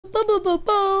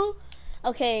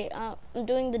Okay, I'm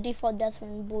doing the default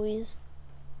Deathrun, boys.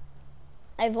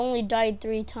 I've only died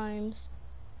 3 times.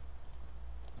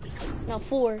 No,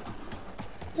 4.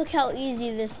 Look how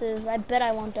easy this is. I bet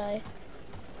I won't die.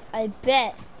 I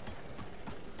bet.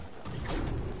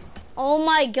 Oh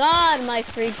my god, my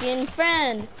freaking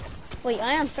friend. Wait,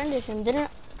 I unfriended him, didn't I?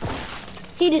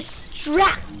 He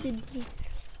distracted me.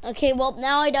 Okay, well,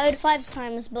 now I died 5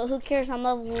 times, but who cares? I'm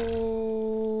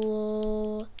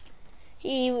level...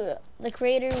 The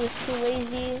creator was too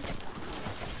lazy.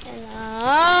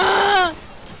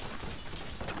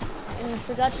 And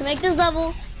forgot to make this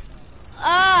level.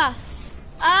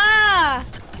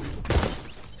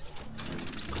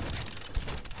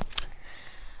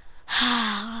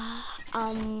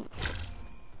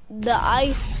 The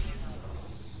ice.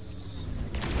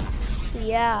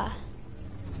 Yeah.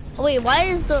 Oh, wait, why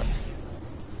is the...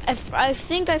 I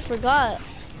think I forgot.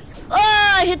 Oh,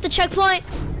 I hit the checkpoint.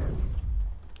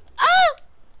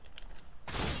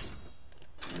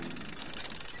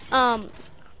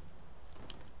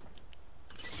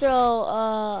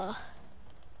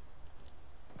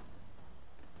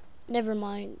 Never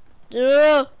mind.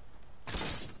 Ugh.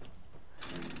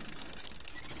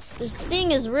 This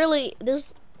thing is really,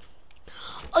 this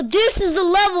is the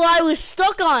level I was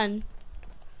stuck on.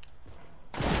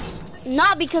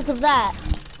 Not because of that.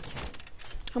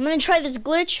 I'm gonna try this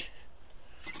glitch,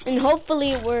 and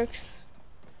hopefully it works.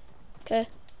 Okay.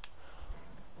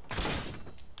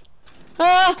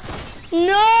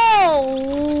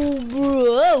 No,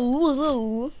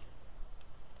 bro.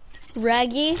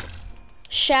 Raggy,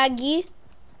 Shaggy.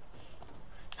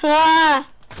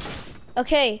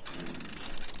 Okay.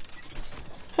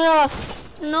 No,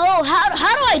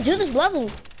 how do I do this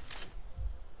level?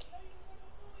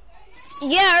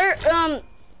 Yeah,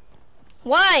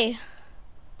 why?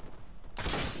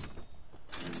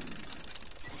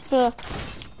 I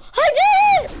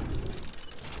did it!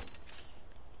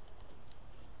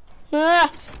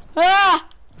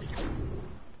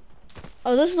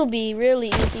 Oh, this will be really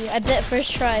easy. I bet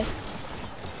first try.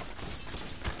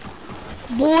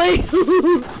 Boy!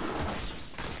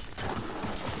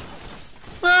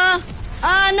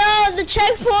 No, the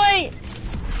checkpoint!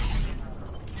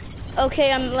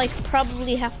 Okay, I'm like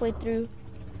probably halfway through.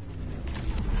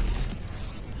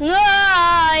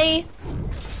 I'm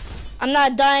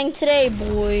not dying today,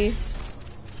 boy.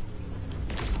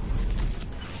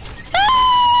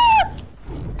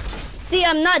 See,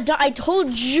 I'm not I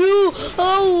told you.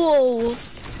 Oh,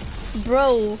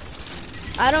 bro.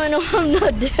 I don't know. I'm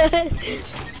not dead.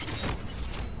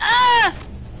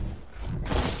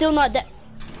 Still not dead.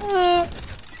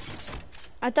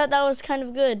 I thought that was kind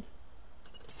of good.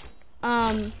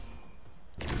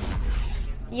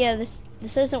 Yeah, this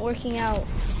isn't working out.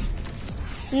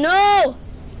 No!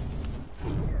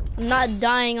 I'm not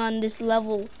dying on this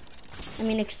level. I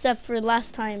mean, except for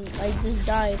last time, I just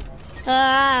died.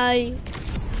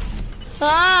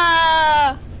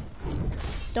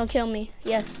 Don't kill me.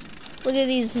 Yes. Look at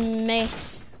these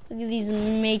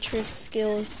matrix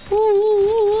skills.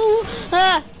 Ooh,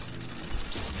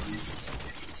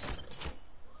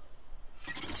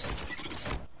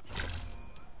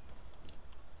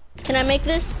 Can I make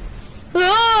this?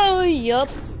 Oh, yup.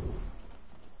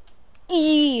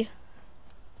 E.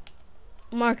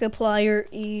 Markiplier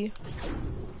E.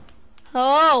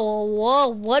 Oh, whoa,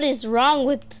 what is wrong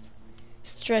with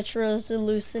stretch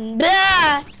resolution?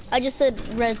 Bah! I just said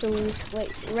resolution.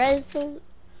 Wait,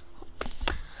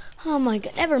 oh my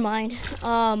god, never mind.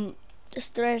 The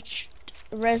stretch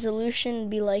resolution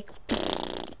be like,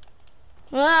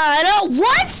 I don't,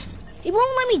 what? It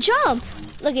won't let me jump.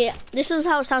 Look at it. This is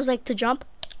how it sounds like to jump.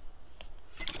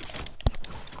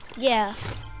 Yeah,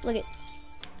 look at,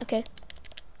 okay.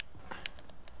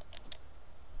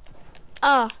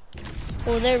 Well,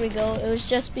 there we go. It was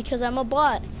just because I'm a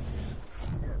bot.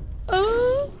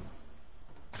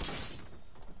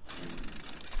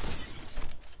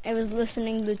 I was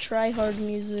listening to try-hard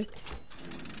music.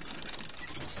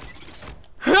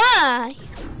 Hi!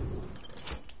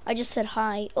 I just said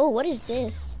hi. Oh, what is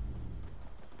this?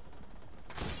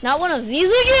 Not one of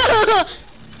these again?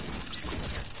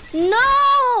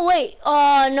 No! Wait.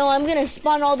 Oh, no, I'm gonna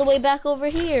spawn all the way back over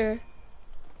here.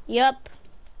 Yep.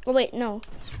 Oh, wait, no.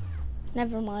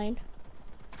 Never mind.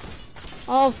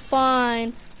 Oh,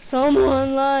 fine.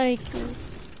 Someone like me.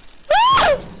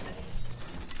 Ah!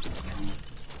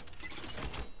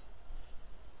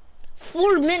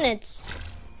 4 minutes.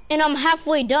 And I'm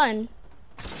halfway done.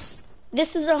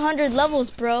 This is 100 levels,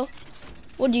 bro.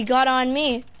 What do you got on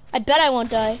me? I bet I won't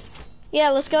die. Yeah,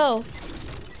 let's go.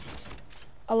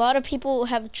 A lot of people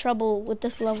have trouble with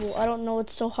this level. I don't know,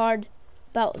 it's so hard.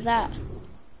 about that.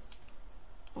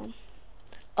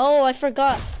 Oh, I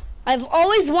forgot. I've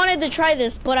always wanted to try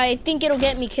this, but I think it'll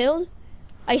get me killed.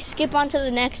 I skip on to the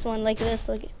next one like this.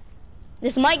 Look,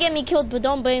 this might get me killed, but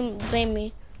don't blame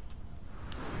me.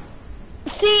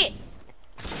 See,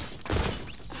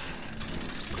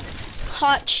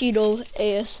 hot Cheeto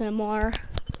ASMR.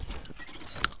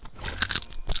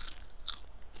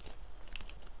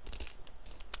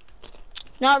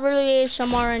 Not really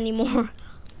ASMR anymore.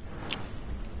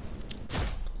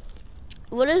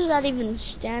 What does that even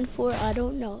stand for? I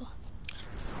don't know.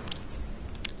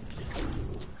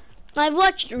 I've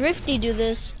watched Rifty do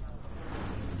this.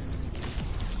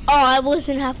 Oh, I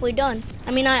wasn't halfway done.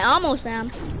 I mean, I almost am.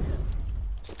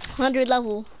 100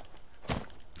 level.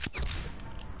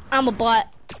 I'm a bot.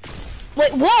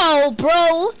 Wait, whoa,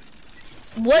 bro.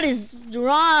 What is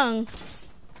wrong?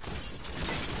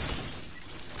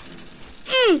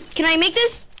 Can I make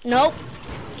this? Nope.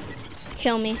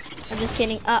 Kill me. I'm just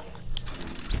kidding.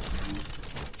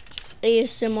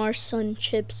 ASMR sun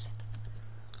chips.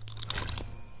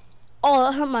 Oh,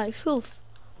 that hurt my hoof.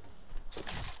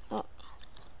 Oh.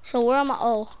 So where am I?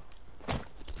 Oh.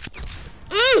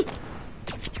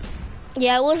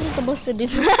 Yeah, I wasn't supposed to do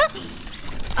that.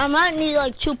 I might need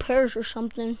like 2 pairs or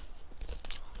something.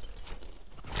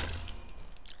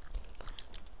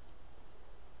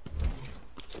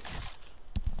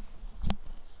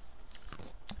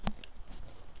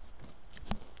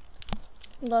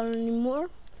 Got any more?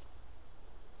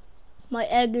 My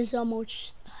egg is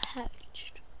almost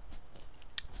hatched.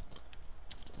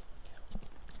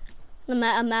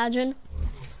 Imagine.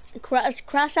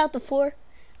 Crash out the 4.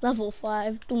 Level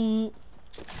 5.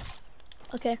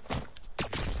 Okay.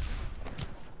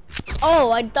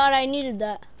 Oh, I thought I needed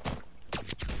that.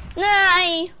 Nah.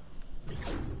 I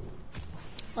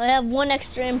have 1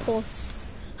 extra impulse.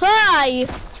 Hi!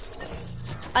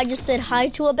 I just said hi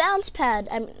to a bounce pad.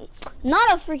 I mean,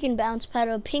 not a freaking bounce pad,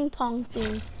 a ping pong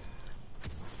thing.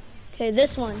 Okay,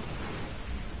 this one.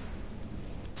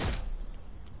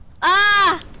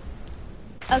 Ah!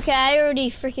 Okay, I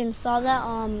already freaking saw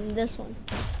that. This one.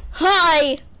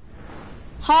 Hi!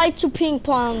 Hi to ping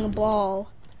pong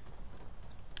ball.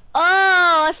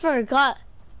 Oh, I forgot.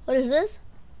 What is this?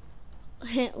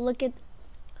 Hint, look at...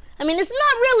 I mean, it's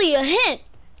not really a hint.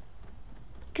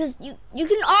 Because you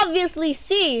can obviously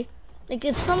see. Like,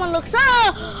 if someone looks...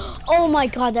 Oh my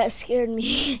god, that scared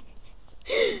me.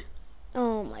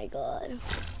 Oh my god.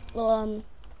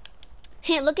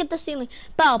 Hint, look at the ceiling.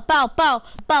 Bow, bow, bow,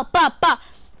 bow, bow, bow,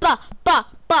 bow, bow,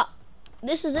 bow.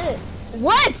 This is it.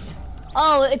 What?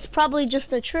 Oh, it's probably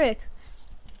just a trick.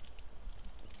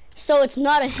 So it's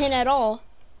not a hint at all.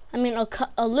 I mean,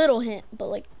 a little hint, but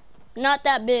like, not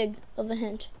that big of a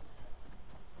hint.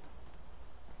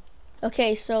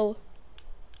 Okay, so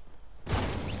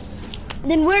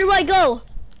then where do I go?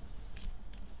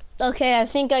 Okay, I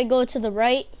think I go to the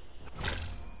right.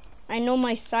 I know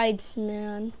my sides,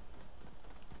 man.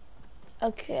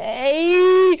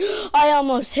 Okay, I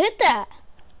almost hit that.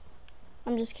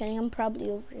 I'm just kidding, I'm probably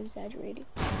over exaggerating.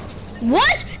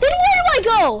 What? Then where do I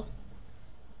go?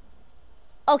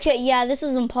 Okay, yeah, this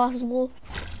is impossible.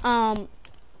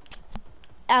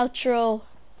 Outro.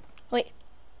 Wait.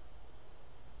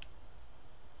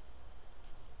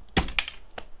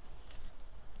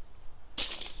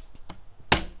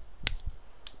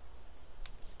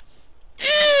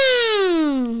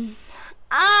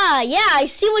 Ah, yeah, I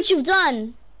see what you've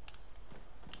done.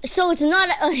 So it's not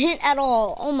a hint at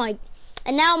all. Oh my.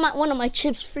 And now one of my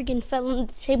chips freaking fell on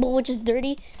the table, which is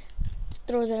dirty.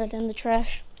 Throw that in the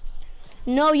trash.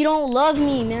 No, you don't love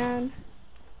me, man.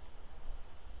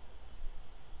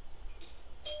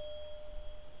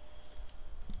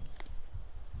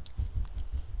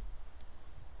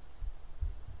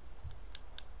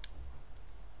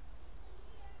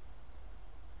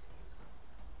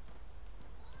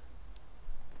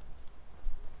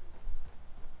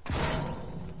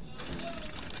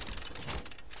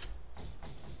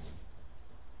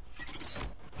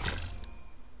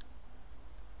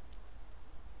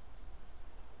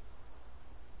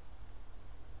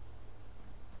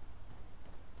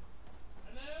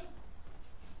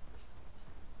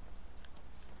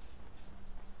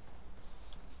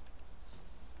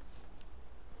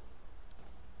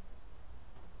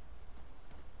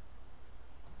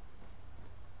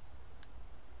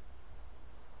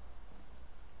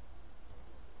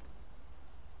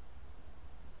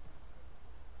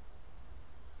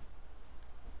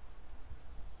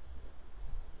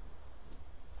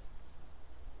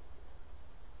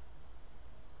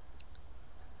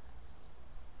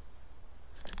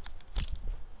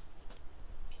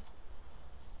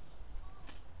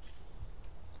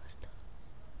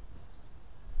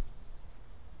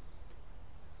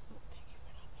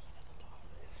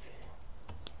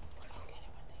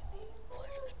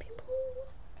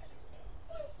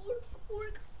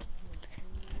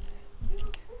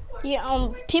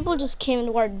 Yeah, people just came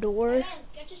into our door.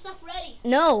 Get your stuff ready.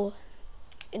 No,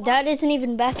 that isn't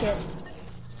even back yet.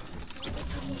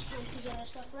 Get our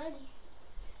stuff ready.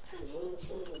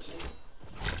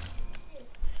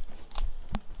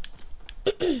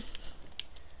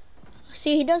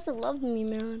 See, he doesn't love me,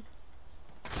 man.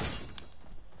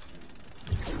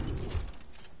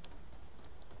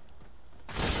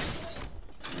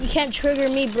 You can't trigger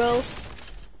me, bro.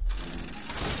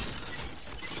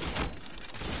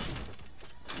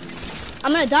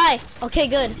 I'm gonna die. Okay,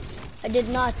 good. I did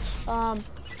not. Am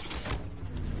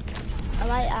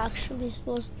I actually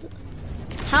supposed to?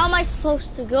 How am I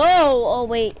supposed to go? Oh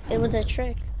wait, it was a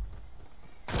trick.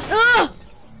 Ugh!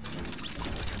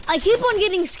 I keep on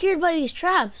getting scared by these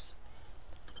traps.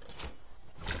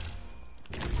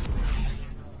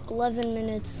 11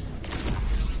 minutes.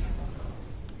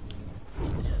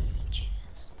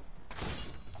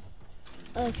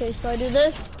 Okay, so I do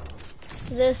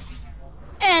this,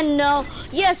 and no.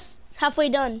 Yes, halfway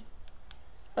done.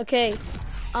 Okay,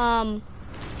 no.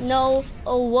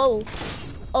 Oh, whoa.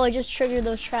 Oh, I just triggered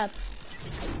those traps.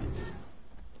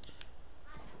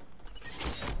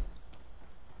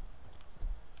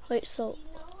 Wait, so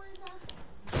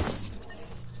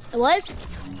what?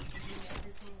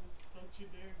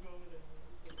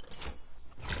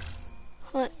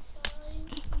 What?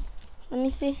 Let me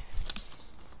see.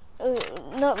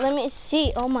 No, let me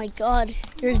see. Oh my God,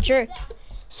 you're a jerk.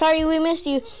 Sorry, we missed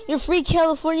you. Your free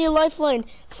California Lifeline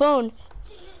phone.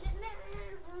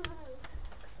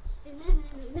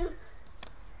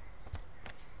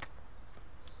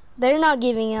 They're not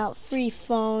giving out free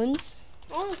phones.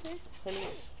 Honestly.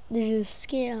 They're just a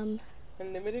scam.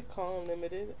 Unlimited call,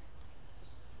 unlimited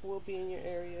will be in your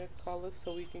area. Call us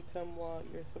so we can come while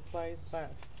your supplies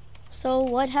last. So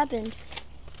what happened?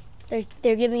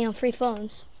 They're giving out free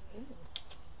phones.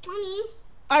 Mommy.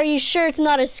 Are you sure it's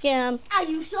not a scam? Are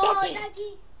you sure,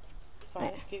 Daddy?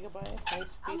 5 gigabyte, high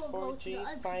speed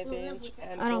 4G, 5-inch,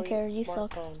 Android I don't care. You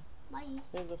suck. smartphone. Bye.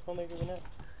 There's the phone they're giving out.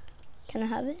 Can I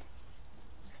have it?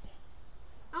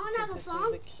 I want to have a This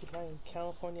phone. is the key line,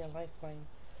 California Lifeline.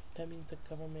 That means the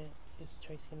government is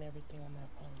tracing everything on that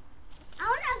phone. I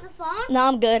want to have the phone. No,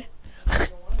 I'm good. You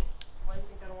don't want it? Why do you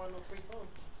think I don't want no free phone?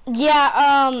 Yeah,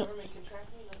 Government can track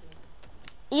me? Nothing.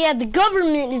 yeah, the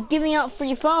government is giving out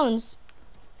free phones,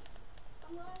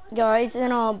 guys,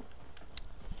 and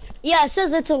yeah, it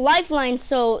says it's a lifeline,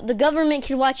 so the government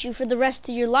can watch you for the rest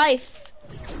of your life.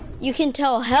 You can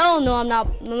tell, hell no, I'm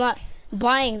not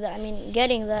buying that. I mean,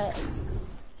 getting that.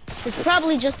 It's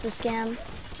probably just a scam.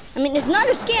 I mean, it's not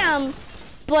a scam,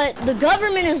 but the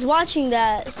government is watching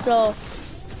that. So,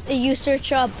 you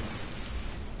search up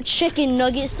chicken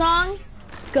nugget song,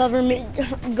 government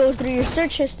goes through your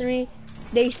search history,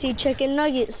 they see chicken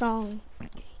nugget song.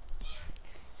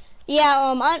 Yeah,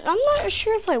 I'm not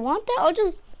sure if I want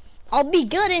that. I'll be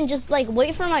good and just like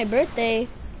wait for my birthday.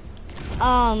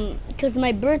 Cause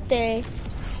my birthday,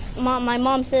 my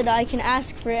mom said I can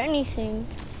ask for anything.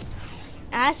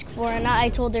 Ask for, and I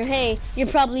told her, hey, you're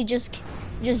probably just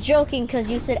joking because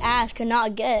you said ask and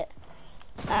not get.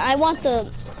 I want the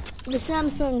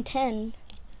Samsung 10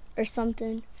 or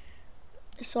something,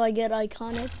 so I get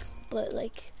iconic. But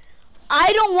like,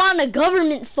 I don't want a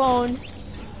government phone.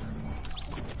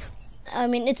 I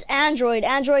mean, it's Android.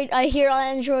 I hear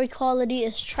Android quality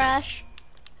is trash,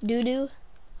 doo doo,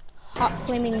 hot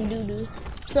flaming doo doo.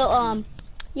 So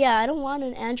yeah, I don't want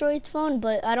an Android phone,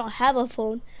 but I don't have a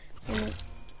phone.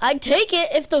 I'd take it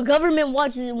if the government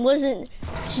wasn't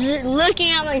looking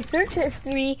at my search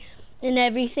history and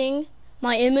everything,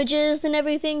 my images and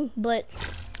everything, but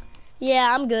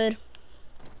yeah, I'm good.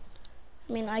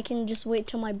 I mean, I can just wait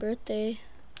till my birthday.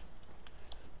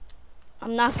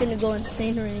 I'm not gonna go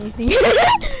insane or anything.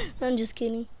 I'm just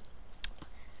kidding.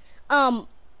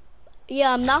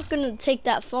 Yeah, I'm not gonna take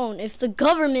that phone. If the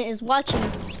government is watching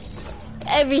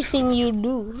everything you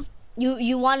do,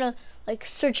 you wanna like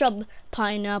search up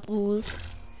pineapples,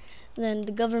 then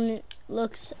the government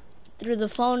looks through the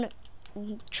phone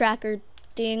tracker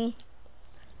thing.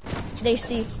 They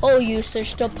see, oh, you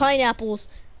searched up pineapples.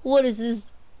 What is this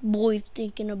boy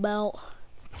thinking about?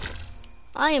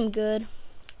 I am good.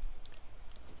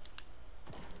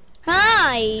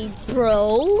 Hi,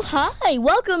 bro. Hi,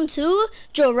 welcome to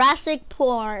Jurassic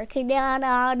Park. Da,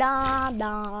 da, da,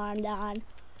 da, da.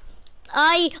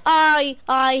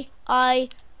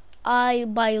 I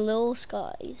buy little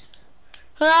skies.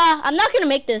 I'm not gonna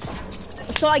make this.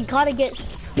 So I gotta get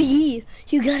speed.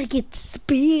 You gotta get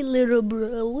speed, little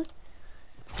bro.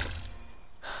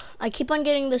 I keep on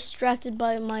getting distracted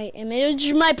by my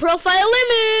image, my profile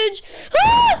image.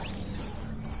 Ah!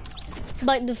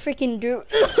 But the freaking dirt.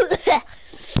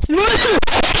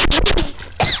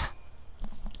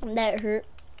 That hurt.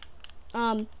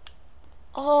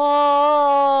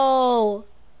 Oh,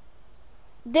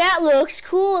 that looks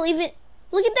cool. Even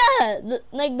look at that.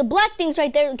 Like the black things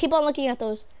right there. Keep on looking at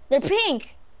those. They're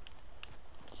pink.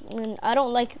 And I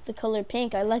don't like the color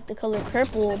pink. I like the color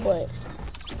purple. But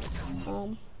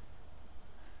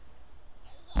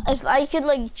if I could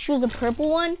like choose a purple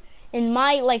one in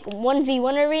my like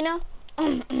 1v1 arena,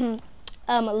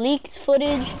 leaked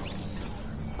footage.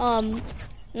 I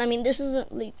mean, this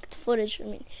isn't leaked footage. I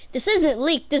mean, this isn't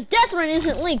leaked. This Deathrun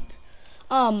isn't leaked.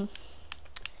 Well,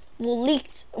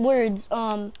 leaked words.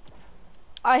 I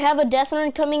have a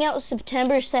Deathrun coming out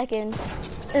September 2nd,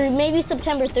 or maybe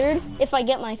September 3rd if I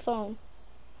get my phone.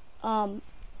 I'm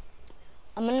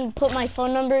gonna put my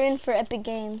phone number in for Epic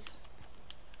Games.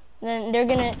 Then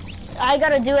I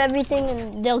gotta do everything,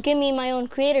 and they'll give me my own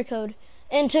creator code.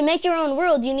 And to make your own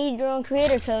world, you need your own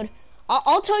creator code.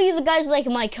 I'll tell you the guys like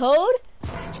my code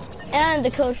and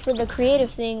the code for the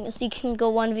creative thing, so you can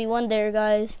go 1v1 there,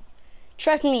 guys.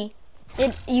 Trust me,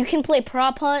 you can play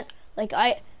prop hunt. Like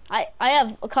I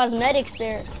have cosmetics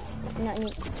there.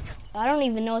 I don't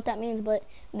even know what that means, but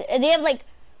they have like.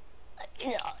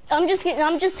 I'm just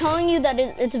telling you that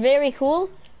it's very cool.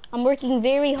 I'm working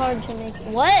very hard to make.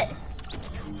 What?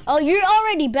 Oh, you're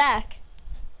already back.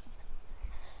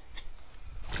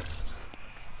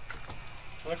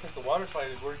 Looks like the water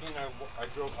slide is working. I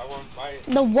won't buy it.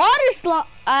 The water slide.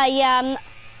 Yeah.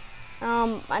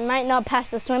 I might not pass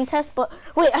the swim test, but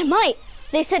wait, I might.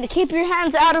 They said to keep your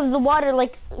hands out of the water,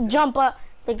 like jump up,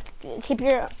 like keep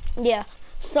your yeah.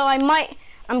 So I might.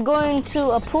 I'm going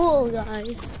to a pool,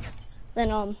 guys.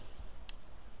 Then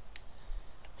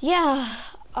yeah.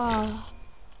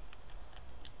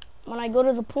 When I go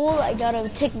to the pool, I gotta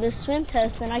take the swim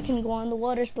test, then I can go on the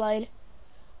water slide.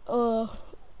 Do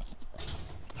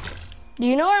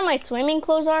you know where my swimming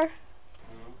clothes are?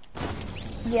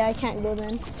 Yeah, I can't go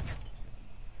then.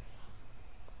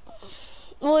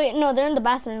 Oh, wait, no, they're in the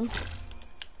bathroom.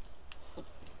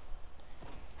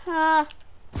 Yeah,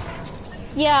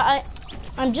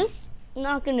 I'm just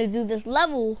not gonna do this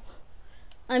level.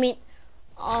 I mean,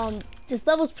 this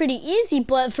level's pretty easy,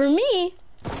 but for me,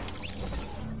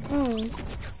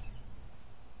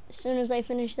 as soon as I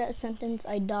finish that sentence,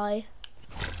 I die.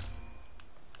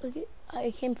 Okay,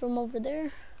 I came from over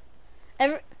there.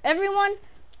 Everyone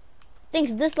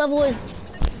thinks this level is.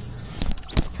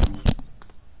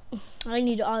 I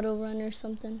need to auto run or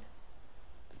something.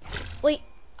 Wait,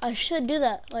 I should do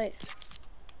that. Wait.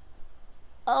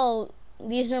 Oh,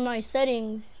 these are my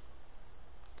settings.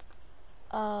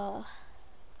 Yeah,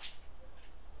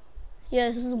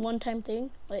 this is a one-time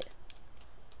thing. Wait.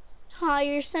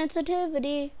 Higher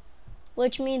sensitivity,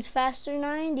 which means faster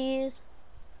 90s.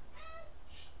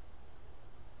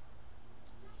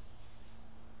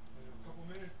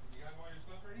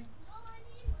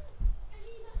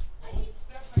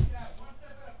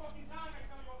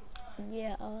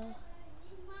 Yeah,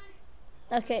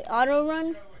 okay, auto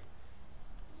run.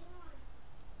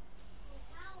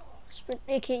 Sprint,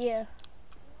 okay, yeah.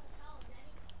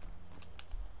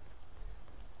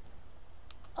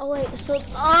 Oh wait, so,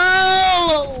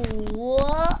 oh,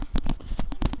 what?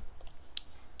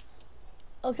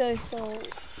 Okay, so.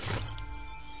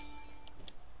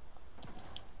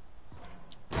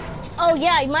 Oh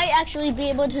yeah, I might actually be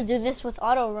able to do this with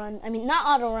auto run. I mean, not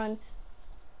auto run.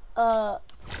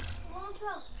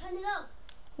 Turn it up.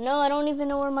 No, I don't even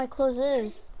know where my clothes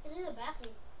is. It's in the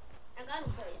bathroom. I got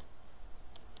them for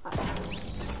you.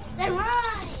 Then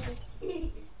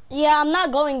run! Yeah, I'm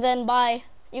not going then, bye.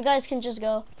 You guys can just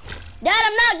go. Dad,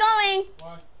 I'm not going!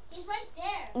 Why? He's right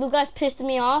there. You guys pissed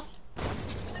me off. That's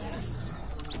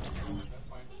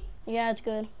fine. Yeah, it's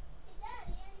good.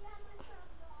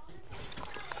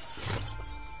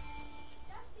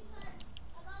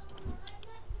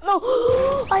 No,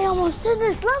 I almost did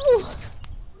this level.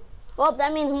 Well,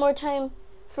 that means more time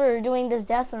for doing this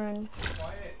Deathrun.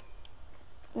 Quiet.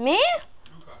 Me?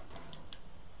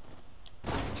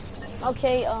 Luca.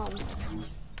 Okay,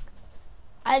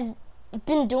 I've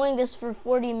been doing this for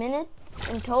 40 minutes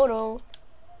in total.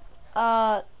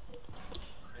 Yeah.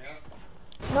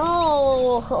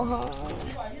 No.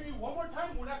 If I hear you one more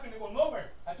time, we're not gonna go nowhere.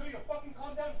 I told you to fucking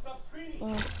calm down and stop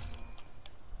screaming.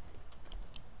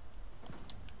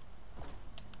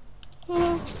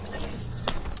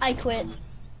 I quit.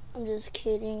 I'm just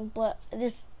kidding, but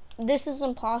this is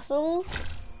impossible.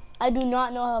 I do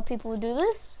not know how people do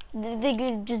this. They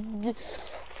could just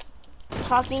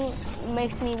talking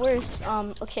makes me worse.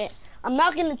 Okay, I'm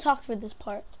not gonna talk for this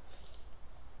part.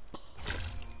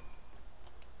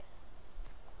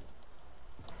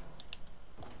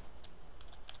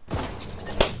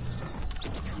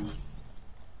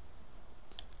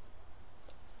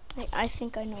 I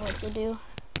think I know what to do.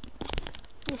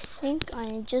 I think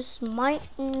I just might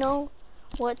know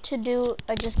what to do.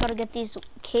 I just gotta get these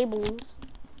cables.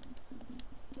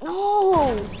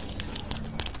 No!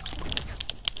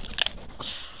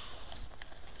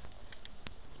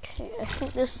 Okay, I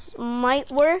think this might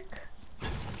work.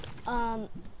 No.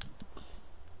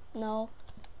 No!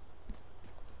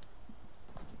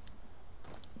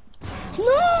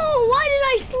 Why did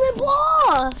I slip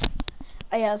off?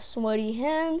 I have sweaty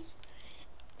hands.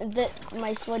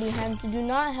 My sweaty hands do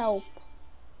not help.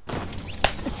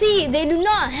 See, they do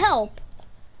not help.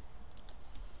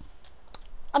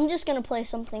 I'm just gonna play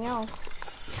something else.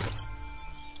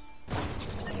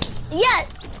 Yeah!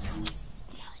 Oh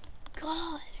my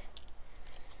god.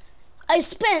 I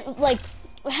spent like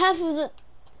half of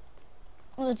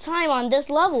the time on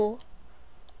this level.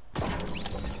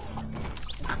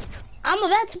 I'm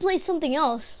about to play something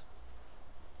else.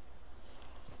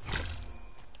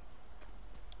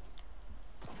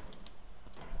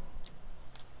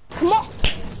 Come on.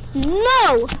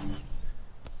 No!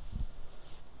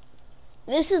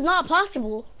 This is not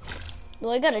possible. Do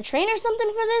I gotta train or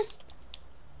something for this?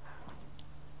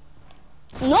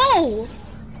 No!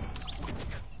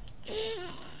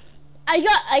 I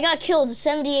got killed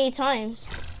 78 times.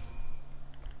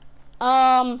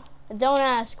 Don't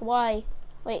ask why.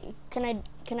 Wait, can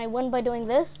I win by doing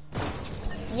this?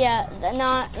 Yeah,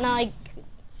 I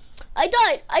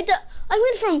died. I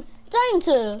went from dying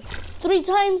to 3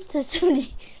 times to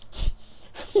 70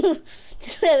 to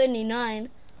 79.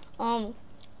 I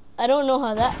don't know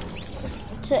how that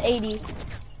to 80.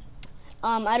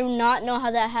 I do not know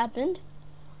how that happened.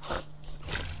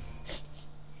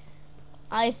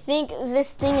 I think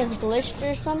this thing is glitched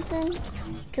or something,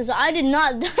 cause I did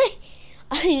not die.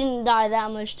 I didn't die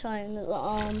that much times.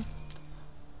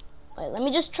 Wait, let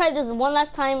me just try this one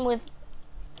last time with.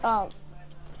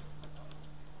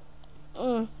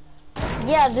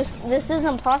 Yeah, this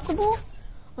isn't possible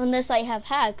unless I have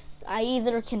hacks. I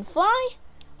either can fly,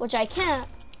 which I can't,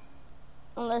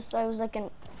 unless I was like a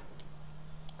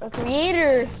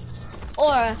creator,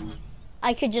 or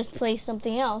I could just play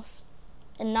something else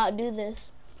and not do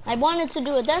this. I wanted to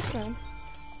do a Deathrun,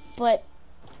 but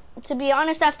to be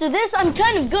honest, after this, I'm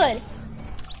kind of good.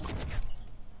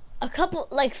 A couple,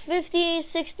 like 50,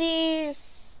 60,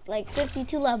 like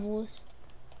 52 levels.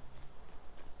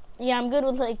 Yeah, I'm good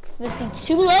with like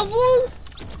 52 levels.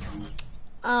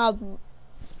 I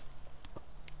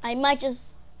might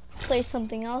just play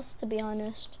something else, to be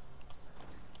honest.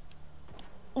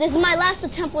 This is my last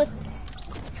attempt with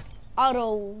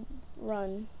auto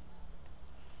run.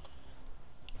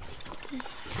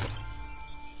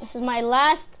 This is my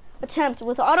last attempt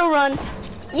with auto run.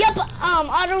 Yep,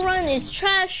 auto run is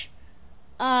trash.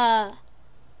 Yeah,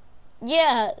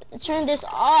 turn this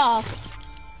off.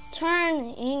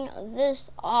 Turning this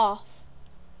off.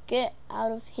 Get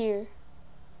out of here.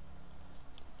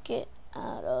 Get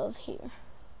out of here.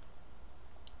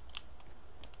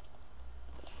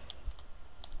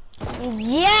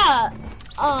 Yeah,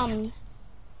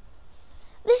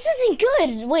 this isn't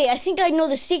good. Wait, I think I know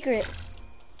the secret.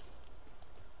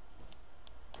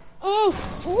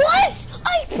 What?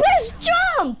 I pressed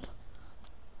jump!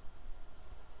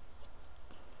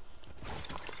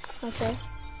 Okay.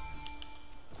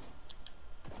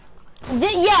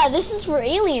 Yeah, this is for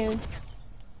aliens.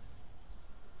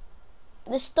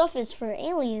 This stuff is for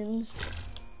aliens.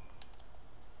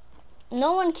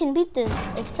 No one can beat this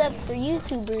except for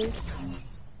YouTubers.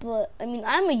 But, I mean,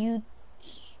 I'm a YouTuber,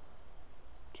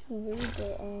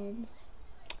 but,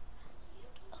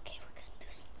 okay, we're gonna do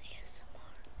some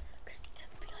ASMR, because the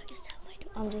FBI just had my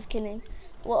door. I'm just kidding.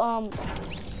 Well,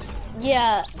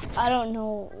 yeah, I don't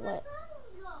know why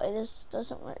this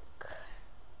doesn't work.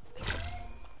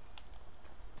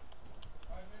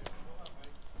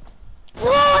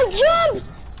 Whoa, I jumped!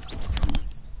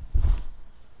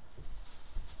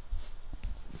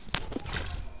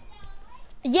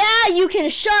 Yeah, you can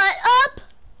shut up!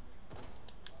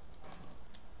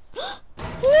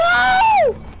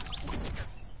 No!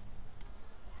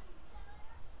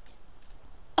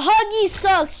 Huggy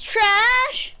sucks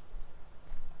trash!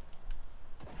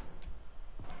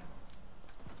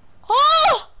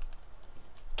 Oh!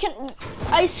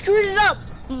 I screwed it up.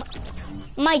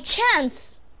 My chance.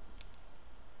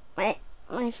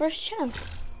 My first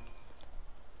chance.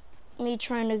 Me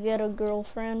trying to get a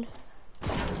girlfriend.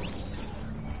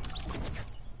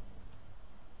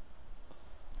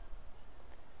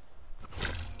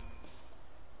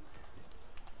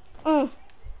 Come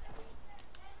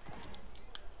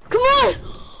on!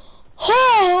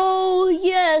 Oh,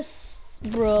 yes,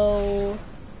 bro.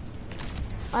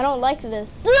 I don't like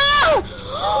this. No!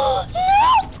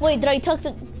 No! Wait, did I touch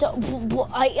the?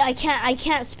 I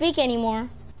can't speak anymore.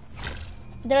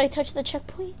 Did I touch the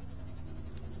checkpoint?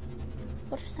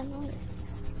 What is that noise?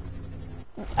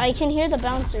 I can hear the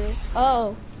bouncer.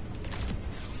 Oh.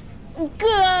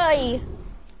 Guy.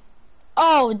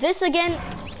 Oh, this again.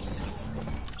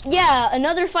 Yeah,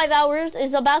 another 5 hours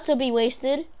is about to be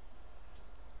wasted.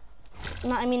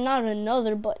 I mean, not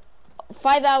another, but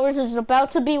 5 hours is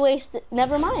about to be wasted.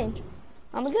 Never mind.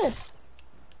 I'm good.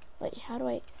 Wait, how do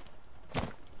I?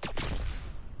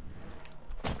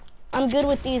 I'm good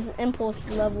with these impulse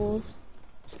levels.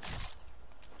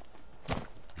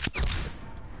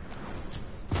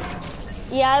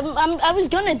 Yeah, I was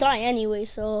gonna die anyway,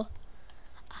 so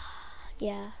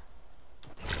yeah.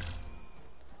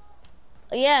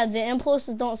 Yeah, the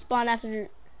impulses don't spawn after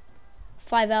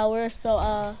 5 hours,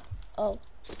 so oh,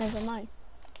 never mind.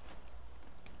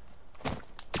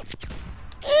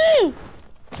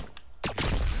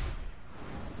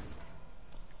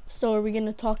 So are we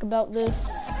gonna talk about this?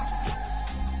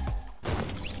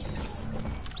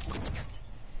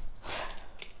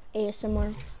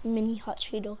 ASMR mini hot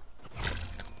Cheeto.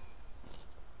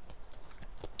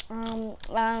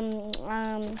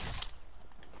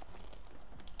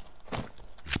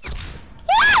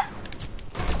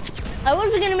 I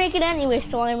wasn't gonna make it anyway,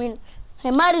 so I mean,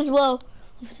 I might as well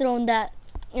have thrown that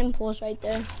impulse right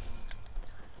there.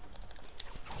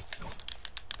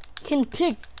 Can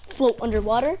pigs float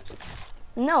underwater?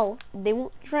 No, they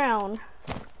won't drown.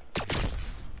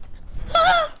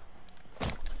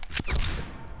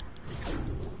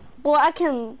 Boy, I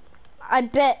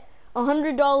bet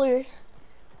 $100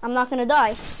 I'm not gonna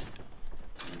die.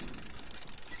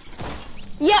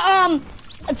 Yeah,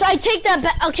 I take that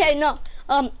back. Okay, no,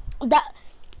 I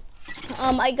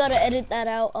gotta edit that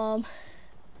out.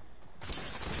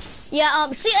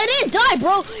 Yeah, see, I didn't die,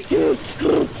 bro.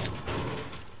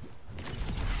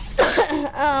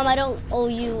 I don't owe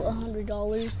you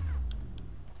 $100.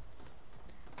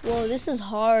 Whoa, this is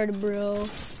hard, bro.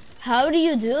 How do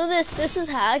you do this? This is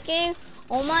hacking?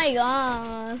 Oh my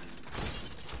god.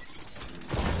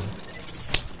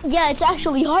 Yeah, it's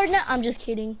actually hard now. I'm just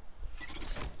kidding.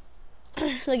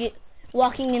 Look at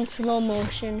walking in slow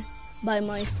motion by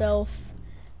myself.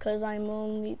 Cause I'm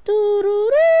only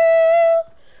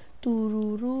doo-doo-doo,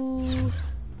 doo-doo-doo,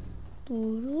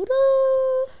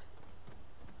 doo-doo-doo.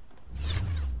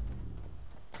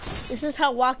 This is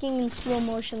how walking in slow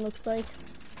motion looks like.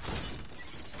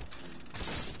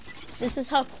 This is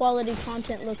how quality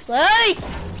content looks like.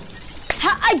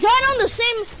 I died on the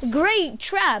same gray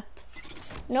trap.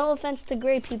 No offense to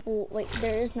gray people. Wait,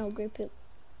 there is no gray people.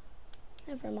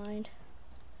 Never mind.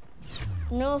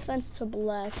 No offense to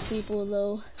black people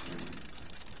though.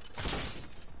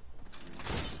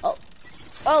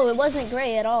 Oh, it wasn't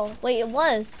gray at all. Wait, it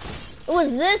was. It was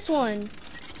this one.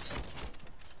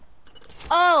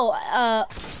 Oh,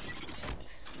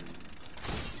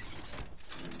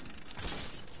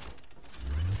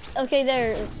 okay,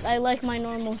 there. I like my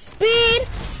normal speed.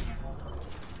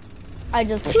 I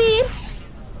just peed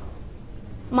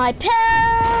my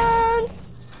pants.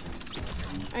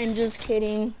 I'm just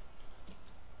kidding.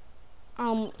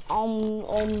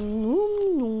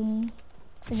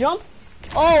 Jump.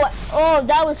 Oh,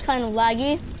 that was kind of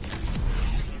laggy.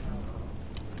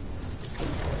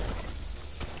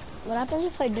 What happens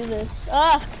if I do this?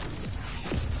 Ah.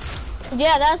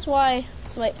 Yeah, that's why.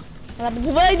 Wait. What happens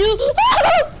if I do?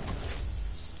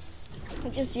 I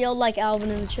just yelled like Alvin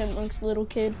and the Chipmunks little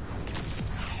kid.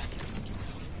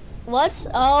 What?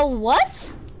 Oh,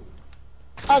 what?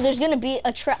 Oh, there's gonna be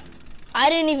a trap. I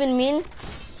didn't even mean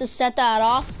to set that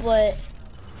off, but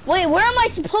wait, where am I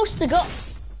supposed to go?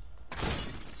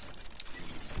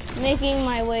 Making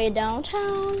my way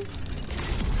downtown.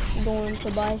 Going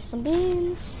to buy some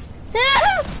beans.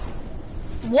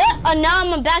 What? Now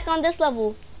I'm back on this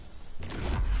level.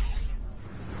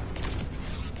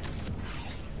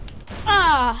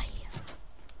 Ah.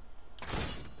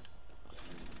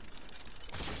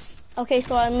 Okay,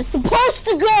 so I'm supposed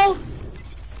to go.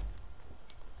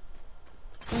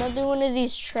 Another one of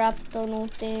these trap tunnel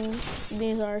things.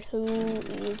 These are too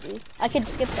easy. I could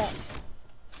skip that.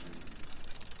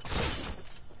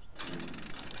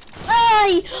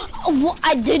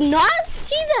 I did not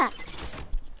see that.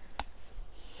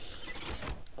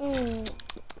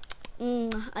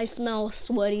 I smell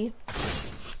sweaty.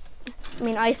 I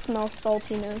mean, I smell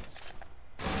saltiness.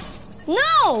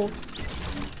 No!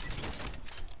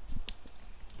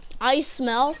 I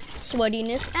smell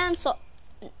sweatiness and salt.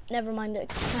 Never mind, that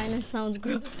kind of sounds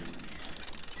gross.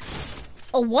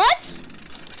 A what?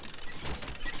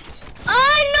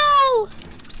 I know!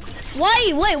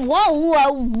 Why? Wait,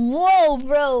 whoa,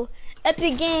 bro.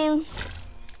 Epic Games.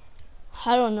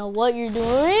 I don't know what you're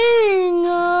doing,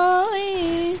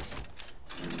 guys.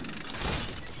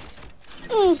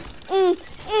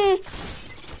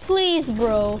 Please,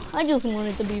 bro. I just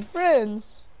wanted to be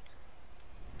friends.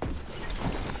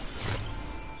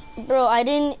 Bro, I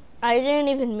didn't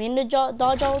even mean to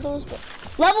dodge all those. But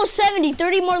level 70,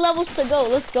 30 more levels to go.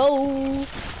 Let's go.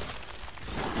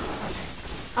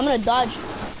 I'm gonna dodge.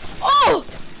 Oh!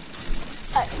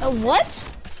 What?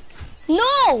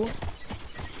 No!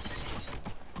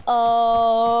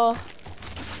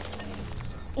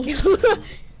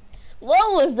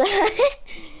 What was that?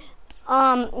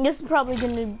 This is probably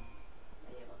gonna...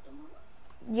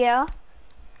 Yeah.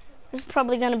 This is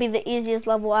probably gonna be the easiest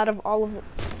level out of all of it.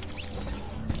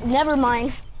 Never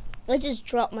mind. I just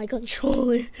dropped my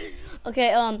controller.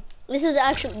 Okay, this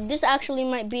actually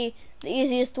might be the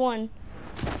easiest one.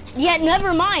 Yeah,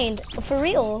 never mind. For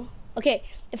real. Okay,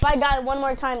 if I die one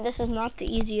more time, this is not the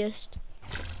easiest.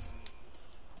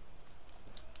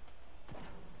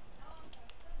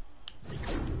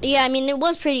 Yeah, I mean, it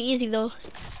was pretty easy though.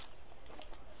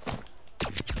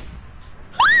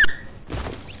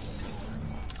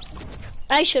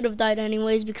 I should have died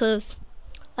anyways because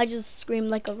I just screamed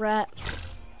like a rat.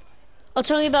 I'll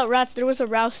tell you about rats. There was a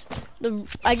rouse.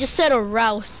 I just said a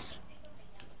rouse.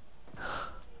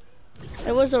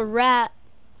 There was a rat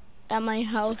at my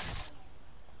house.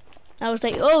 I was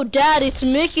like, oh, Dad, it's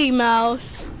Mickey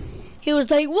Mouse. He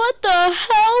was like, what the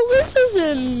hell? This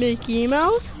isn't Mickey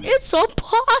Mouse. It's a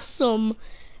possum.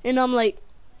 And I'm like,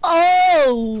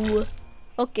 oh,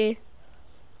 okay.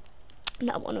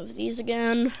 Not one of these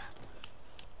again.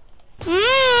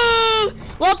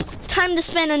 Well, time to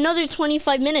spend another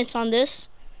 25 minutes on this.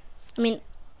 I mean,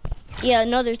 yeah,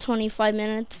 another 25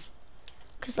 minutes.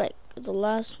 Cause like the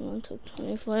last one took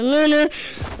 25 minutes.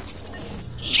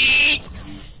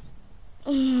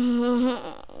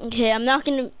 Okay, I'm not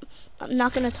gonna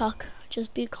talk.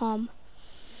 Just be calm.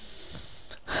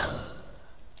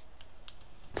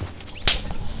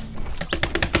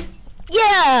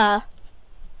 Yeah!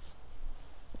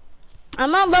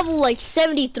 I'm on level like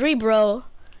 73, bro.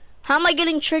 How am I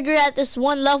getting triggered at this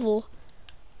one level?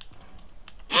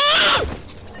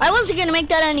 I wasn't gonna make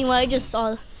that anyway, I just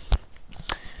saw.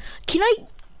 Can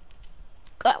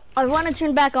I want to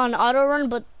turn back on auto run,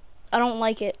 but I don't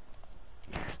like it.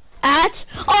 At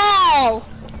all!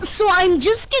 So I'm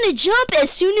just gonna jump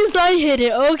as soon as I hit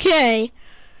it, okay?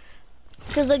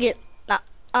 Cause look it,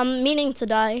 I'm meaning to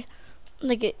die.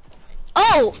 Look it.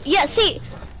 Oh, yeah, see,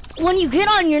 when you get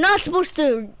on, you're not supposed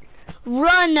to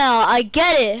run now, I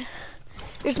get it.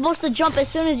 You're supposed to jump as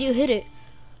soon as you hit it.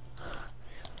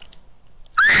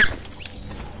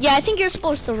 Yeah, I think you're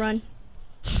supposed to run.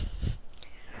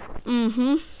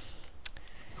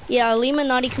 Yeah,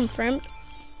 Illuminati confirmed.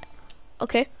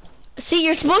 Okay. See,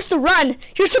 you're supposed to run.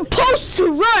 You're supposed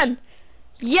to run.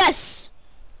 Yes.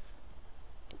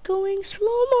 Going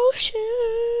slow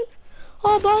motion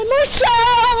all by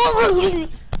myself.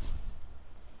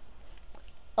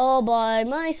 All by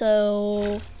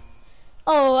myself.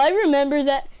 Oh, I remember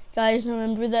that. Guys,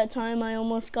 remember that time I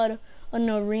almost got an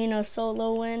arena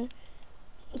solo win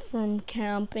from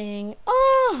camping?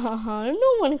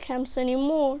 No one camps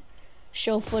anymore.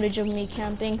 Show footage of me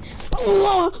camping.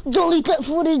 Oh, delete that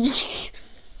footage.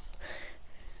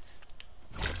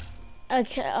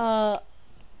 Okay,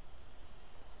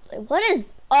 what is,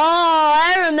 oh,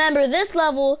 I remember this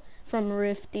level from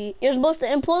Rifty. You're supposed to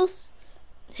impulse,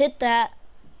 hit that,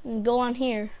 and go on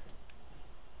here.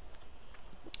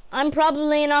 I'm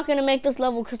probably not gonna make this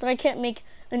level because I can't make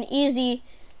an easy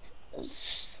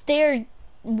stair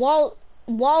wall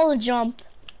jump.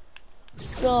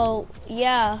 So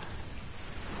yeah,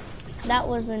 that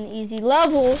was an easy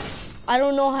level. I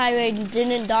don't know how I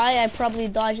didn't die. I probably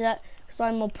dodged that because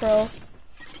I'm a pro.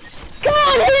 Come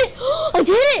on, hit it! I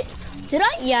did it! Did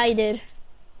I? Yeah, I did.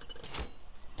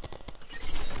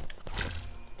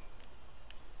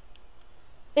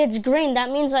 It's green. That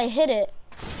means I hit it.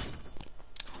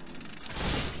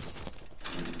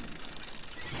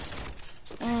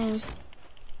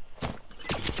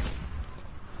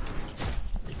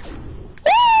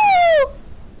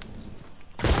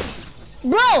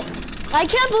 Bro, I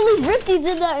can't believe Rifty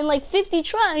did that in like 50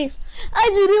 tries. I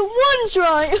did it one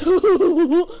try.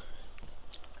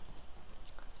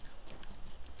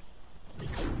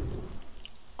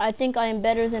 I think I am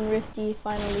better than Rifty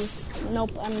finally.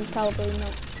 Nope, I'm probably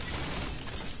not.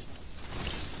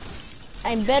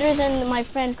 I'm better than my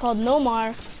friend called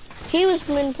Nomar. He was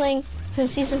been playing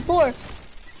since season 4.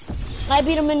 I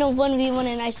beat him in a 1v1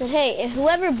 and I said, hey, if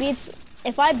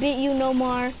I beat you,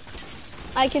 Nomar,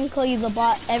 I can call you the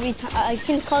bot every time. I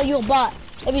can call you a bot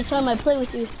every time I play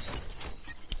with you.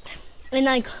 And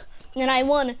I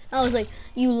won. I was like,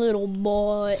 you little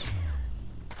boy.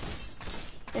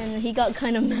 And he got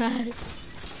kind of mad.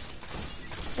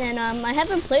 And I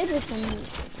haven't played with him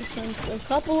since a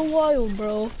couple of while,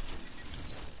 bro.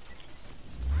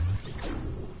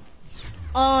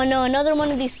 Oh no, another one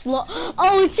of these slow.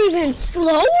 Oh, it's even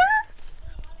slower?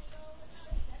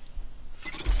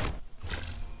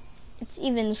 It's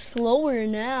even slower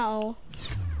now.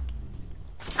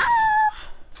 Ah!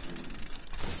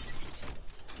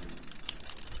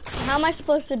 How am I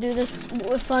supposed to do this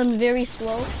if I'm very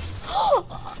slow?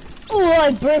 Oh,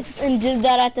 I burped and did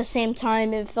that at the same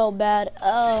time. It felt bad.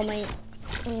 Oh my.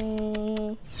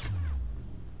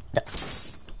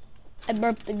 I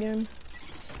burped again.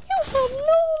 You have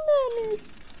no manners.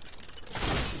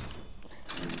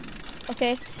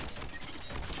 Okay.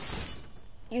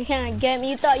 You can't get me.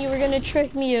 You thought you were gonna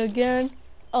trick me again.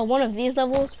 Oh, one of these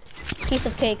levels? Piece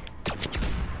of cake.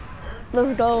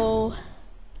 Let's go.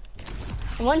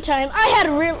 One time, I had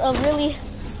a really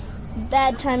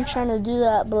bad time trying to do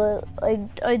that, but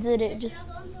I did it.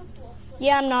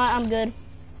 Yeah, I'm not. I'm good.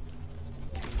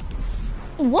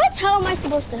 What? How am I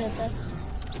supposed to hit that?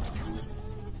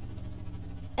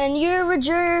 And you're a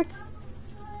jerk.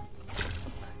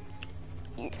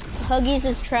 Huggies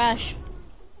is trash.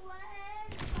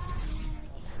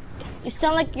 You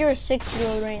sound like you're a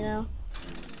 6-year-old right now.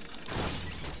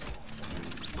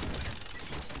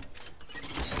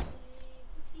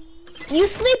 You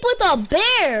sleep with a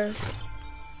bear.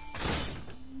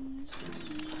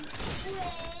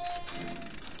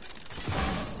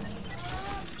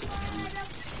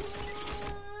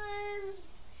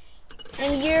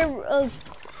 And you're a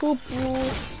cuckoo.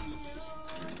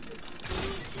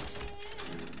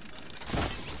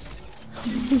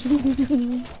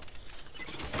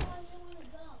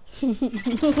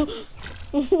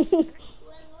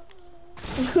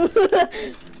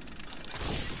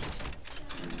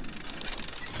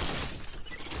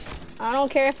 I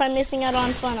don't care if I'm missing out on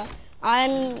fun.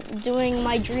 I'm doing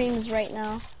my dreams right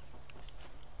now.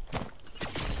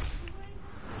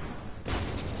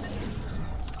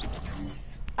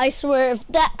 I swear, if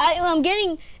that I'm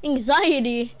getting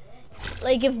anxiety.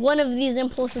 Like if one of these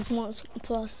impulses won't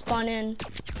spawn in.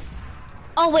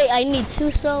 Oh wait, I need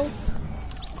 2, so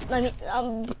let me.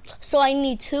 So I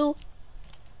need 2.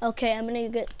 Okay, I'm gonna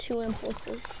get 2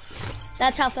 impulses.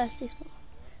 That's how fast these spawn.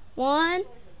 1,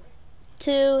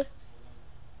 2,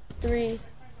 3.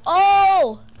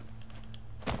 Oh!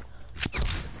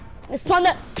 Let's spawn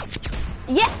that.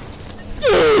 Yeah.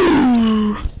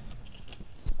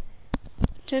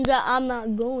 Turns out I'm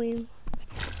not going.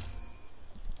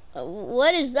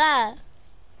 What is that?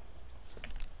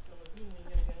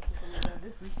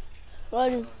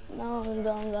 What is no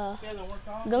Gunga?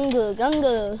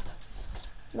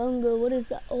 Gunga, what is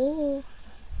that? Oh.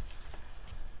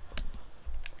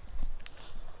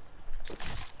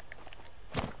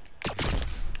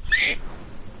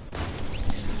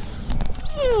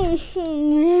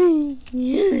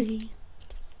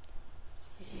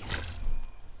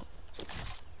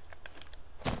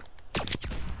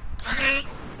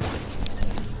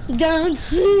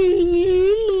 Dancing in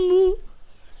the moon.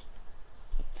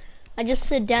 I just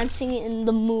said dancing in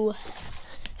the moo.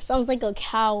 Sounds like a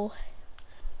cow.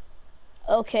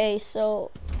 Okay, so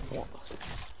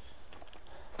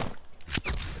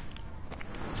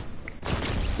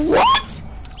what?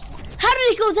 How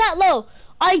did it go that low?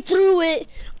 I threw it.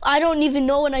 I don't even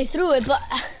know when I threw it, but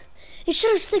it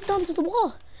should have sticked onto the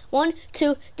wall. 1,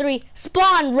 2, 3.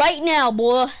 Spawn right now,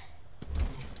 boy.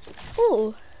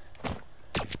 Ooh.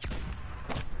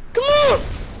 Come on!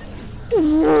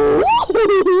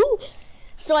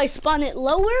 So I spun it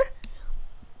lower.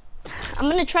 I'm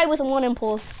gonna try with 1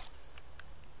 impulse,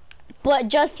 but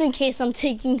just in case I'm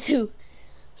taking 2.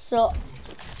 So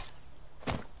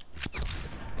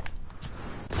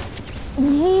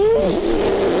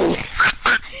you're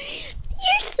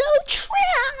so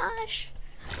trash.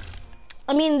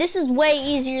 I mean, this is way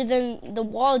easier than the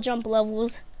wall jump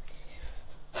levels.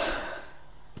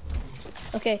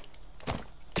 Okay.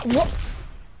 What?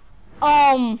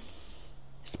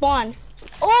 Spawn.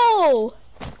 Oh!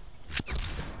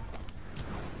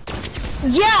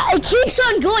 Yeah, it keeps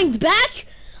on going back.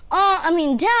 I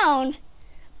mean down.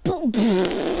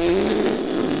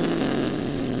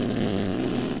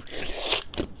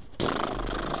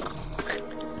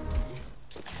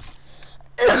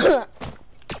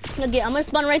 Okay, I'm gonna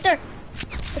spawn right there.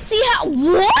 See how?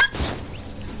 What?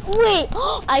 Wait,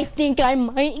 I think I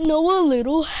might know a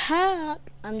little hack.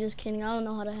 I'm just kidding. I don't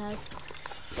know how to hack.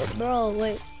 But bro,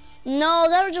 wait. No,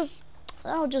 that was just.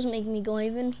 That'll just make me go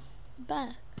even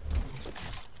back.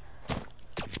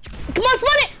 Come on,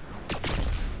 spawn it!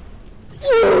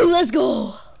 Ooh, let's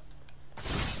go.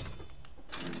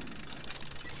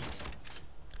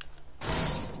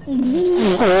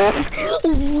 What?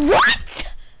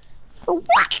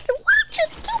 What?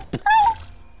 Just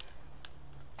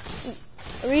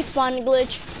respawn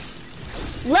glitch.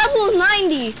 Level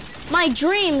 90. My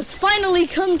dreams finally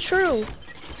come true.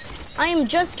 I am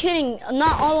just kidding.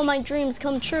 Not all of my dreams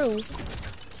come true.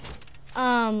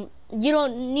 You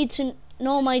don't need to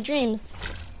know my dreams.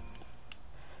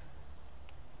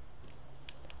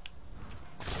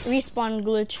 Respawn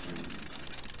glitch.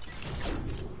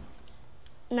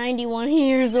 91,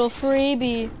 here's a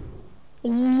freebie.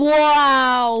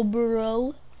 Wow,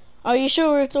 bro. Are you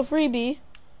sure it's a freebie?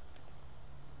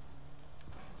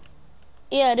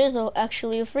 Yeah, it is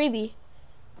actually a freebie.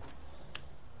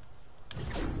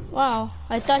 Wow,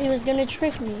 I thought he was gonna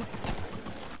trick me.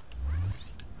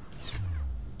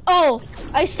 Oh,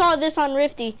 I saw this on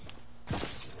Rifty.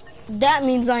 That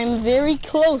means I'm very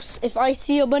close if I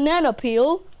see a banana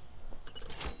peel.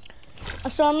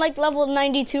 So I'm like level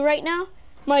 92 right now.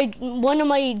 One of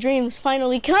my dreams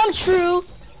finally come true.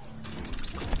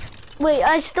 Wait,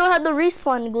 I still had the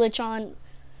respawn glitch on.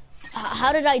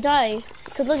 How did I die?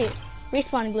 Cause look at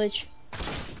respawn glitch.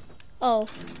 Oh,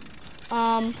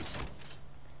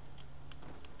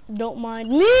 don't mind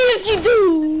me if you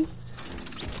do.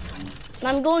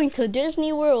 I'm going to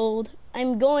Disney World.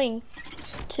 I'm going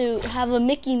to have a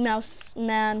Mickey Mouse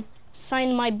man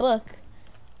sign my book.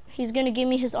 He's gonna give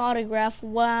me his autograph.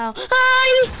 Wow.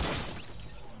 Hi!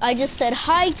 I just said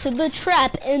hi to the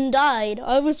trap and died.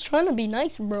 I was trying to be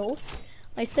nice, bro.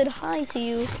 I said hi to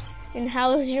you. And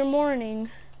how was your morning?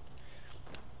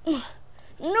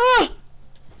 No!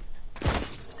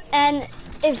 And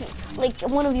if, like,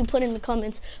 one of you put in the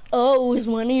comments, oh, it was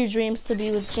one of your dreams to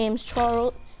be with James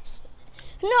Charles.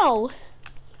 No.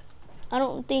 I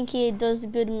don't think he does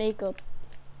good makeup.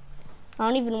 I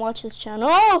don't even watch his channel.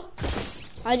 Oh!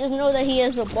 I just know that he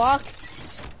has a box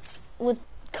with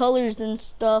colors and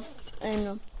stuff,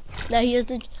 and that he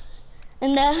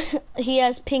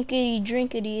has pinkity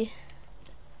drinkity.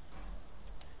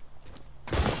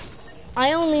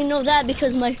 I only know that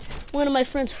because one of my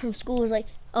friends from school was like,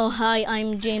 "Oh hi,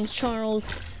 I'm James Charles.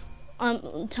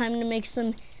 Time to make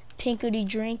some pinkity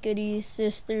drinkity,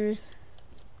 sisters."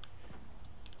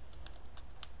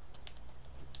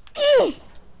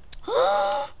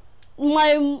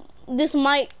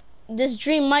 This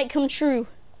dream might come true.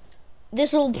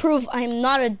 This will prove I'm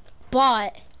not a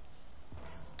bot.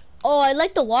 Oh, I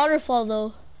like the waterfall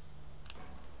though.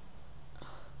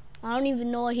 I don't even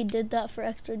know why he did that for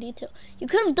extra detail. You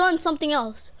could have done something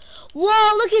else.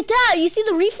 Whoa, look at that. You see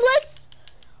the reflex?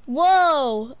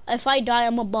 Whoa, if I die,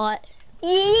 I'm a bot.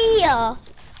 Yeah.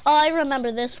 Oh, I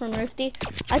remember this from Rifty.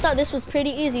 I thought this was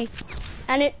pretty easy.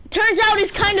 And it turns out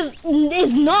is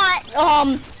not.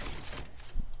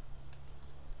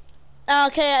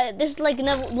 Okay, this is like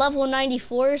level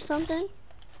 94 or something.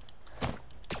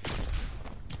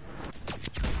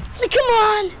 Come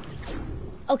on.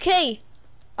 Okay.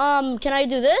 Can I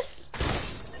do this?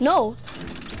 No.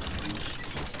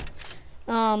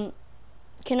 Can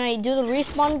I do the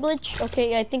respawn glitch?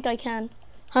 Okay, I think I can.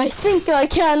 I think I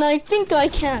can. I think I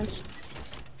can't.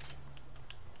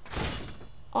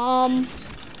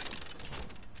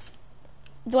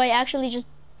 Do I actually just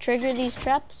trigger these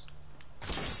traps?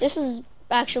 This is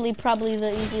actually probably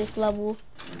the easiest level.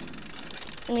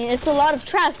 I mean, it's a lot of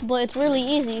traps, but it's really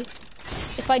easy.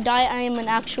 If I die, I am an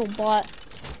actual bot.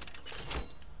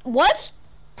 What?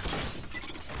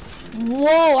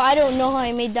 Whoa, I don't know how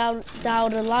I made that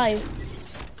out alive.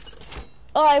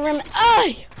 Oh, I remember.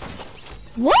 Ay!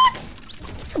 What?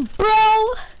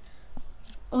 Bro!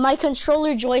 My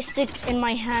controller joystick in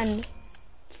my hand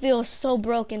feels so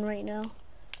broken right now.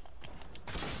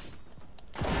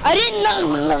 I didn't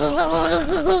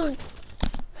know.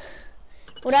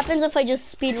 What happens if I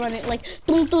just speedrun it like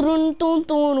dun dun dun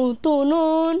dun dun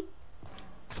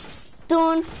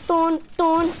dun dun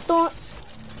dun dun.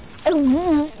 I'm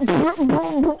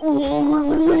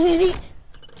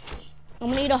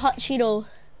gonna eat a hot Cheeto.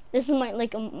 This is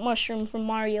like a mushroom from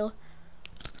Mario.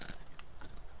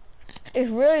 It's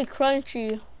really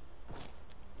crunchy.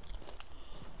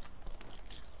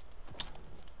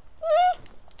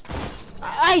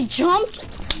 I jumped.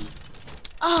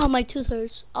 Ah, my tooth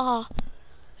hurts. Ah.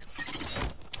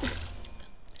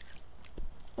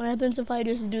 What happens if I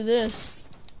just do this?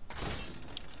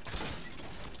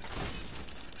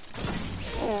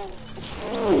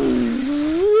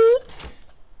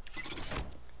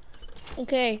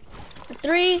 Okay.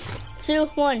 3, 2,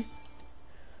 1.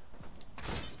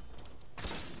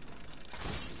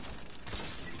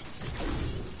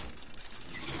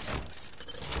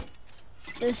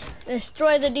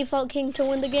 Destroy the default king to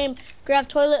win the game. Grab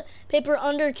toilet paper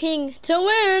under king to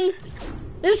win.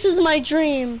 This is my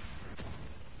dream.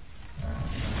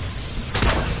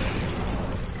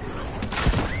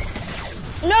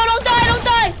 No, don't die, don't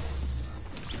die.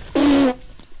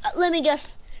 Let me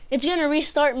guess. It's gonna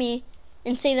restart me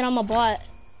and say that I'm a bot.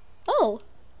 Oh,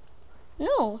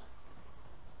 no.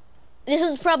 This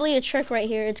is probably a trick right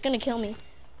here. It's gonna kill me.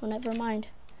 Oh, never mind.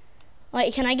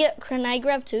 Wait, can I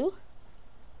grab two?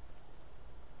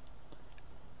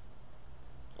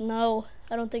 No,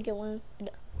 I don't think it went.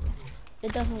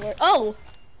 It doesn't work. Oh!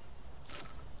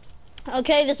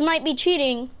 Okay, this might be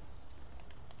cheating,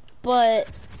 but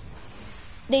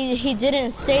he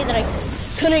didn't say that I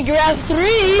couldn't grab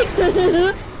three.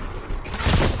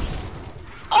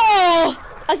 Oh!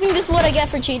 I think this is what I get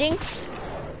for cheating.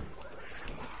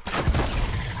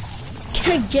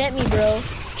 Can't get me, bro.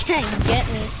 Can't get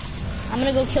me. I'm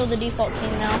gonna go kill the default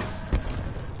king now.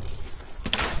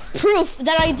 Proof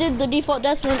that I did the default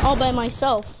death run all by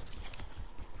myself.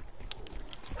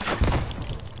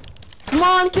 Come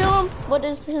on, kill him. What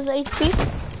is his HP?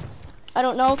 I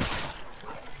don't know.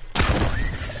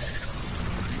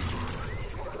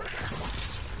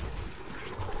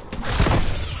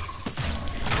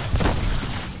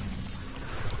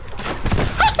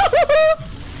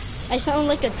 I sound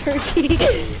like a turkey.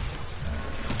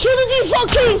 Kill the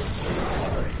default king!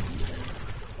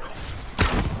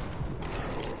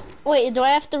 Wait, do I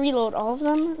have to reload all of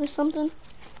them or something?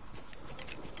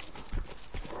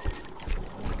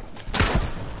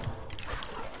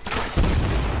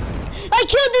 I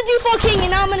killed the default king, and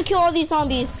now I'm gonna kill all these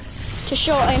zombies to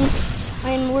show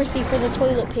I'm worthy for the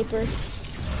toilet paper.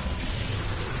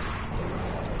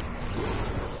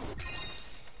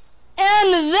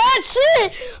 And that's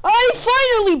it! I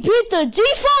finally beat the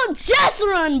default death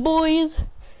run, boys!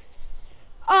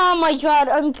 Oh my god,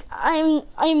 I'm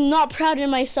not proud of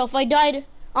myself. I died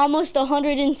almost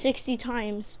 160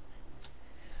 times.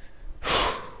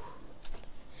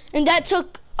 And that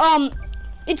took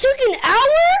it took an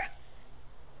hour?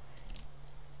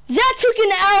 That took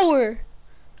an hour.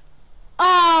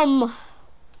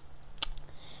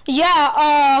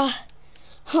 Yeah,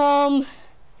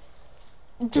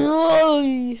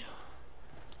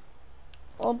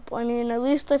 well, I mean, at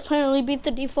least I finally beat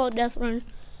the default death run.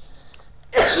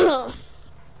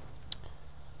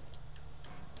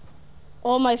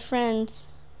 All my friends,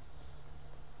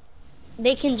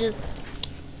 they can just,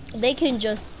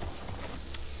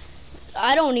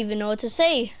 I don't even know what to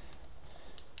say.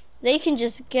 They can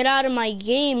just get out of my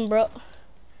game, bro.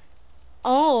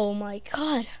 Oh my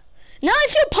god. Now I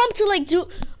feel pumped to like do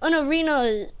an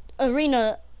arena.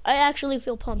 I actually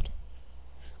feel pumped.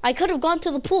 I could have gone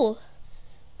to the pool,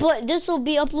 but this will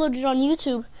be uploaded on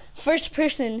YouTube, first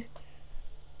person.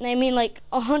 I mean like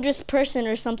 100th person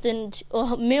or something,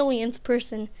 a millionth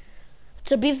person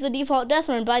to beat the default death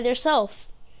run by themselves.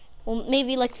 Well,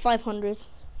 maybe like 500th.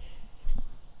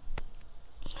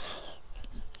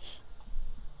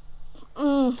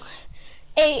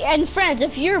 Hey, and friends,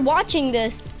 if you're watching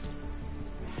this,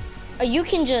 you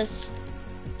can just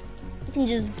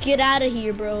get out of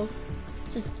here, bro.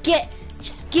 Just get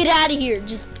out of here. I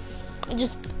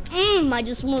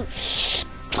just want.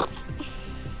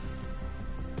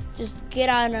 Just get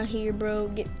out of here,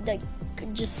 bro.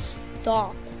 Just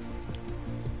stop.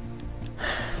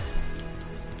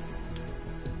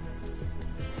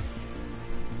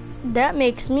 That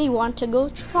makes me want to go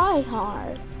try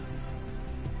hard.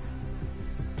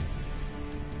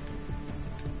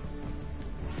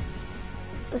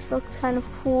 This looks kind of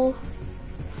cool.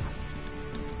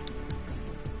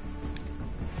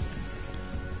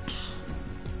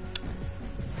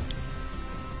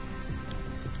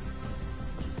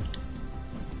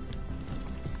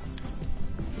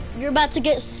 You're about to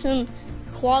get some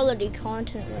quality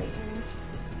content right now.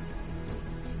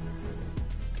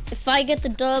 If I get the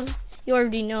dub, you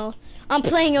already know. I'm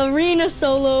playing arena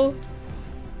solo.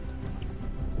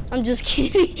 I'm just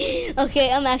kidding.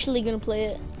 Okay, I'm actually gonna play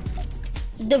it.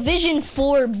 Division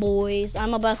 4, boys.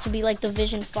 I'm about to be like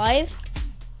Division 5.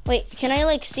 Wait, can I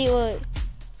like see what?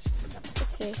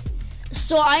 Okay.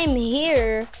 So I'm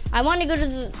here. I want to go to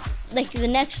the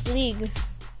next league.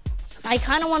 I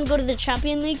kind of want to go to the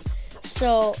Champion League.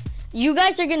 So you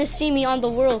guys are gonna see me on the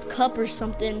World Cup or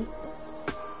something.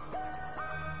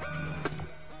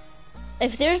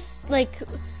 If there's like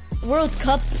World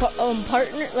Cup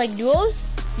partner like duos,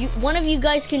 one of you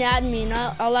guys can add me and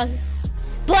I'll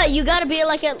but you gotta be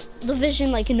like at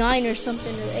Division like 9 or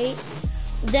something or 8.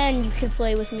 Then you can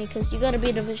play with me because you gotta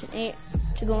be Division 8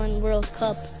 to go in World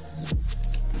Cup.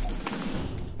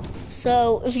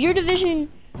 So if you're Division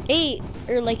 8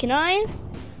 or like 9,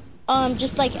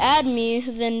 just like add me,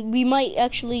 then we might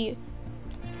actually,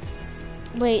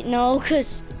 wait, no,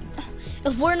 cause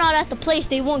if we're not at the place,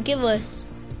 they won't give us,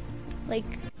 like,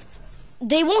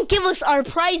 they won't give us our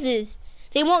prizes.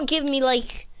 They won't give me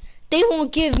like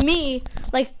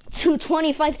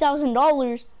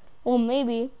 $25,000. Well,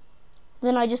 maybe.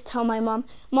 Then I just tell my mom,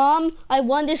 Mom, I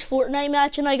won this Fortnite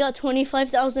match and I got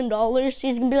 $25,000.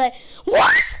 She's gonna be like,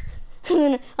 what? And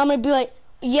then I'm gonna be like,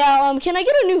 yeah, can I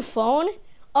get a new phone?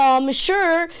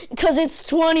 Sure, because it's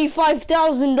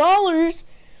 $25,000.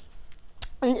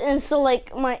 And so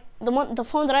like the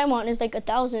phone that I want is like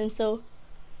 1,000. So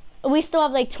we still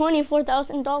have like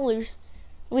 $24,000.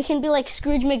 We can be like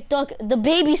Scrooge McDuck, the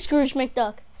baby Scrooge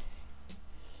McDuck.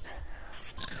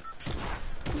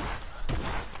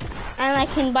 And I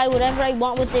can buy whatever I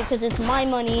want with it because it's my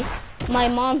money. My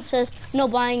mom says no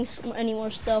buying any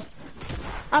more stuff.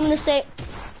 I'm gonna say,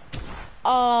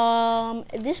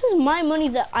 this is my money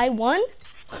that I won.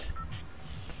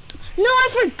 No, I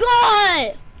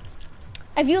forgot.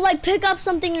 If you like pick up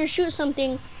something or shoot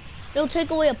something, it'll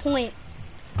take away a point.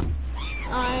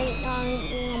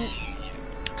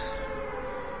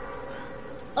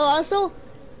 Also,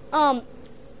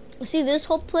 see this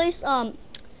whole place, yeah,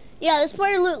 this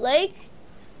part of Loot Lake,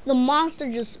 the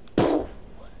monster just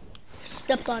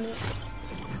stepped on it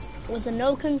with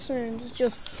no concerns.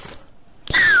 Just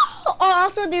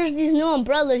also there's these new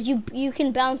umbrellas. You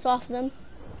can bounce off them,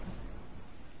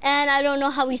 and I don't know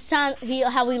how he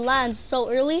lands so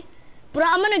early, but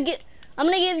I'm gonna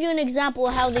give you an example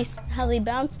of how they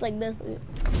bounce like this.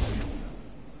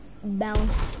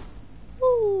 Bounce.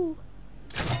 Woo.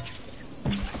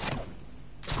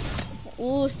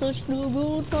 Ooh, such a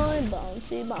good time,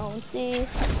 bouncy, bouncy.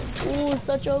 Ooh,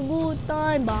 such a good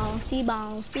time, bouncy,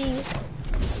 bouncy.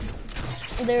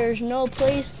 There's no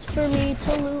place for me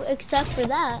to loot except for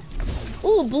that.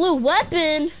 Ooh, blue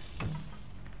weapon.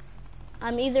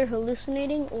 I'm either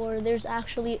hallucinating or there's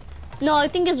actually... No, I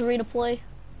think it's a redeploy.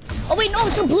 Oh wait, no,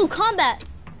 it's a blue combat.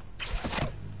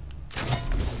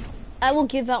 I will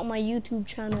give out my YouTube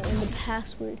channel and the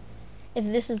password if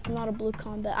this is not a blue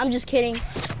combat. I'm just kidding.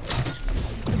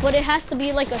 But it has to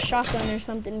be like a shotgun or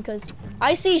something because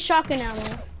I see shotgun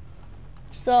ammo.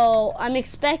 So I'm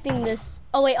expecting this.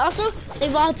 Oh wait, also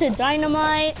they've all to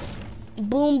dynamite,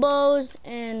 boom bows,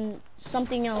 and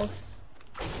something else.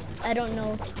 I don't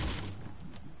know.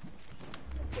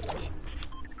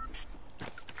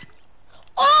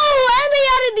 Oh, and they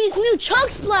added these new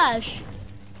chug splash.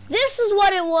 This is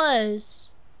what it was.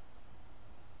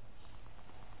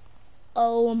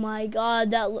 Oh my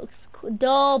god, that looks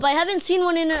dope. I haven't seen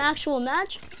one in an actual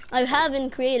match. I have in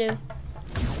creative.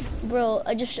 Bro,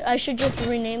 I should just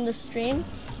rename the stream.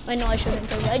 I know I shouldn't,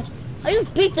 because I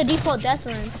just beat the default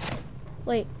Deathrun.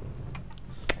 Wait.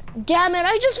 Damn it,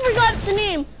 I just forgot the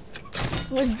name.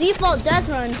 It was default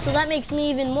Deathrun, so that makes me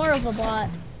even more of a bot.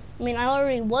 I mean, I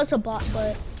already was a bot,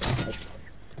 but like,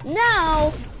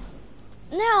 now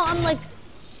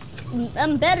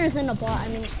I'm better than a bot. I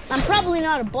mean, I'm probably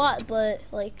not a bot, but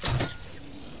like,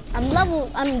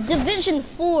 I'm Division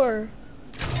 4,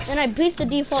 and I beat the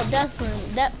default Deathrun.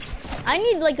 I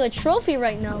need like a trophy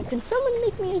right now. Can someone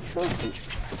make me a trophy?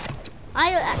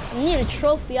 I need a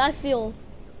trophy. I feel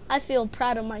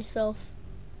proud of myself.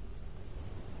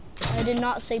 I did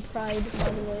not say pride, by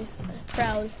the way.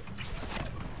 Proud.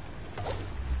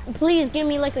 Please give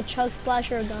me like a chug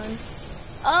splash or a gun.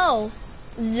 Oh.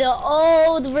 The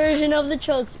old version of the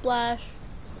chug splash.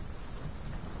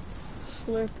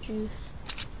 Slurp juice.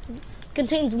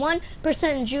 Contains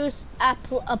 1% juice.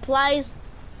 Applies.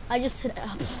 I just said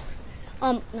apples.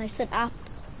 I said app.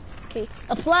 Okay.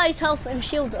 Applies health and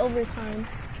shield over time.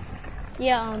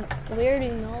 Yeah. We already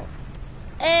know.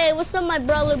 Hey, what's up, my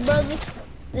brother?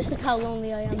 This is how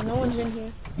lonely I am. No one's in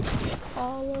here.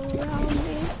 All around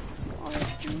me, all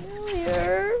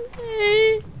familiar.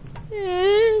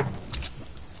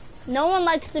 No one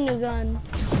likes the new gun.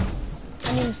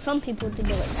 I mean, some people do,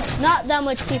 but like, not that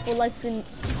much people like the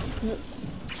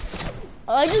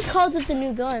oh, I just called it the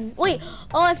new gun. Wait,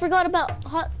 oh, I forgot about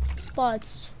hot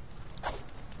spots.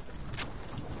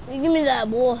 Give me that,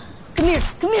 boy. Come here,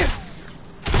 come here.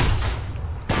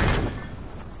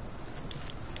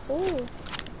 Oh,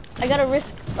 I gotta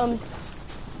risk 1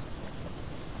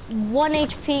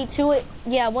 HP to it.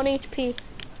 Yeah, 1 HP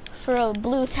for a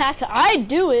blue tack. I'd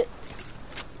do it.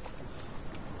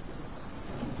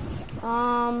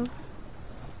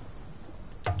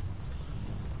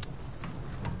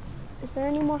 Is there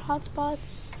any more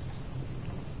hotspots?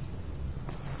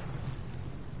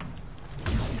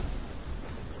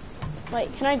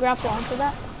 Wait, can I grapple onto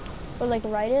that? Or like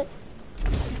ride it?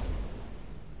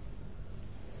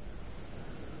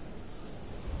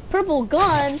 Purple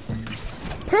gun,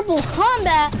 purple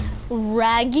combat,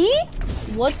 Raggy.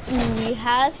 What do we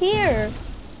have here?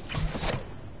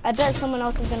 I bet someone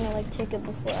else is gonna like take it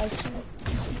before I can.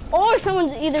 Or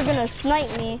someone's either gonna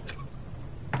snipe me.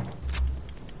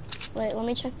 Wait, let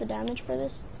me check the damage for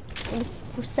this.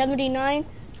 For 79,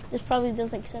 this probably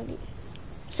does like 70.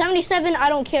 77, I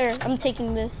don't care. I'm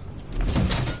taking this.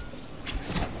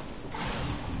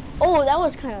 Oh, that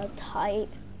was kind of tight.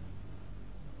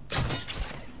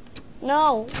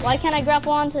 No, why can't I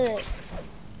grapple onto it?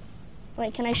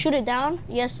 Wait, can I shoot it down?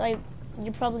 Yes, guys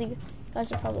are probably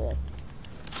like,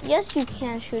 yes, you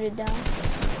can shoot it down.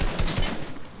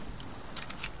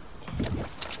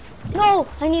 No,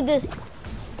 I need this.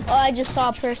 Oh, I just saw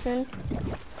a person.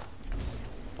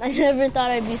 I never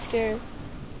thought I'd be scared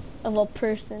of a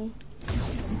person.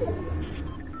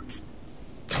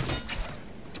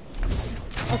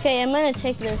 Okay, I'm gonna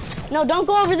take this. No, don't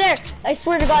go over there. I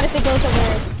swear to God if it goes over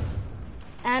there.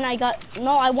 And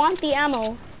I want the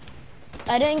ammo.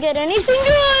 I didn't get anything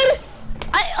good.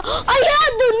 I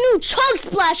had the new Chug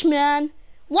Splash, man.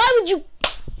 Why would you?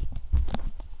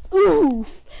 Ooh.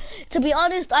 To be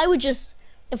honest, I would just,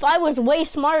 if I was way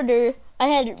smarter, I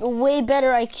had way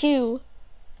better IQ,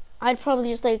 I'd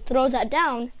probably just like throw that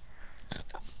down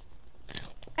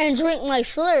and drink my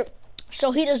slurp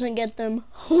so he doesn't get them.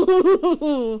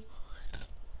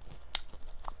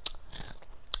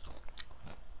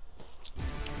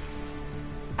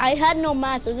 I had no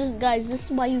mats, so guys, this is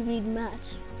why you need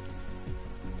mats.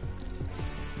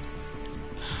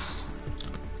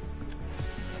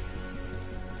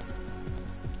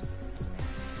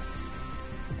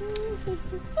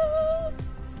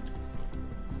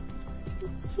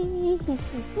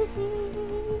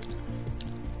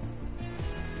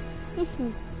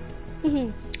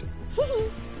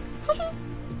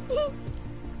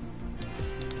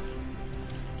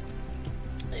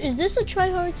 Is this a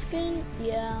tryhard skin?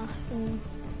 Yeah.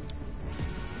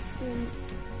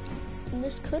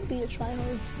 This could be a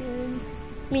tryhard skin.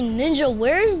 I mean, Ninja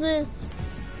wears this.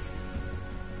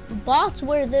 Bots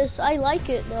wear this. I like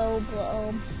it though,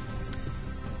 but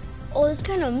oh, this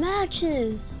kind of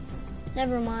matches.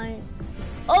 Never mind.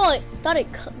 Oh, I thought it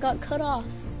got cut off.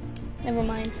 Never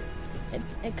mind.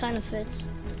 It kind of fits.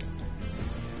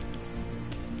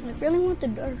 I really want the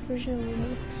dark version. It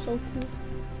looks so cool.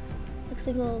 Looks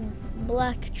like a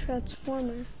black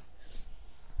transformer.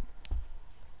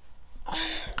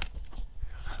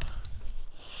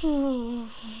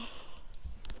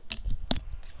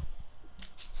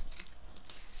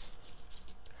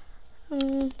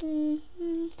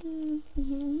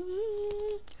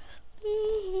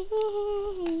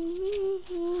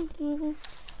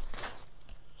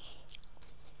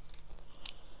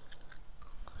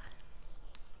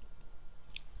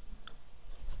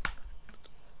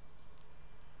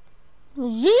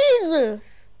 Jesus!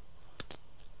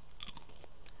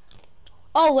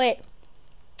 Oh wait.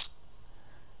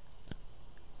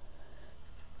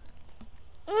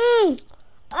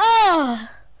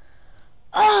 Ah!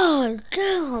 Oh,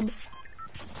 damn!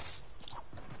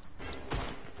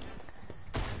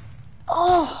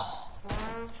 Oh!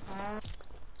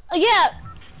 Yeah!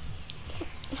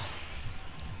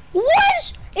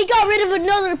 What? It got rid of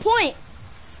another point!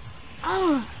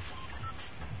 Ah!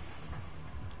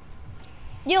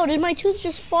 Yo, did my tooth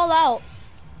just fall out?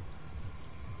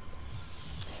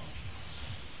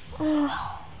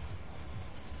 Oh.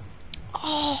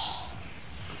 Oh.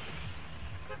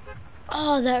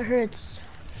 Oh, that hurts.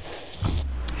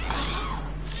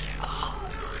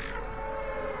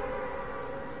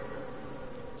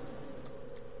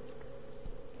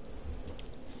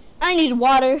 I need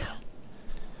water.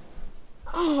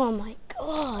 Oh my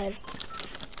God.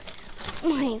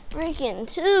 My freaking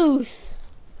tooth.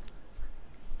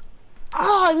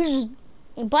 Oh, I was just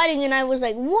biting and I was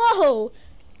like, whoa,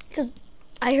 because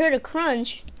I heard a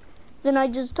crunch. Then I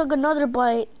just took another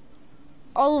bite.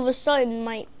 All of a sudden,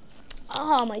 my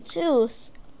tooth.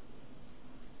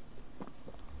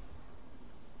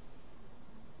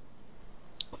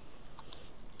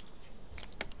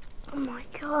 Oh my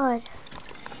God.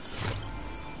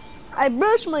 I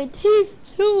brushed my teeth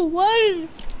too. Why?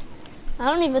 I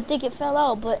don't even think it fell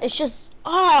out, but it's just,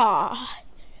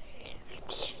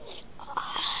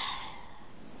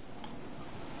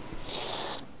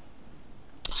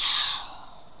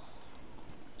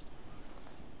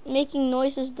 Making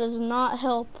noises does not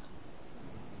help.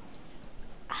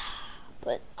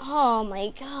 But, oh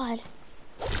my God.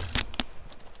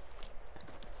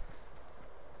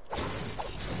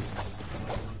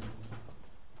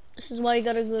 This is why you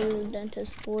gotta go to the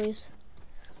dentist, boys.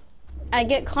 I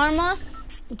get karma,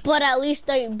 but at least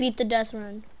I beat the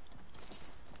Deathrun.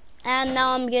 And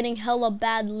now I'm getting hella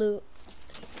bad loot.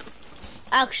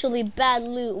 Actually, bad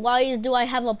loot. Why do I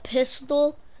have a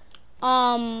pistol?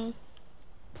 Why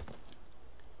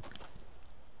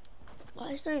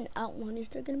is there an outline? Is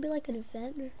there gonna be like an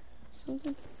event or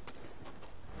something?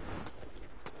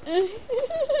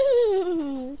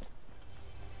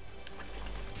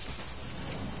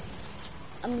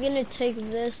 I'm gonna take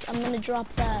this. I'm gonna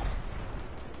drop that.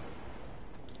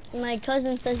 My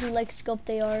cousin says he likes scoped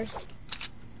ARs.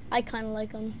 I kind of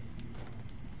like them.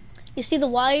 You see the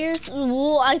wires?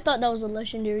 Ooh, I thought that was a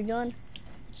legendary gun.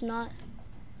 It's not.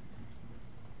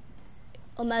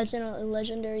 Imagine a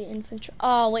legendary infantry.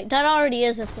 Oh wait, that already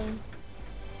is a thing.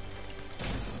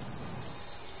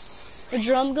 A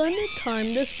drum gun,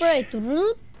 time to spray.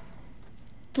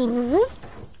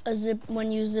 A zip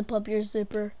when you zip up your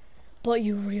zipper, but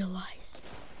you realize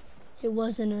it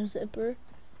wasn't a zipper.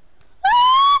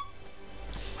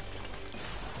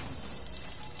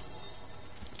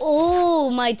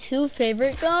 Oh, my two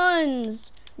favorite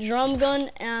guns. Drum gun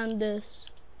and this.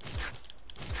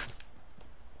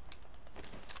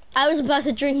 I was about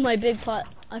to drink my big pot.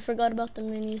 I forgot about the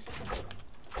minis.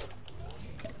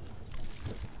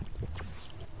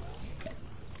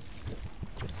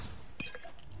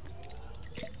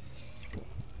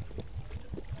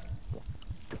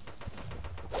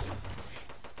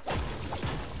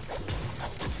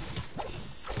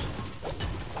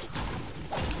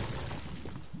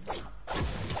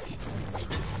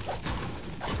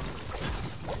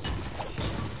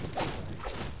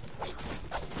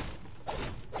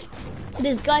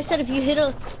 This guy said if you hit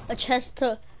a chest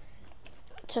to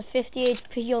 50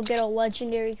 HP, you'll get a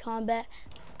legendary combat.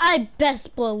 I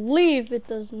best believe it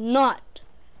does not.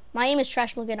 My aim is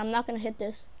trash looking. I'm not gonna hit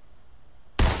this.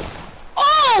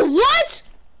 Oh, what?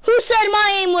 Who said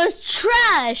my aim was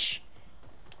trash?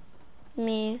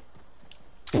 Me.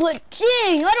 But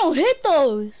dang, I don't hit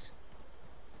those.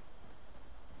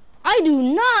 I do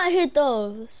not hit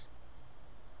those.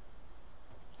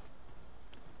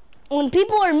 When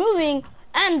people are moving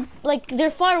and like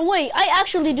they're far away, I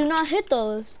actually do not hit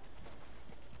those.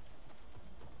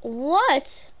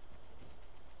 What?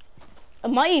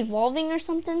 Am I evolving or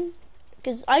something?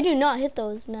 Because I do not hit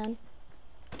those, man.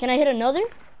 Can I hit another?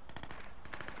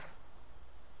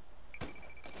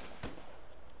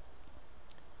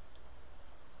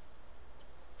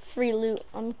 Free loot.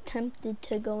 I'm tempted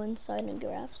to go inside and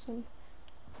grab some.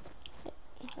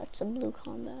 That's a blue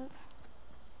combat.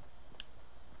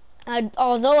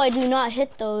 Although I do not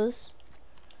hit those,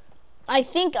 I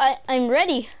think I'm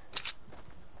ready.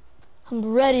 I'm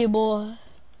ready, boy.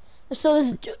 So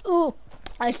this, ooh,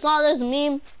 I saw this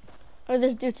meme, or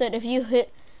this dude said if you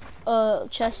hit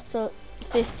chest to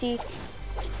 50,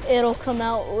 it'll come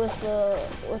out with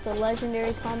a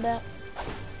legendary combat.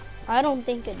 I don't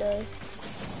think it does.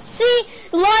 See,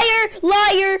 liar,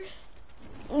 liar.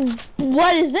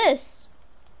 What is this?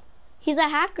 He's a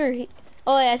hacker.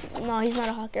 Oh yeah, no, he's not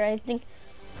a hacker. I think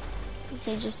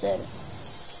he just said,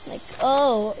 like,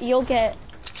 oh, you'll get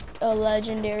a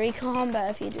legendary combat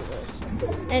if you do this.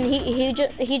 And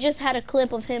he just had a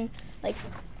clip of him like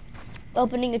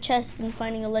opening a chest and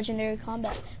finding a legendary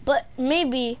combat. But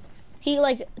maybe he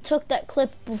like took that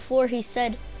clip before he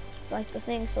said like the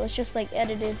thing, so it's just like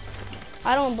edited.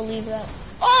 I don't believe that.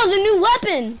 Oh, the new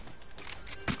weapon!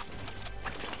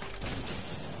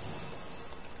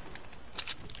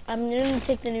 I'm gonna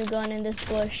take the new gun in this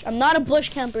bush. I'm not a bush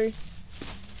camper.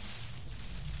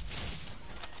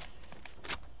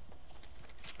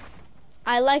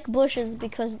 I like bushes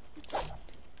because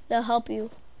they'll help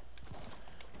you.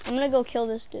 I'm gonna go kill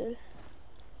this dude.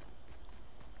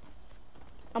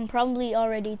 I'm probably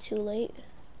already too late.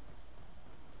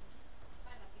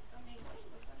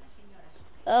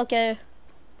 Okay.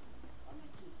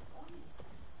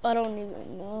 I don't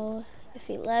even know if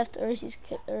he left or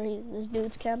this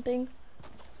dude's camping.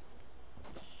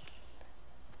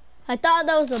 I thought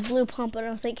that was a blue pump, but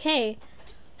I was like, hey,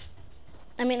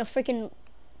 I mean a freaking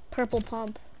purple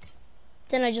pump.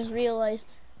 Then I just realized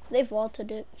they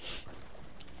vaulted it.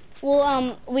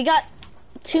 Well, we got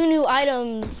 2 new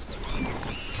items.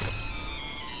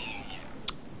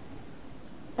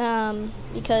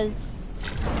 Because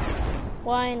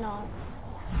why not?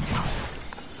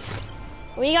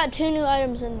 We got 2 new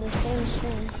items in the same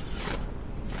stream.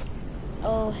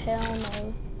 Oh hell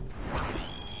no.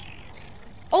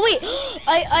 Oh wait,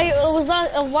 I was not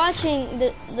watching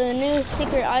the new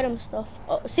secret item stuff.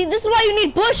 Oh, see, this is why you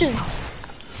need bushes.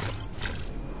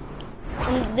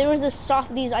 And there was a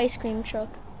Softies ice cream truck.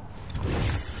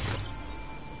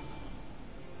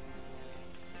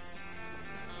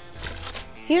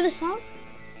 Hear the song?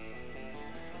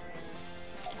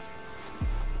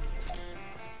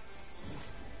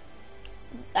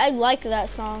 I like that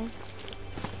song.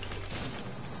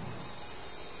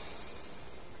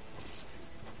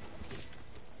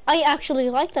 I actually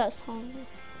like that song.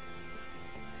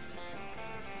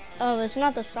 Oh, it's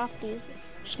not the softies,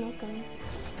 snow cones.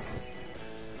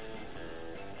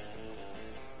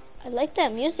 I like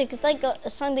that music. It's like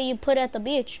a song that you put at the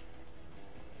beach.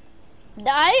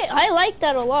 I like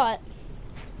that a lot.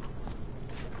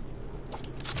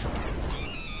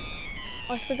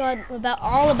 I forgot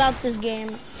all about this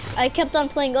game. I kept on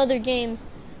playing other games.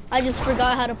 I just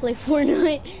forgot how to play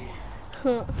Fortnite.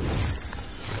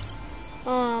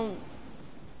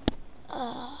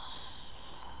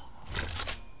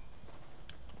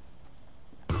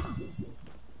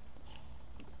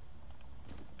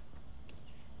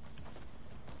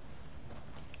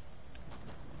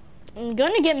 I'm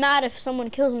gonna get mad if someone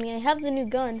kills me. I have the new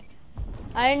gun.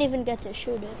 I didn't even get to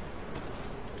shoot it.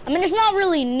 I mean, it's not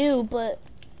really new, but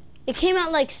it came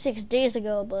out like 6 days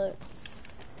ago, but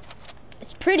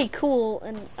it's pretty cool,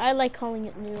 and I like calling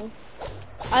it new.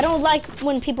 I don't like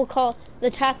when people call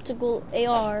the tactical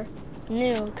AR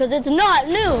new, because it's not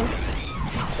new.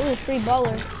 Ooh, free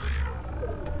baller.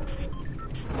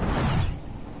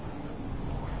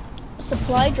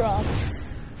 Supply drop.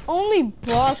 Only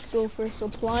bots go for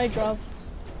supply drop.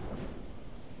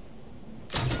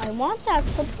 I want that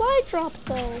supply drop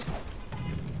though.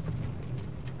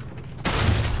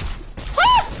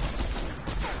 Ah!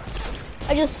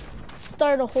 I just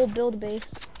started a whole build base.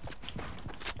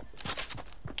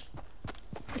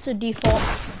 It's a default.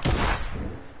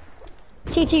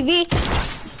 TTV.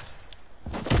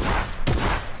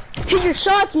 Hit your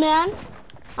shots, man.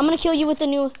 I'm gonna kill you with the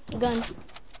new gun.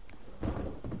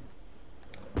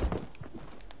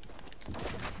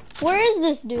 Where is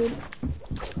this dude?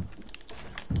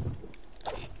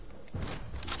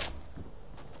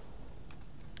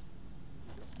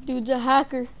 Dude's a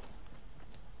hacker.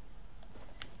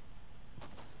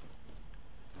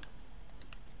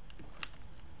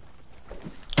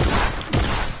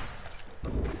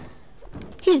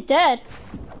 He's dead.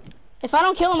 If I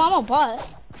don't kill him, I'm a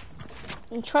bot.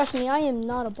 And trust me, I am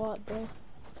not a bot, bro.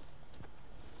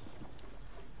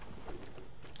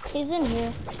 He's in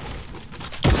here.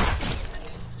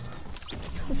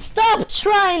 Stop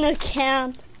trying to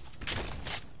camp.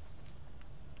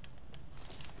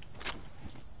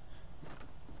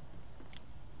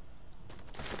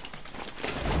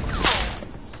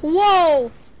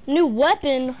 Whoa! New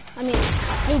weapon. I mean,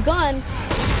 new gun.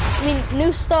 I mean,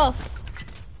 new stuff.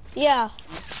 Yeah.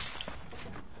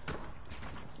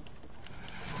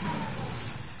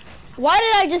 Why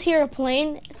did I just hear a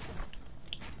plane?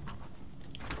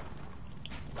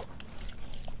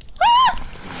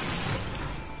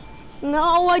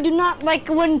 No, I do not like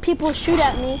when people shoot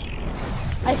at me.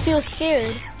 I feel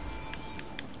scared.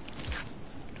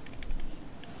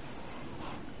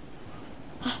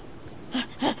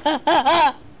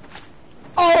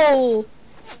 Oh!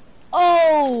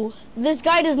 Oh! This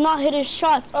guy does not hit his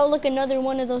shots. Oh, look, another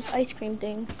one of those ice cream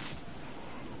things.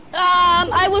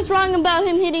 I was wrong about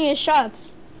him hitting his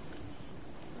shots.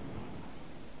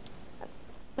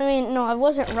 I mean, no, I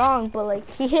wasn't wrong, but like,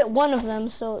 he hit one of them,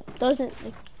 so it doesn't,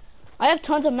 like, I have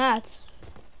tons of mats.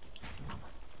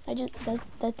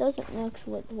 That doesn't mix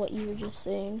with what you were just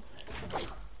saying.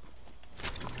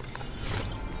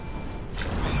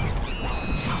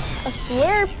 A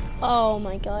slurp? Oh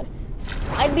my god.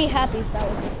 I'd be happy if that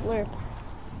was a slurp.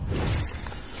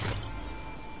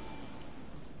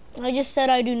 I just said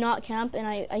I do not camp, and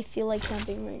I feel like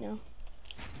camping right now.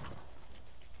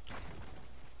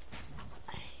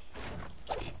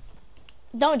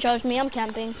 Don't judge me, I'm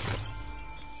camping.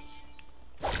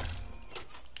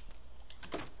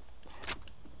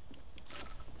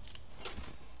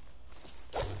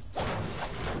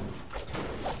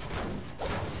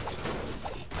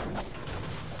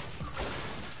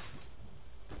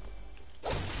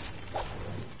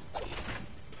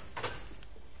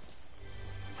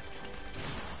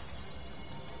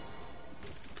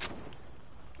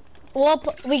 Well,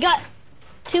 we got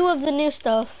 2 of the new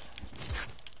stuff.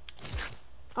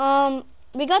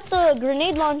 We got the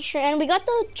grenade launcher and we got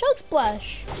the chug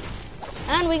splash.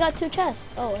 And we got 2 chests.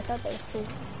 Oh, I thought that was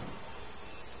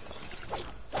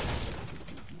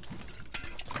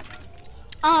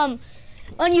 2.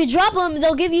 When you drop them,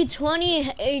 they'll give you 20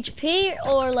 HP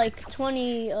or like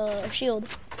 20 shield.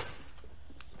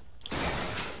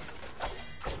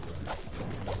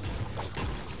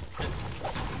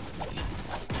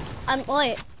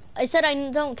 Wait, I said I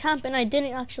don't camp and I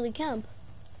didn't actually camp.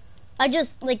 I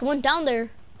just like went down there.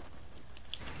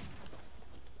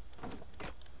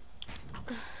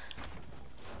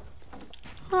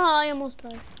 Oh, I almost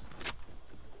died.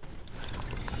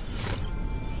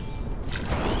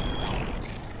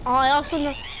 Oh, I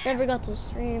also never got to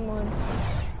stream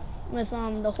with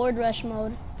the Horde Rush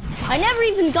mode. I never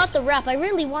even got the wrap. I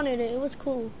really wanted it. It was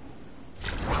cool.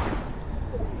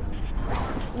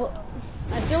 Well,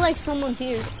 I feel like someone's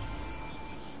here.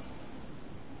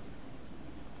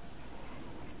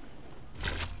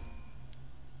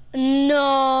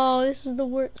 No, this is the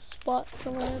worst spot to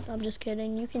land. I'm just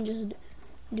kidding. You can just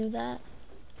do that.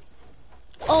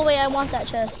 Oh wait, I want that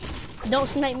chest. Don't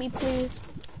snipe me, please.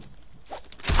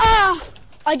 Ah!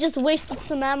 I just wasted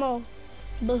some ammo.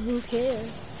 But who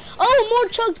cares? Oh, more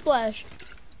chug splash.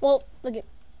 Well, look at.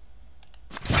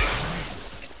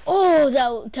 Oh,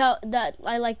 that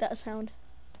I like that sound.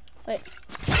 Wait.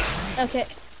 Okay.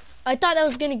 I thought that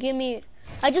was gonna give me.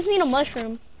 I just need a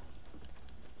mushroom.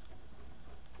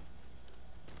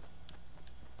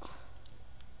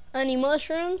 Any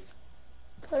mushrooms?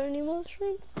 Got any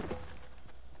mushrooms?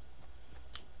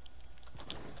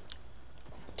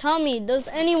 Tell me, does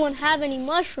anyone have any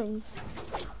mushrooms?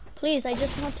 Please, I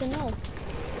just want to know.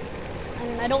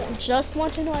 And I don't just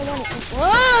want to know, I want to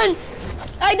run!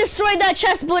 I destroyed that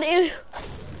chest, but it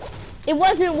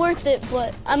wasn't worth it,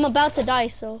 but I'm about to die,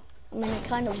 so. I mean, it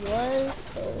kind of was,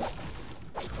 so.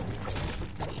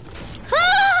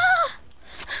 Ah!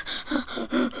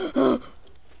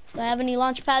 Do I have any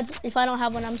launch pads? If I don't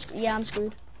have one, I'm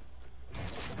screwed.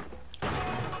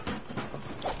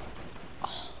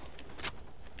 Oh.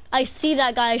 I see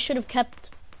that guy. I should have kept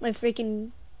my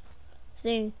freaking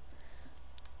thing.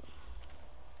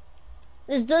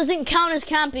 This doesn't count as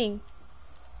camping.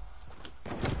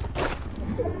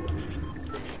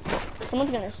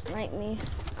 Someone's gonna snipe me.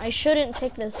 I shouldn't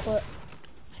take this, but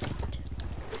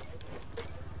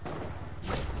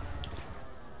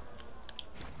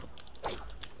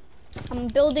I'm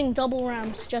building double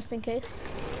ramps just in case.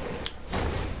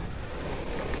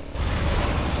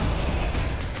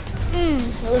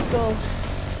 Let's go.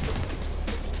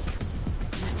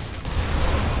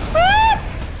 Ah!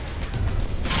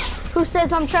 Who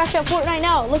says I'm trash at Fortnite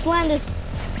now? Let's land this.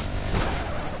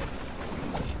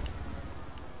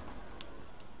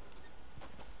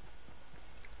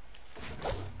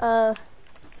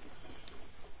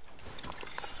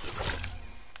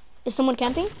 Is someone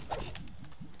camping?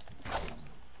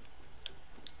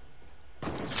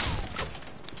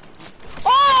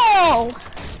 Oh!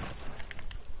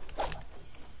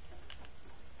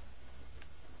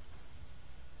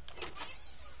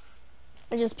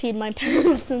 I just peed my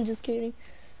pants. I'm just kidding.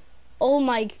 Oh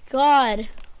my god.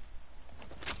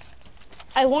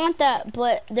 I want that,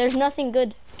 but there's nothing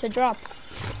good to drop.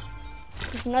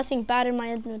 There's nothing bad in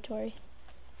my inventory.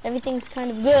 Everything's kind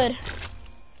of good.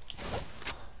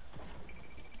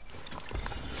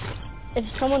 If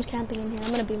someone's camping in here,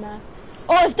 I'm gonna be mad.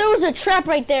 Oh, if there was a trap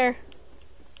right there.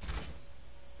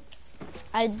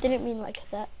 I didn't mean like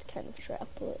that kind of trap,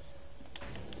 but.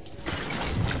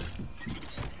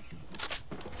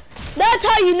 That's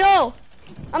how you know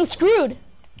I'm screwed.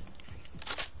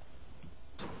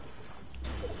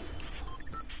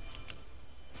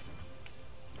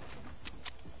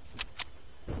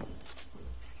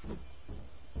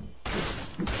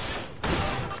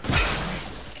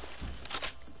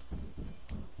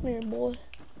 Come here, boy.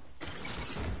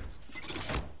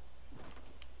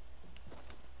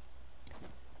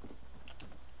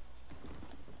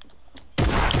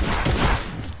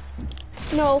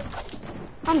 No,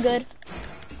 I'm good.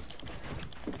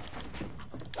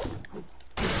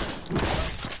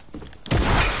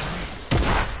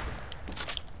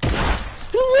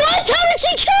 What? How did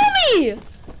she kill me?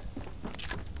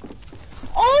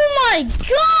 Oh my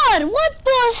god! What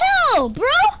the hell, bro?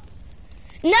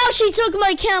 Now she took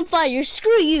my campfire.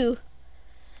 Screw you.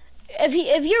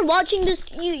 If you're watching this,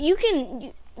 you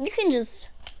can just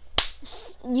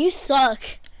you suck.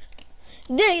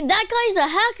 That guy's a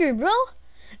hacker, bro.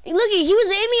 Look, he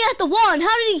was aiming at the wall, and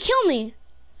how did he kill me?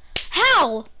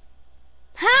 How?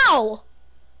 How?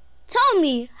 Tell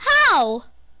me, how?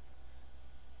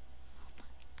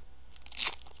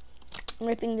 I'm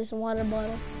ripping this water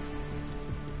bottle.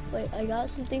 Wait, I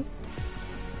got something.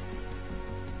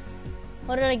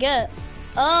 What did I get?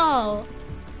 Oh.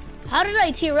 How did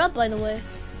I tear up, by the way?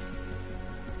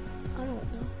 I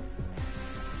don't know.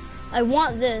 I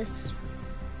want this.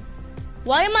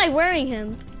 Why am I wearing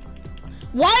him?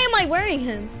 Why am I wearing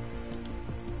him?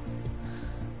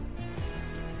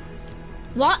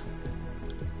 What?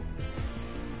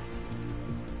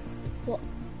 What?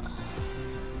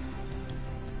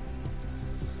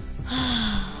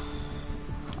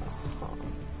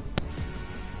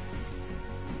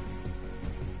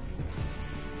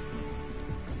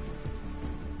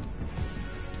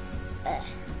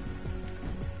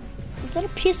 Is that a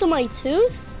piece of my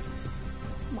tooth?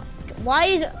 Oh Why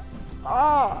is...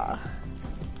 Oh.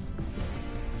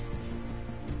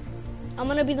 I'm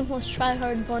gonna be the most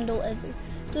try-hard bundle ever.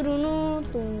 I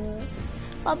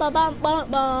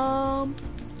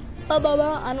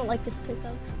don't like this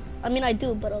pickaxe. I mean, I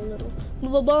do, but a little.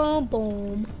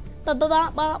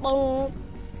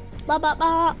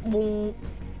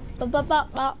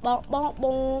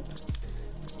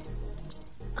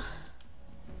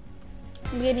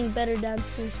 I'm getting better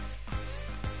dances.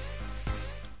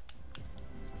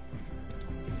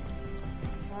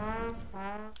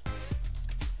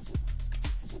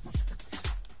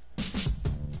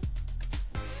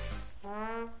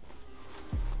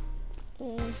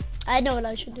 I know what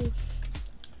I should do.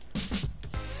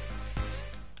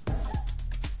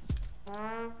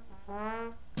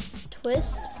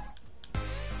 Twist.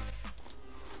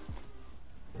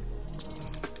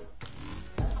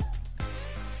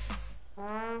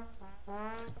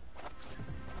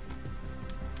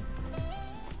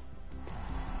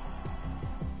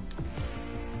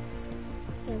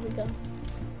 There we go.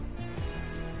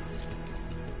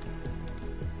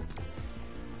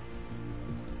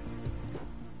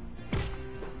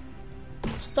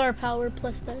 Star power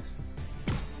plus this.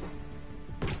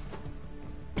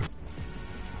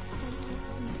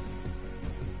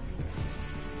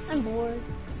 I'm bored.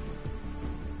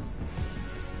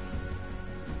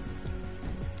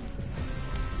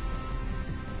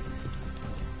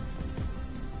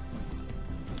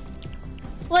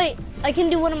 Wait, I can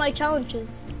do one of my challenges.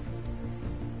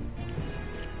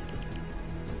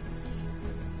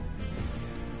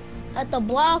 At the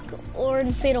block or in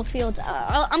Fatal Fields?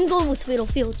 I'm going with Fatal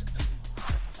Fields.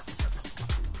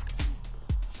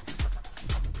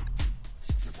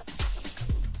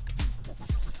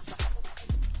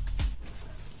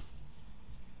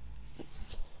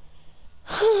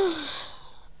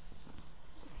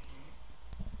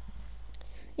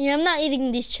 Yeah, I'm not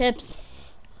eating these chips.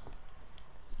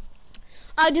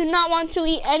 I do not want to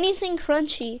eat anything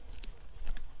crunchy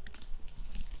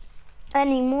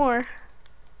anymore.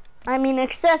 I mean,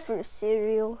 except for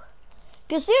cereal.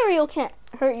 Because cereal can't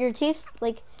hurt your teeth.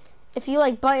 Like, if you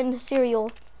like bite into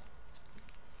cereal,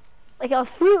 like a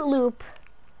Fruit Loop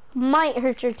might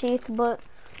hurt your teeth, but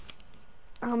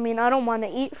I mean, I don't want to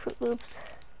eat Fruit Loops.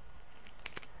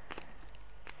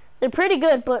 They're pretty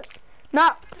good, but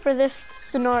not for this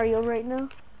scenario right now.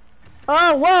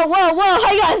 Oh, whoa, whoa,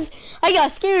 whoa, I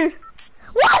got scared.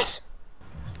 What?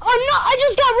 Oh no, I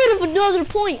just got rid of another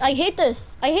point. I hate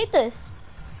this. I hate this.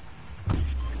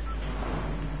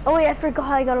 Oh wait, I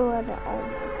forgot I gotta land it. Oh my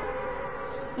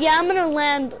god. Yeah, I'm gonna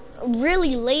land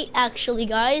really late actually,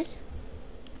 guys.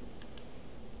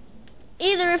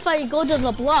 Either if I go to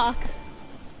the block,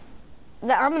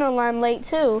 that I'm gonna land late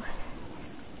too.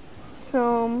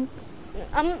 So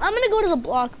I'm gonna go to the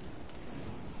block.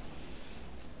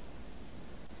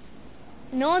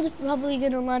 No one's probably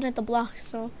gonna land at the block,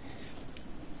 so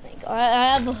like,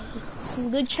 I have some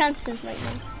good chances right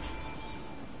now.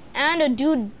 And a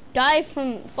dude died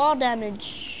from fall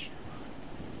damage.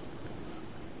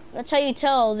 That's how you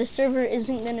tell the server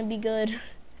isn't gonna be good.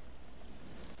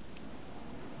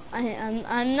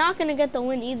 I'm not gonna get the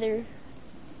win either,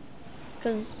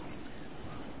 cause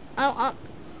I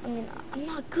mean I'm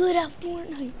not good at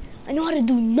Fortnite. I know how to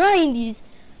do 90s,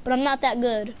 but I'm not that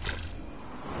good.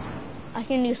 I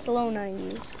can do slow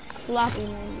 90s, sloppy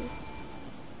 90s.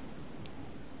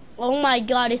 Oh my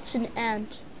god, it's an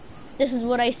ant. This is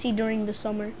what I see during the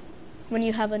summer when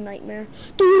you have a nightmare.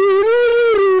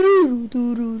 Oh,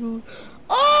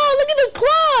 look at the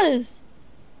claws!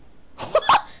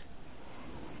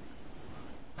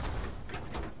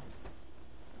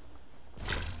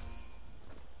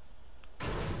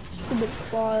 Stupid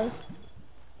claws.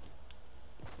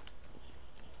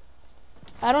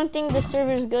 I don't think the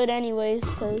server's good anyways,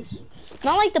 because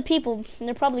not like the people,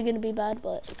 they're probably gonna be bad,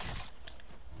 but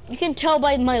you can tell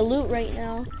by my loot right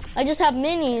now. I just have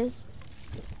minis.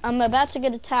 I'm about to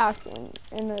get attacked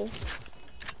in the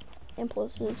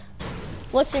impulses.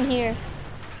 What's in here?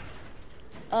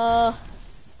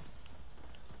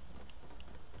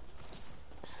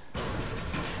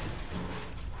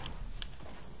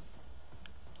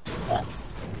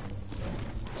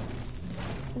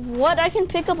 What? I can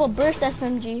pick up a burst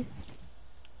SMG.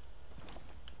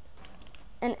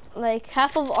 And like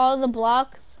half of all the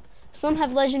blocks, some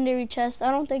have legendary chests.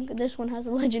 I don't think this one has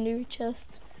a legendary chest.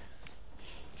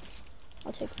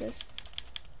 I'll take this.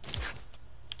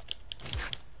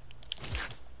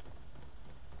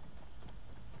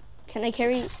 Can I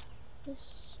carry this?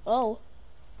 Oh.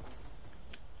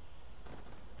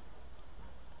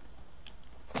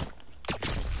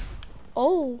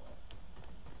 Oh.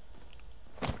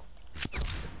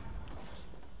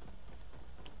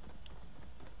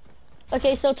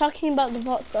 Okay, so talking about the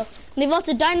vault stuff. They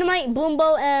vaulted Dynamite,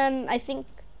 Boombo, and I think,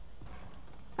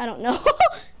 I don't know.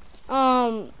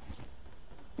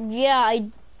 Yeah,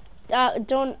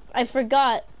 I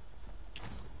forgot.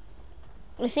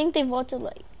 I think they vaulted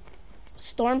like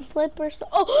Storm Flip or so.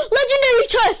 Oh, Legendary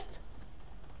Chest!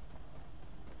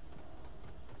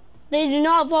 They do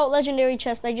not vault Legendary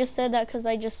Chest. I just said that because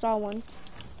I just saw one.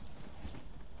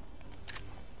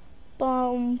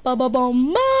 Bum, ba, ba,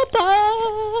 bum, ba, ba.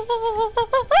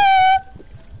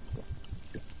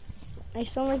 I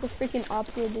sound like a freaking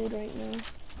opera dude right now.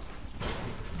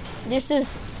 This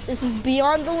is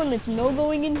beyond the limits. No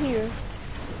going in here.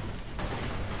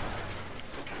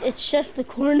 It's just the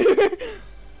corner.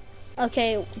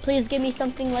 Okay, please give me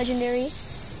something legendary.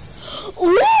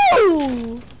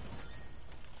 Ooh!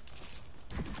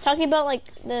 Talking about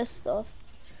like this stuff.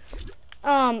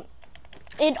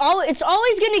 It's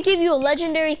always gonna give you a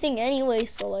legendary thing anyway,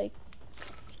 so like,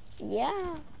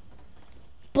 yeah.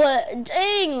 But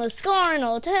dang, the scar and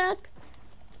attack.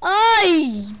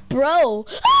 Ay, bro.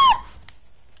 Ah!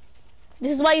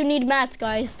 This is why you need mats,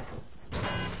 guys.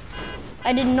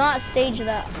 I did not stage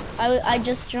that. I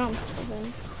just jumped. And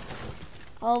then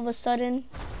all of a sudden,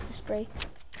 this break.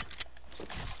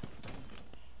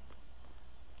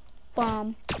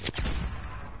 Bomb.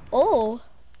 Oh.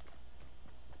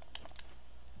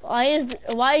 Why is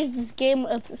this game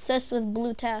obsessed with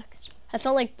blue tacks? I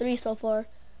felt like 3 so far.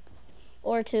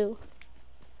 Or 2.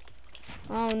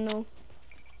 I don't know.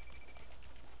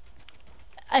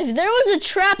 If there was a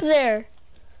trap there.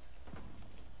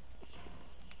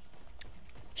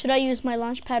 Should I use my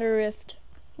launch pad or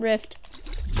rift?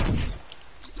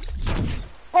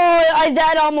 Oh, I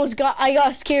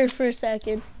got scared for a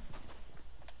second.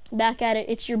 Back at it.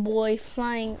 It's your boy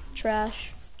flying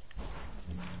trash.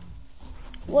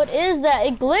 What is that?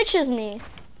 It glitches me.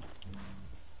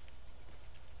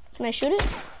 Can I shoot it?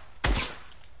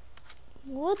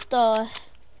 What the?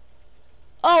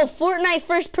 Oh, Fortnite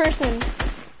first person.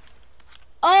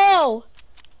 Oh!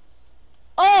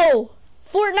 Oh!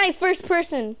 Fortnite first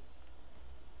person.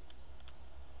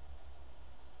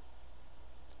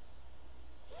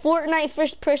 Fortnite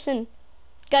first person.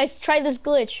 Guys, try this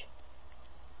glitch.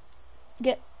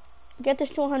 Get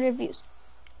this to 100 views.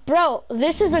 Bro,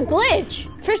 this is a glitch.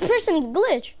 First person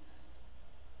glitch.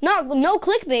 No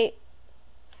clickbait.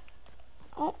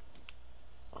 Oh.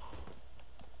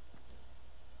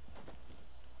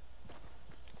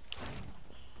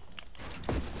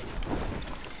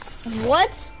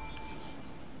 What?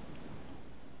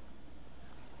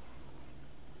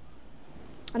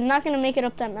 I'm not gonna make it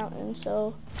up that mountain,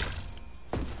 so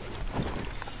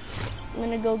I'm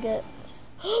gonna go get.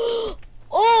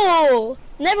 Oh,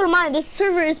 never mind. This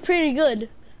server is pretty good.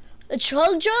 A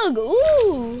chug jug.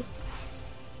 Ooh.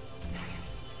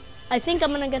 I think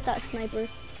I'm gonna get that sniper.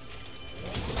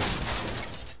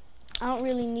 I don't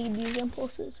really need these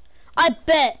impulses. I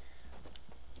bet.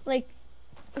 Like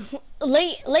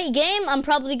late game, I'm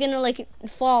probably gonna like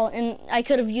fall, and I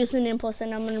could have used an impulse,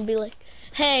 and I'm gonna be like,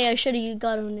 hey, I should have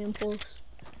got an impulse.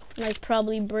 Like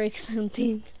probably break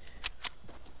something.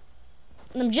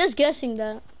 I'm just guessing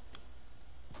that.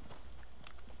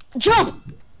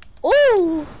 Jump!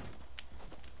 Ooh!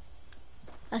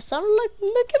 I sounded like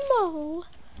Mickey Mouse.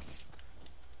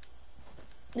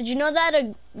 Did you know that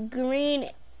a green,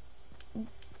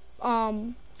 like,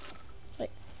 I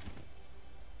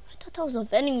thought that was a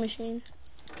vending machine.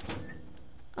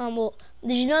 Well,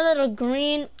 did you know that a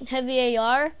green heavy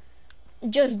AR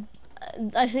just,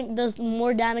 I think, does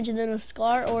more damage than a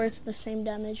scar, or it's the same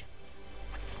damage?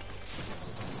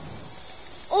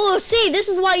 Oh, see, this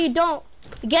is why you don't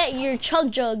get your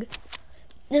chug jug.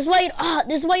 This is why you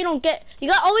don't get.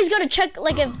 Always gotta check,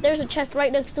 like, if there's a chest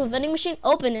right next to a vending machine,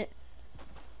 open it.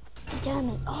 Damn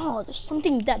it! Oh, there's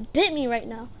something that bit me right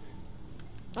now.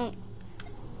 I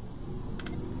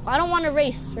don't want to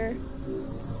race, sir.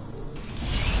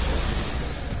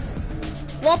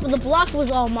 Well, the block was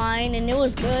all mine, and it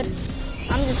was good.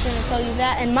 I'm just gonna tell you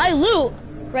that. And my loot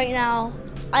right now,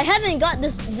 I haven't got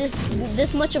this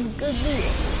much of good loot.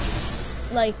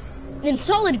 Like, in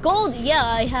solid gold, yeah,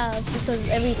 I have, because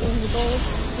everything's gold.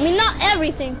 I mean, not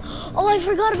everything. Oh, I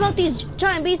forgot about these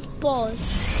giant beach balls.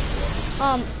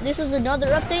 This is another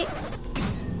update.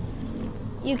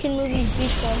 You can move these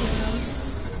beach balls around.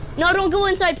 No, don't go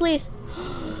inside, please.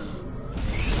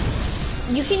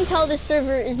 You can tell this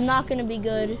server is not gonna be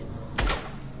good.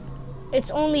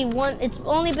 It's only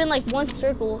been like one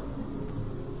circle.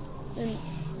 And,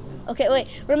 okay, wait.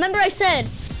 Remember I said,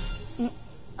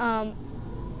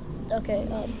 okay,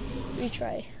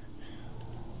 retry.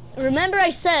 Remember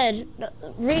I said,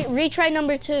 retry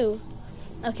number 2.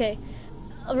 Okay.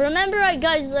 remember,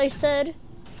 guys, I said,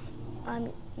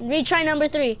 retry number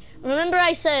 3. Remember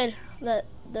I said that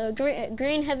the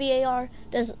green heavy AR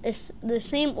is the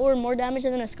same or more damage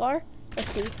than a SCAR?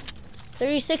 Let's see.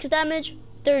 36 damage,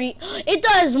 30. It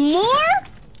does more?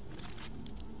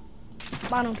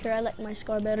 I don't care, I like my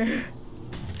SCAR better.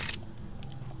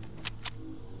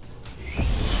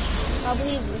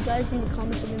 Probably you guys in the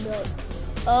comments are gonna be like,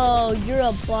 oh, you're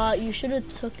a bot, you should have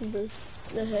took the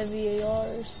heavy AR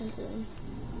or something.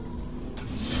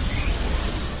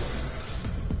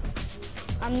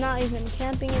 I'm not even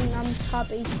camping and I'm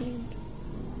top 18.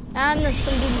 And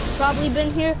somebody's probably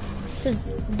been here, because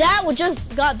that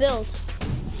just got built.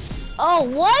 Oh,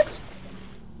 what?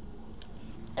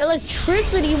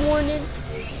 Electricity warning.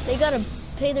 They gotta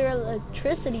pay their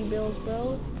electricity bills,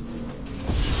 bro.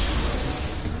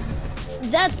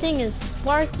 That thing is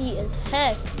sparky as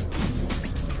heck.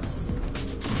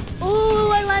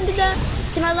 Ooh, I landed that.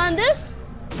 Can I land this?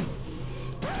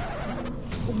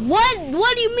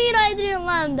 What do you mean I didn't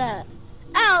land that?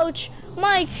 Ouch,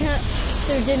 my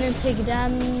character didn't take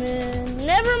damage.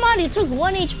 Never mind, it took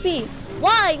 1 HP.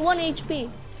 Why 1 HP?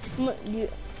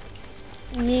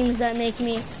 Memes that make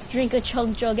me drink a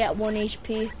chug jug at 1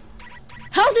 HP.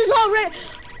 Health is already.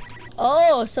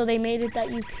 Oh, so they made it that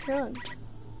you can't.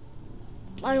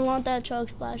 I don't want that chug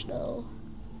splash though.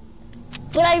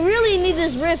 But I really need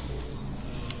this rift.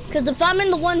 Because if I'm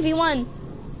in the 1v1,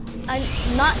 I'm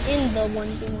not in the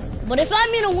 1v1. But if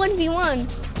I'm in a 1v1,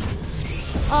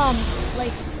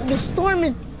 like the storm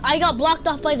is, I got blocked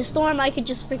off by the storm, I could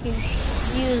just freaking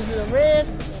use the rift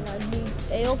and I'd be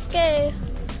a-okay.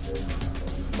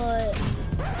 But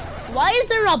why is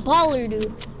there a baller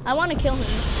dude? I want to kill him.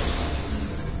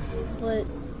 But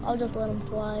I'll just let him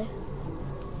fly.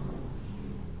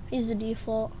 He's the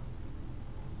default.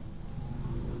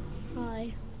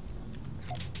 Hi.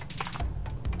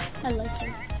 I like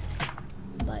him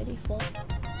by default.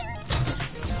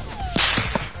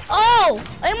 Oh!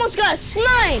 I almost got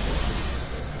sniped!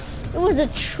 It was a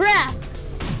trap!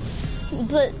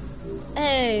 But,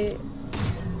 hey.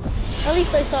 At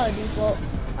least I saw a default.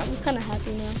 I'm kind of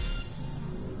happy now.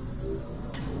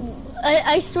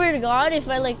 I swear to God, if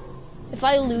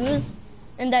I lose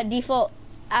and that default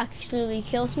actually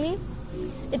kills me,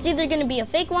 it's either gonna be a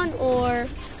fake one or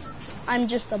I'm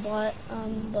just a bot.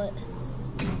 But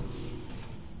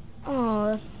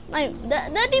oh,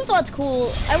 that default's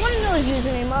cool. I want to know his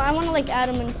username. I want to like add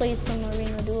him and play some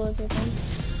arena duos with him.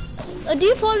 A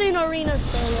default in arena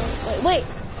solo. Wait.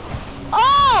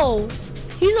 Oh,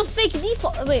 he's a fake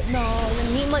default. Wait, no,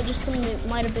 then he might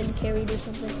have been carried or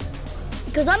something.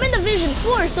 Because I'm in Division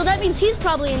 4, so that means he's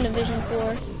probably in Division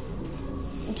 4.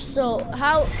 So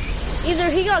how, either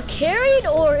he got carried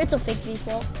or it's a fake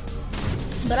default.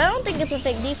 But I don't think it's a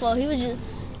fake default. He was just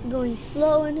going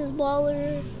slow in his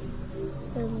baller.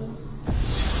 And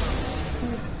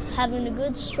he's having a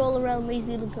good stroll around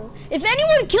lazy looking. If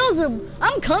anyone kills him,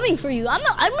 I'm coming for you. I'm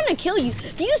gonna kill you.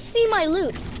 Do you see my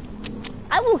loot?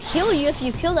 I will kill you if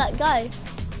you kill that guy.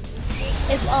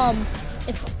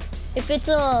 If it's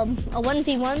a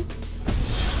 1v1,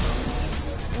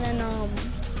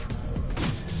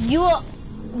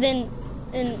 then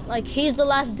like he's the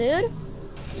last dude,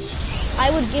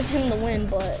 I would give him the win.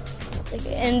 But like,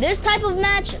 in this type of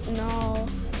match, no.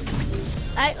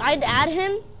 I'd add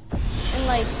him and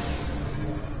like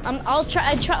I'll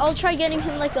try getting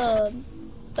him like a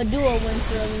duo win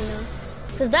for arena,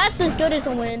 because that's as good as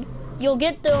a win. You'll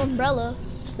get the umbrella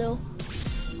still,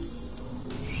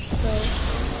 so it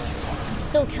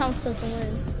still counts as a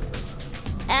win.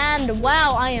 And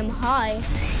wow, I am high.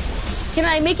 Can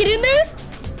I make it in there?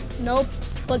 Nope.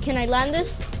 But can I land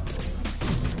this?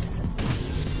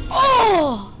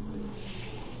 Oh!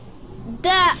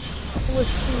 That was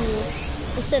cool.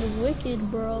 I said wicked,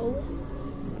 bro.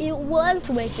 It was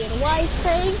wicked. Why,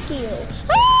 thank you.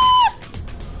 Ah!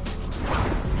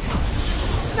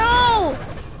 No!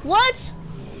 What?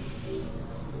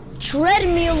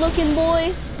 Treadmill looking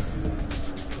boy.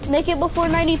 Make it before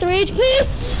 93 HP.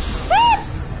 Ah!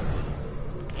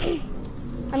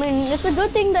 I mean, it's a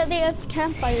good thing that they have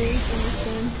campfires in this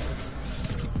game.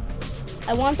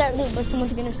 I want that loot, but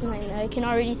someone's gonna snipe me. I can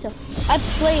already tell. I've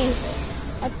played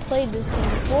this game.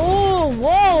 Whoa,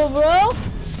 whoa, bro.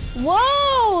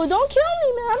 Whoa, don't kill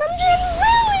me, man. I'm just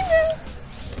really,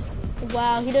 man.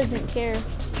 Wow, he doesn't care.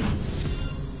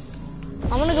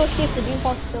 I'm gonna go see if the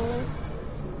default's still there.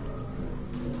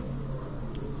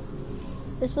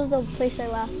 This was the place I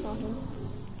last saw him.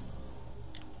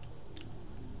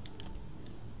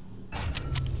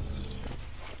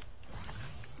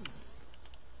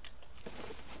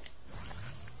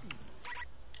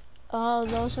 Oh,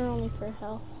 those are only for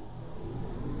health.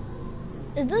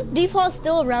 Is this default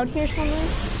still around here somewhere?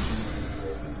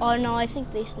 Oh no, I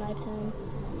think they sniped him.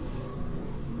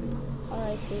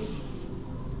 Alright,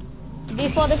 dude.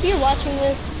 Default, if you're watching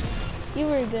this, you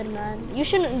were good, man. They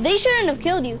shouldn't have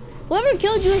killed you. Whoever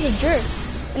killed you is a jerk.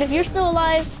 And if you're still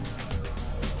alive,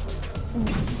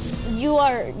 you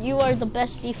are the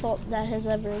best default that has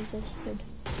ever existed.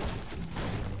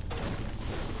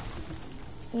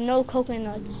 No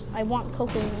coconuts. I want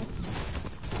coconuts.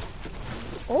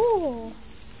 Oh.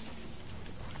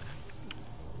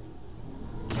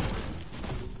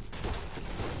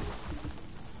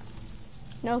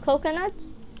 No coconuts?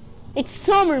 It's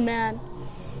summer, man.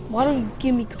 Why don't you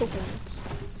give me coconuts?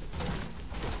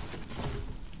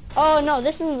 Oh no,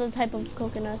 this isn't the type of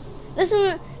coconuts.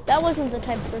 That wasn't the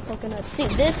type for coconuts. See,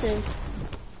 this is.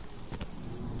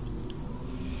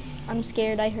 I'm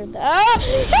scared, I heard that.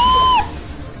 Ah!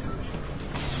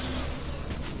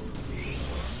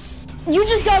 You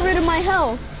just got rid of my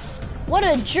health. What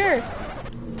a jerk.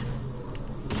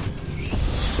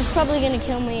 He's probably gonna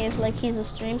kill me if like he's a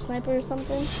stream sniper or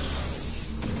something.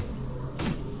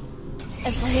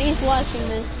 If he's watching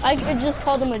this, I just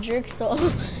called him a jerk, so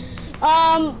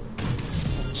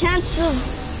chance of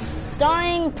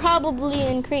dying probably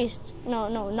increased.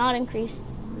 No, not increased.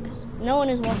 No one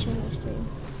is watching my stream.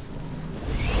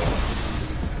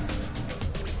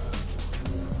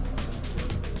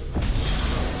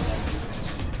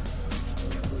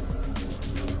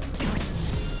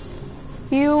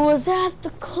 You was at the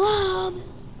club.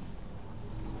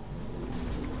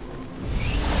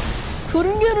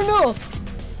 Couldn't get enough.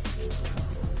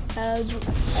 As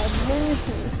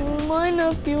my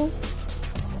nephew.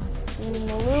 In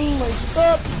the room, wake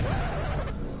up.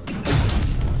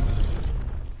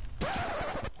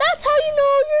 That's how you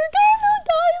know you're gonna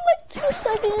die in like 2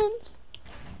 seconds.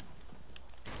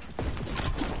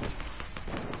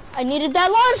 I needed that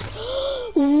launch.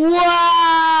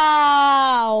 Wow.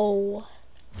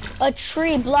 A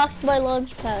tree blocks my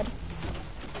launch pad.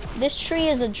 This tree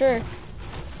is a jerk.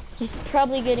 He's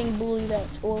probably getting bullied at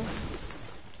school.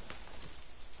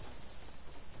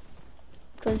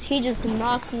 Because he just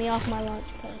knocked me off my launch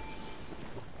pad.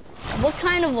 What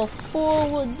kind of a fool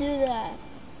would do that?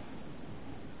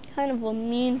 What kind of a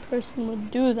mean person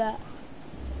would do that?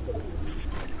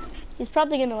 He's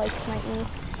probably gonna like snipe me.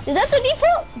 Is that the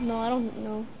default? No, I don't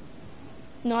know.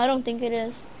 No, I don't think it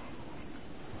is.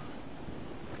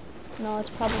 No,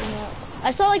 it's probably not. I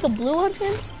saw like a blue on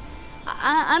him.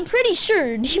 I'm pretty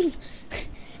sure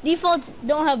defaults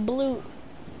don't have blue.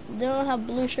 They don't have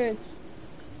blue shirts.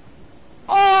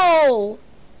 Oh!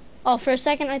 Oh, for a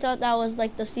second I thought that was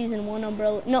like the season 1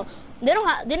 umbrella. No, they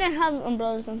didn't have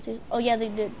umbrellas on season. Oh yeah, they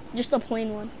did. Just the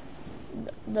plain one.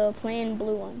 The plain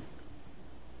blue one.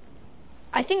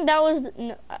 I think that was,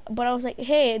 but I was like,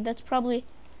 hey, that's probably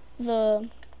the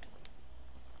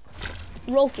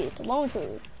rocket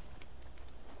launcher.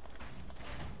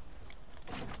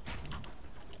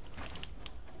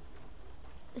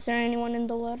 Is there anyone in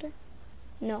the water?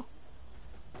 No.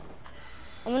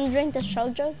 I'm gonna drink this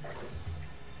chug jug.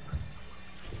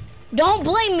 Don't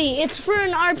blame me, it's for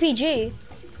an RPG.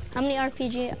 How many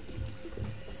RPG?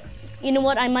 You know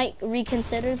what, I might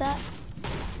reconsider that.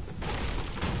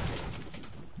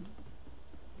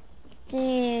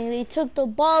 Dang, they took the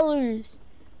ballers.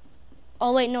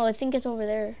 Oh wait, no, I think it's over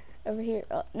there, over here.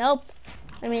 Nope.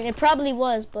 I mean, it probably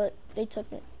was, but they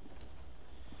took it.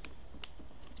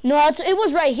 No, it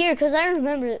was right here, because I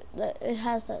remember that it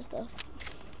has that stuff.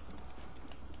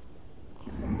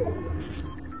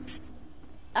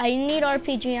 I need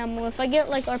RPG ammo. If I get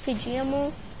like RPG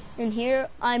ammo in here,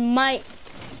 I'm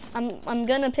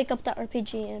gonna pick up that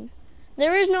RPG in.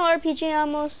 There is no RPG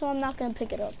ammo, so I'm not gonna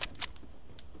pick it up.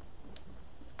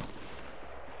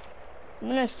 I'm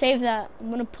gonna save that.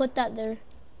 I'm gonna put that there.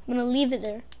 I'm gonna leave it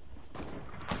there.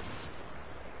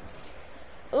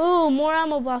 Ooh, more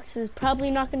ammo boxes. Probably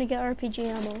not gonna get RPG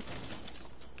ammo.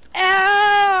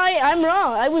 Ah, I'm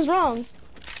wrong. I was wrong.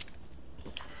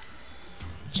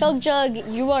 Chug Jug,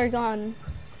 you are gone.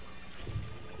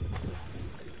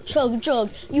 Chug Jug,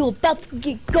 you about to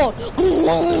get gone.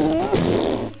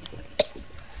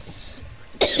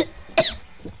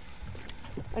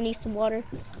 I need some water.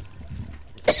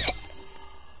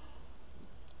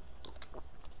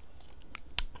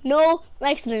 No,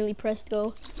 I accidentally pressed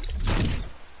go.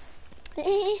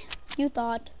 You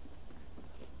thought.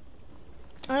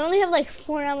 I only have like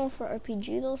 4 ammo for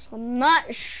RPG though, so I'm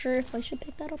not sure if I should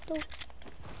pick that up though.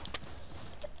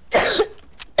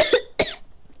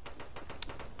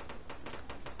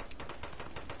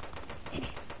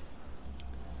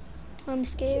 I'm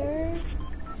scared.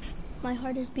 My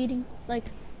heart is beating like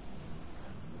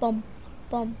bum,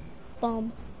 bum,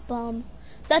 bum, bum.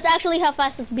 That's actually how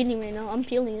fast it's beating right now. I'm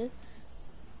feeling it.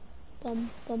 Bum,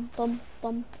 bum, bum,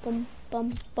 bum, bum,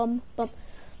 bum, bum, bum.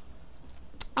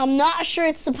 I'm not sure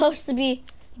it's supposed to be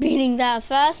beating that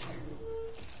fast.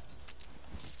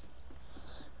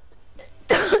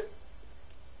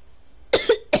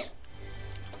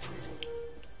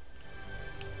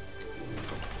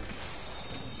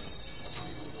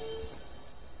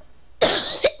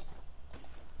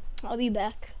 I'll be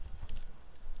back.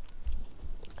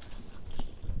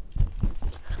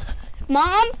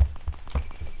 Mom?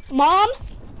 Mom?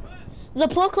 The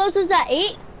pool closes at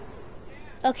 8?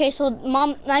 Okay, so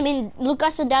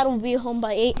Lucas and Dad will be home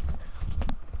by 8.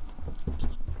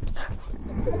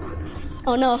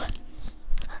 Oh no.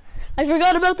 I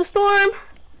forgot about the storm.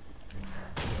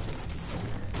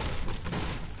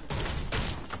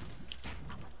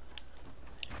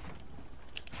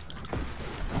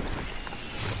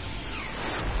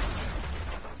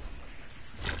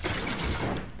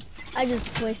 I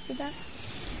just wasted that.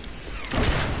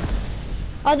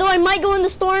 Although I might go in the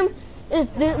storm, this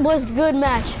was a good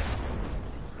match.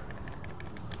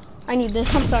 I need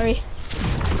this, I'm sorry.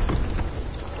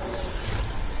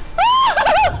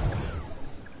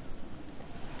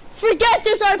 Forget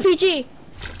this RPG!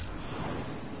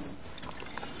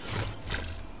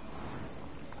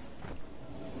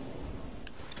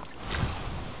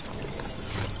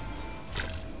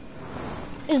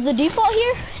 Is the default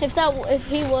here? If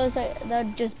he was,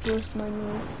 that'd just boost my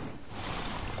mood.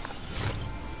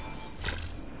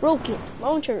 Rocket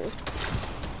launcher.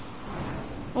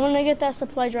 I want to get that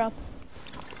supply drop.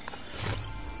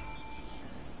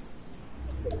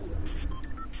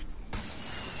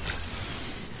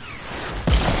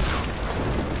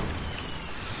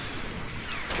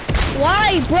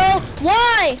 Why, bro?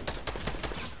 Why?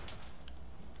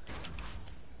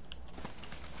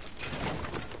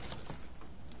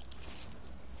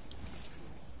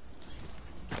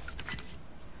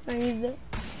 I need that.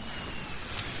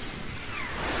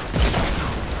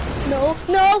 No,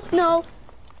 no, no.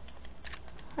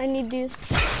 I need these.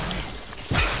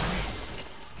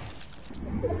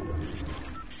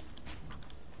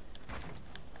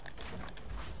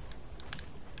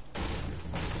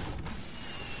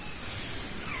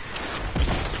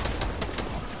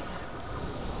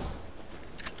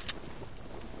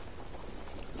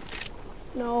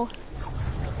 No.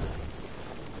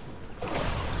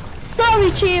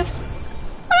 Sorry, Chief.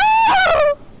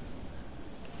 Oh!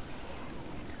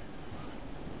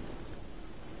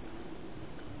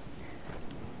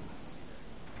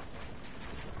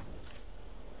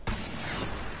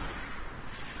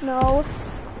 No.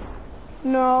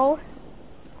 No.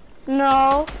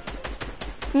 No.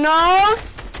 No.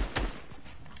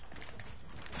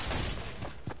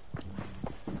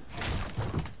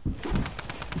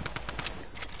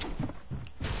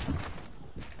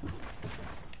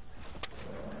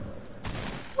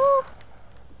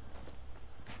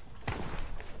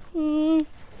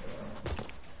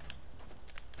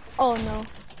 Oh no.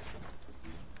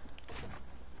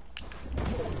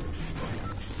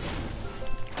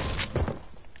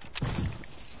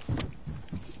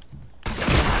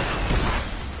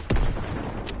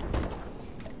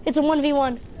 It's a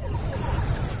 1v1.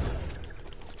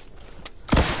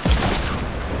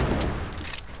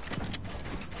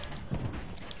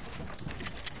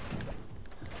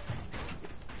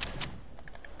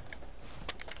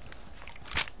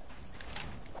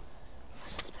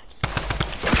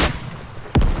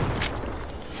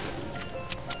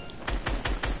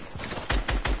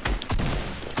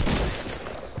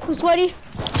 I'm sweaty.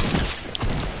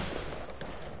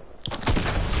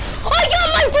 I got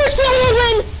my first solo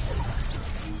win!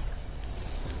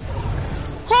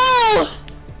 Oh!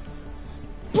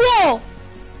 Bro!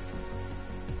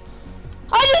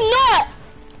 I did not!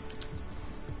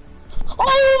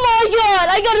 Oh my god!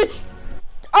 I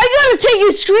gotta take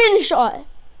a screenshot!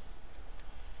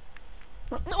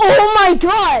 Oh my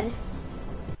god!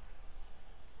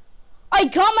 I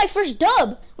got my first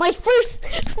dub! My first...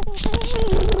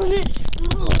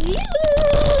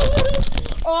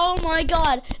 Oh my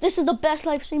god! This is the best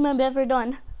live stream I've ever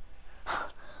done.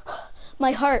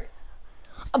 My heart.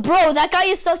 Bro, that guy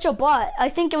is such a bot. I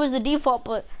think it was the default,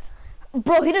 but...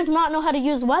 Bro, he does not know how to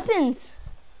use weapons.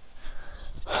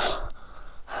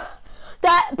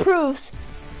 That proves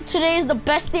today is the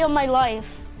best day of my life.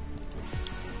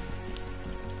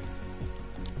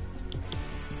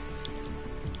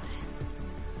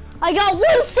 I got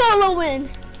one solo win.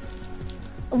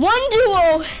 One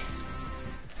duo.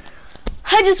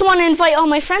 I just want to invite all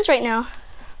my friends right now.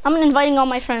 I'm inviting all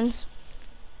my friends.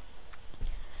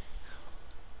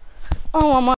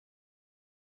 Oh, I'm on.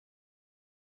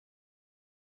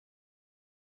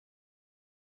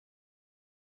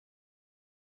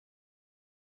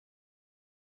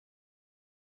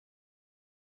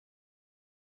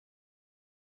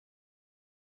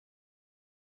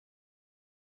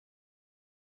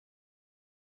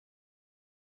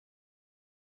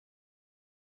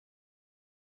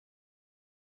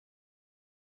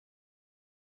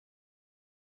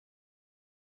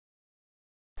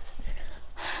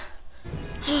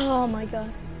 Oh my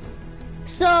god.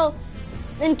 So,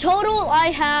 in total,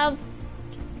 I have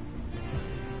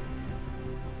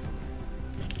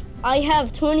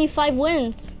 25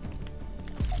 wins.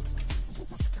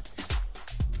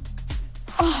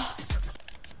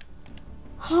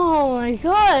 Oh my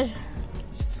god.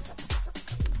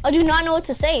 I do not know what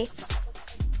to say.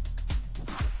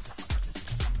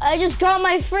 I just got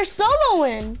my first solo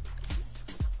win.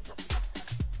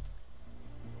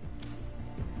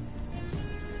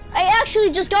 I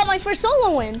actually just got my first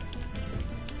solo win.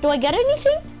 Do I get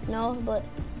anything? No, but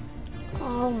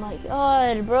oh my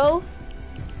god, bro.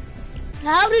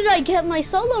 How did I get my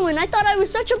solo win? I thought I was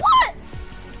such a bot.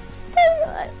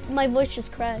 My voice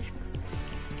just crashed.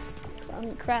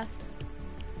 Craft.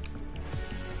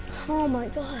 Oh my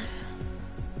god.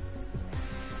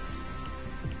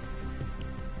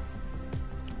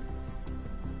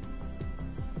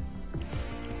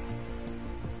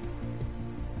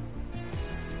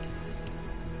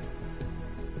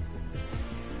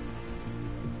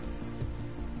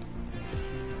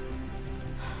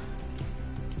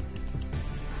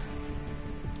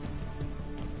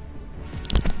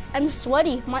 I'm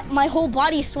sweaty. My whole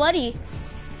body's sweaty.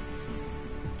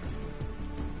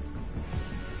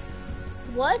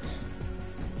 What?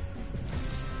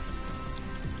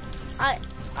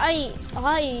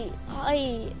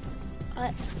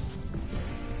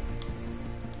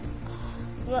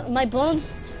 My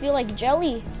bones feel like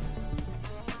jelly.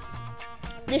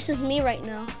 This is me right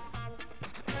now.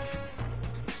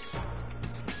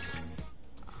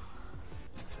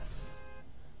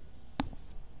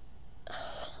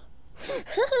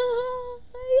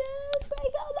 Yes, I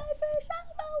got my first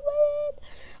solo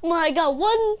win. My god,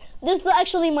 this is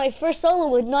actually my first solo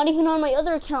win, not even on my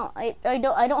other account. I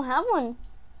don't have one.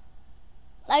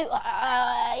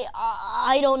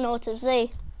 I don't know what to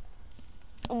say.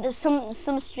 There's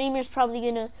some streamers probably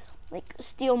gonna like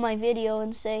steal my video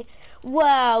and say,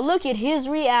 wow, look at his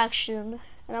reaction.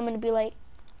 And I'm gonna be like,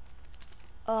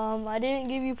 I didn't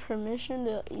give you permission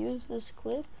to use this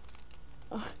clip.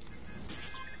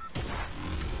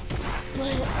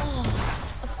 But,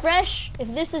 fresh, if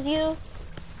this is you,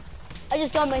 I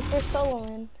just got my first solo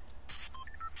win.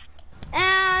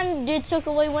 And it took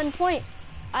away 1 point.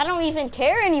 I don't even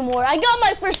care anymore. I got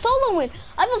my first solo win.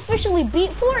 I've officially beat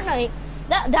Fortnite.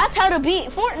 That's how to beat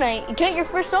Fortnite. You get your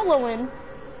first solo win.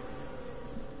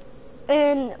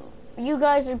 And you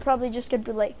guys are probably just gonna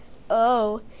be like,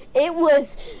 oh, it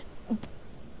was...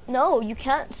 No, you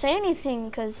can't say anything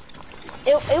because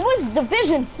it was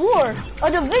Division 4.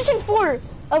 A Division 4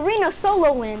 arena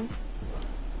solo win.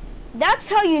 That's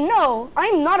how you know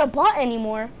I'm not a bot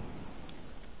anymore.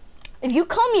 If you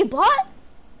call me bot,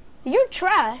 you're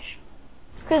trash.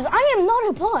 Because I am not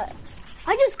a bot.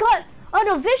 I just got a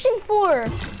Division 4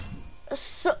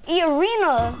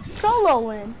 arena solo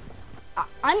win.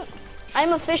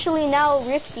 I'm officially now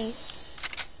Rifty.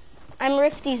 I'm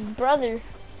Rifty's brother.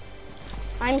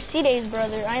 I'm C-Day's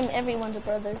brother. I'm everyone's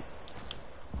brother.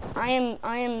 I am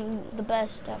the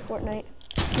best at Fortnite.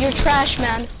 You're trash,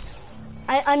 man.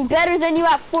 I'm better than you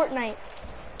at Fortnite.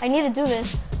 I need to do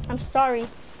this. I'm sorry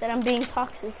that I'm being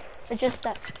toxic. It's just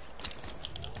that.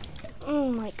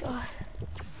 Oh my god.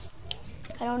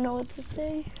 I don't know what to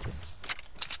say.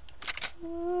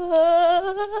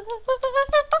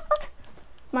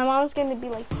 My mom's gonna be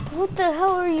like, what the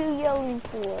hell are you yelling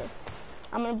for?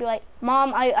 I'm gonna be like,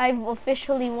 Mom, I've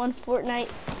officially won Fortnite.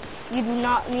 You do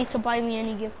not need to buy me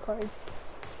any gift cards.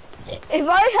 If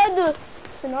I had the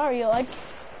scenario, I'd...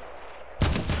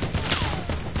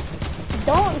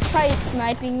 Don't try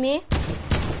sniping me.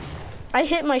 I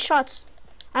hit my shots.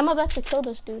 I'm about to kill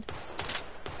this dude.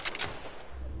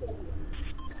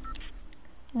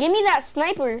 Give me that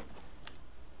sniper.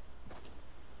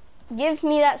 Give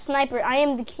me that sniper. I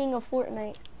am the king of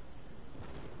Fortnite.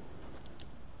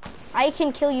 I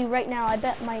can kill you right now. I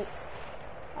bet.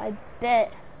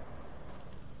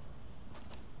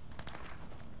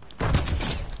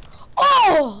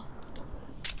 Oh!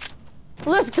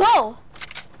 Let's go.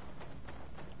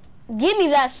 Give me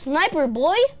that sniper,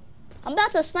 boy. I'm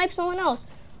about to snipe someone else.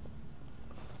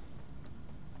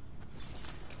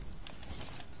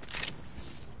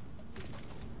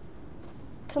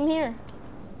 Come here.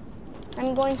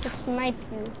 I'm going to snipe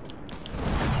you.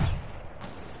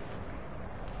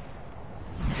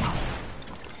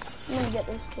 I'm gonna get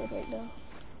this kid right now.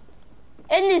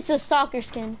 And it's a soccer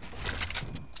skin.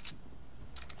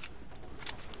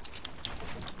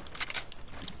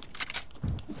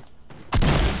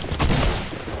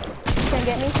 Can't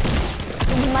get me?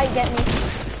 He might get me.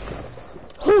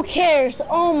 Who cares?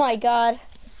 Oh my god.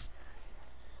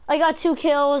 I got 2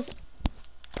 kills.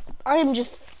 I am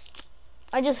just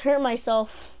I just hurt myself.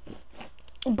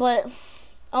 But,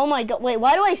 oh my god, wait,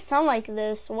 why do I sound like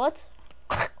this? What?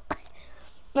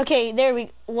 Okay, there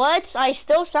we, what? I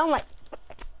still sound like,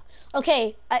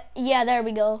 okay, yeah, there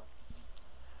we go.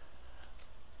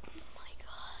 Oh my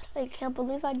god, I can't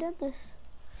believe I did this.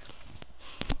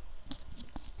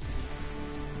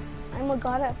 I'm a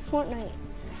god at Fortnite.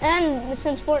 And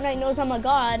since Fortnite knows I'm a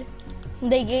god,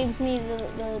 they gave me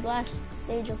the last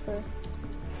stage of her.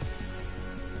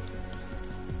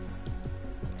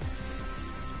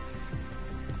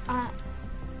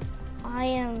 I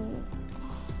am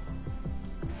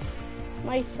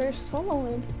my first solo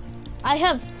win. I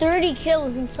have 30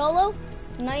 kills in solo,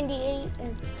 98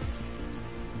 and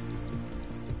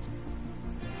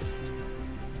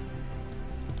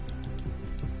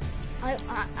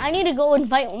I need to go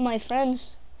invite my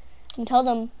friends and tell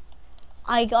them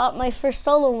I got my first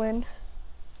solo win.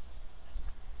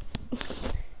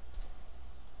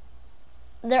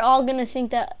 They're all gonna think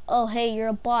that, oh hey, you're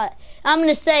a bot. I'm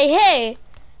gonna say, hey,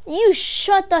 you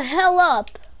shut the hell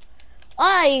up.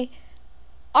 I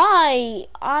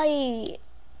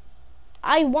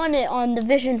won it on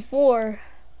Division 4.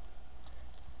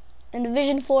 And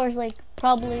Division 4 is like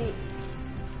probably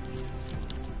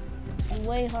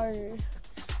way harder.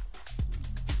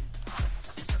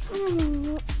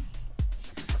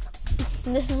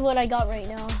 This is what I got right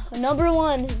now. Number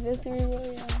 1 victory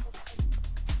royale.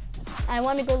 I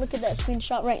want to go look at that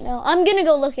screenshot right now. I'm gonna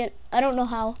go look at, I don't know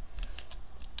how.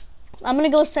 I'm gonna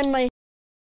go send my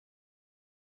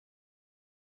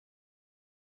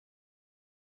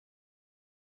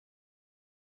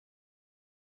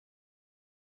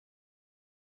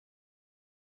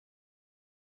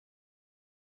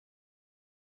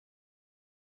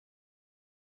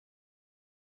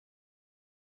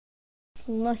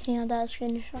looking at that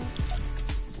screenshot.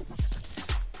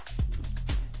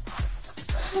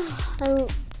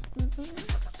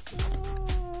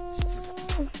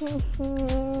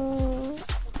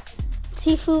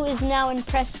 Tifu is now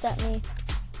impressed at me.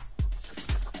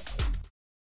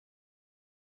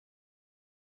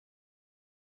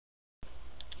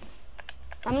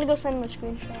 I'm gonna go send him a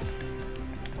screenshot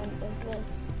of this.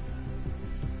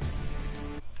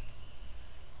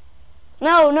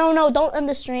 No, don't end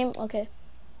the stream. Okay.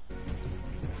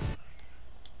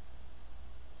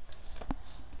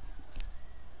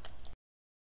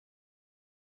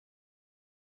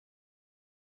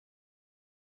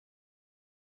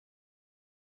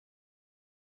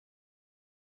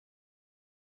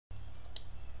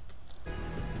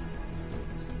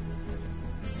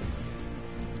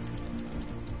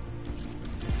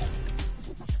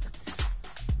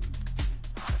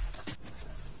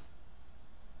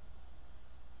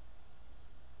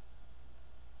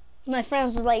 My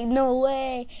friends was like, no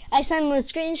way. I sent him a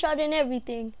screenshot and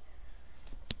everything.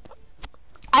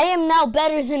 I am now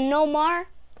better than Nomar,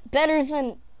 better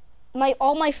than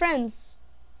all my friends,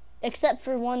 except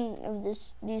for one of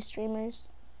these streamers.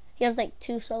 He has like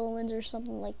 2 solo wins or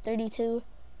something, like 32.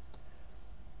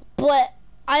 But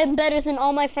I am better than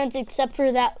all my friends except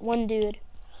for that one dude.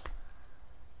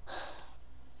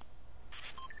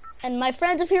 And my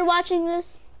friends, if you're watching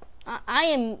this, I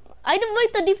didn't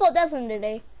the default Deathrun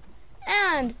today.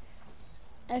 And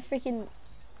I freaking,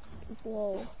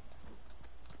 whoa.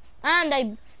 And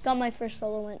I got my first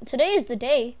solo win. Today is the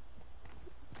day.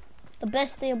 The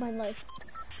best day of my life.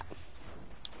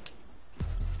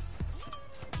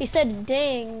 He said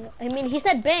dang. I mean, he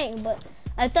said bang, but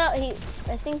I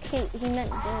think he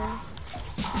meant dang.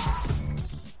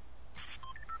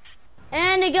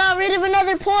 And he got rid of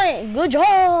another point. Good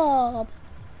job.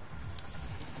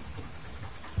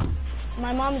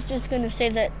 My mom's just gonna say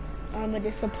that I'm a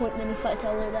disappointment if I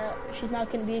tell her that. She's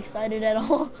not gonna be excited at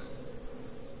all.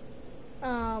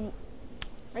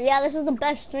 Yeah, this is the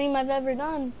best stream I've ever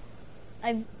done.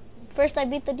 First I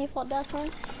beat the default Deathrun.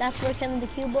 That's where Kevin the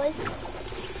Q boys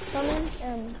come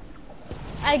in.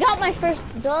 I got my first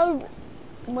dub,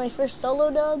 my first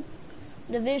solo dub,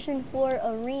 Division 4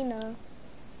 Arena,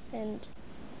 and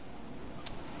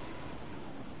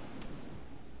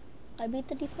I beat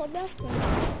the default Deathrun.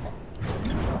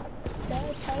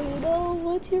 That's how you know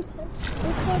what's your best. It's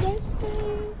my best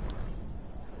thing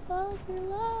of your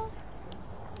life.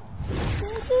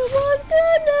 This is what's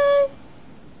good name.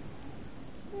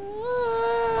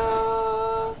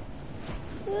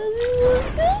 This is what's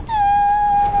good name.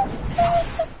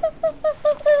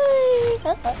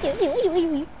 I'm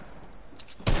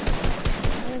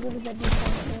gonna go with that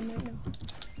default cam right now.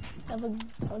 I have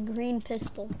a green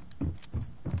pistol.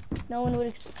 No one would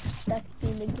expect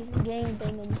me to gangbang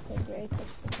them with a gray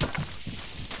pistol.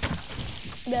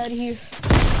 Get out of here.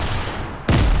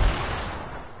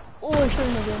 Oh, I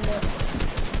shouldn't have been there.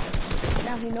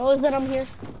 Now he knows that I'm here.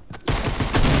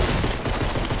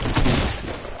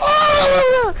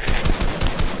 Oh!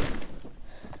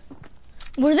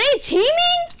 Were they teaming?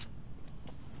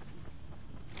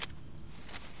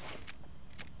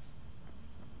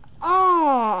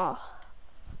 Oh,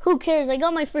 who cares? I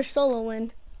got my first solo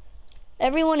win.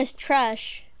 Everyone is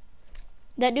trash.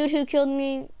 That dude who killed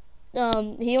me,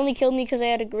 he only killed me because I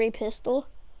had a gray pistol.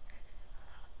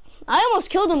 I almost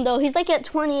killed him though. He's like at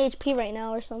 20 HP right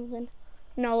now or something.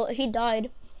 No, he died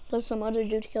because some other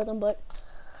dude killed him, but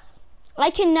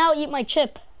I can now eat my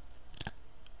chip.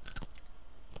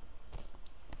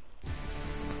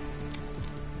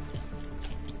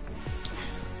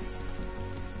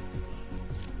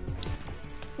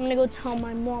 I'm gonna go tell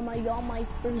my mom I got my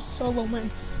first solo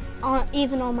win,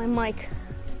 even on my mic.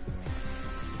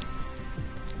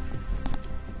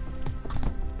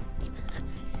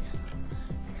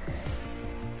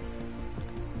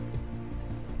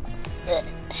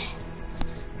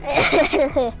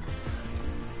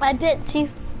 I bit too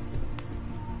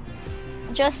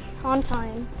just on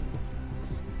time.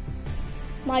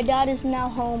 My dad is now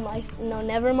home. No,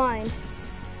 never mind.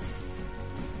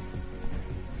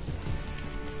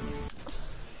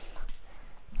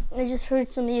 I just heard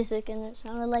some music and it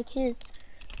sounded like his.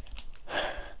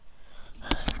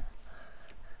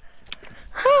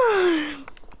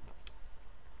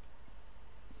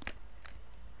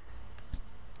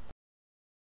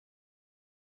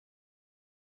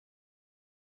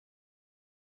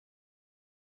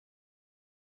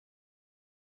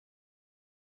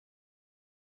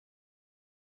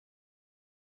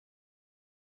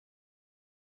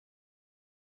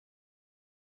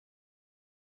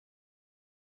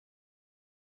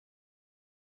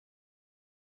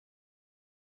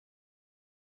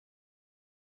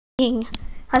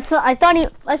 I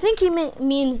think he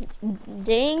means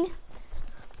ding.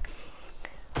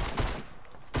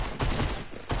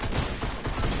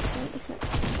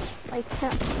 I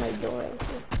can't put my door right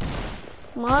here.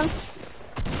 Come on.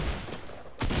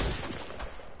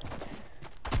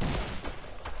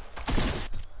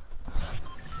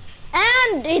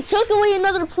 And it took away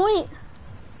another point.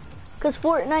 Because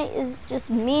Fortnite is just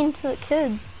mean to the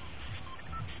kids.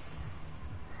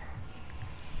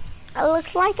 It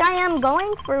looks like I am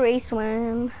going for a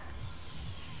swim.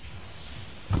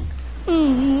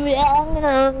 I'm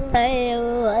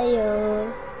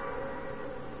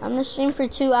gonna stream for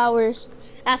 2 hours.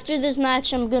 After this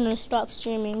match, I'm gonna stop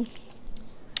streaming.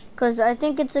 Cause I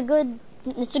think it's a good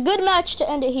match to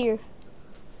end it here.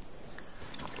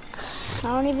 I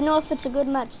don't even know if it's a good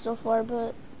match so far,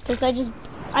 but cause I'm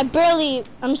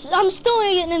still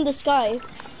getting in the sky.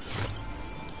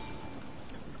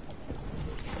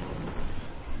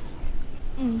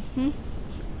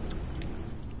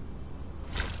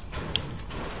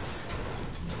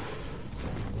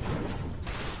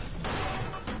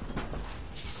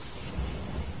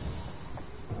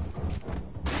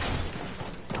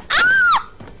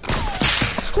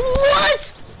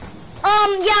 What?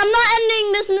 Yeah, I'm not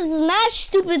ending this match.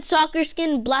 Stupid soccer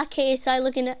skin, black KSI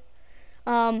looking at,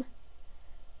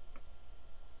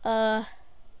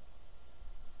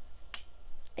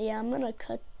 yeah, I'm gonna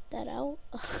cut that out.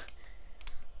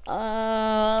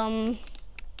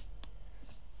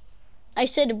 I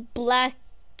said black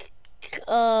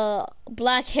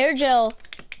hair gel,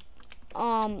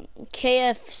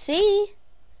 KFC.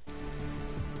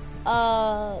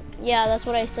 Yeah, that's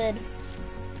what I said.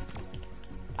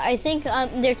 I think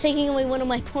they're taking away one of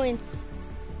my points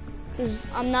because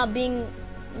I'm not being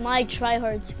my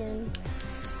tryhard skin.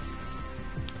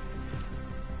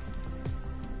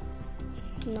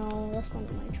 No, that's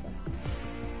not my tryhard.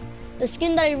 The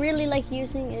skin that I really like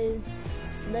using is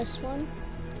this one.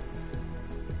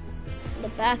 The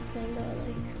back thing that I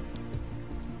like.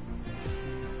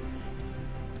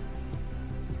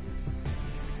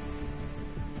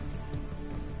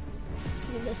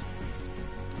 Look at this.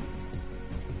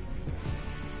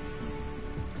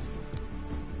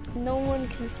 No one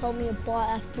can call me a bot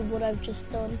after what I've just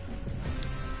done.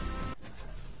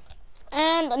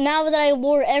 And now that I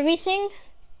wore everything,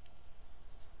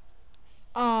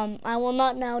 I will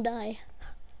not now die.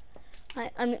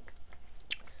 I'm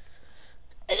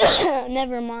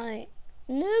never mind.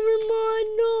 Never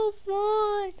mind, no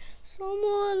fine.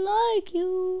 Someone like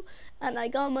you. And I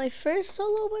got my first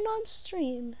solo win on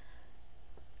stream.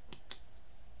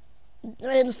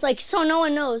 It's like, so no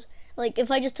one knows. Like,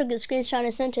 if I just took a screenshot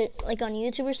and sent it, like, on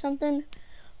YouTube or something,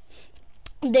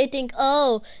 they think,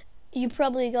 oh, you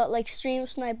probably got, like, stream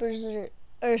snipers or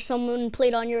or someone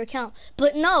played on your account.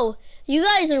 But no, you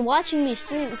guys are watching me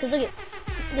stream because look at,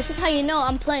 this is how you know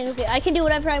I'm playing. Okay, I can do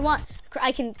whatever I want.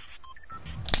 I can.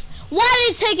 Why are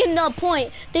they taking the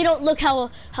point? They don't look how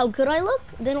good I look.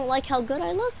 They don't like how good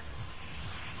I look.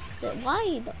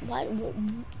 Why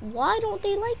don't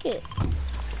they like it?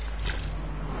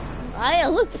 I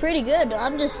look pretty good.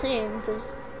 I'm just saying because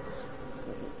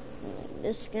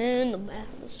the skin, the back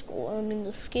of the score. I mean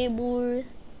the skateboard.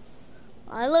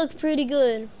 I look pretty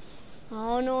good. I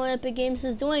don't know why Epic Games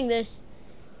is doing this,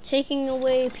 taking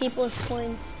away people's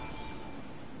points.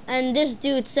 And this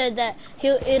dude said that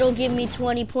it'll give me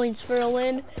 20 points for a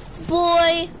win.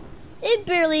 Boy, it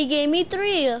barely gave me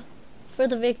 3 for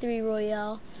the victory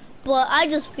royale. But I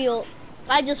just feel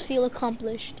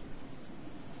accomplished.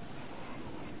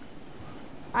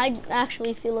 I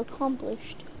actually feel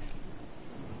accomplished.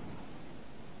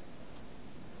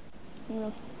 I'm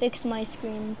gonna fix my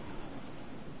screen.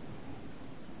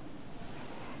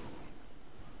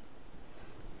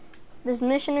 This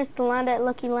mission is to land at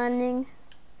Lucky Landing.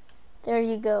 There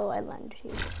you go, I landed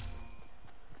here.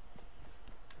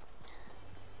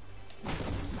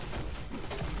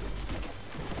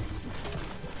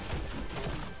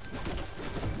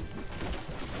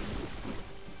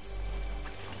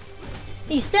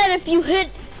 He said if you hit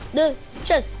the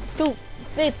chest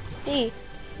 250.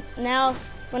 Now,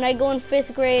 when I go in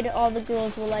 5th grade, all the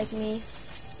girls will like me.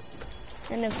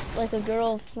 And if like a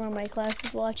girl from my class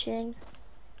is watching,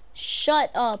 shut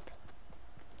up.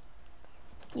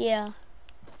 Yeah.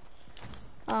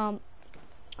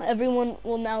 Everyone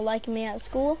will now like me at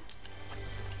school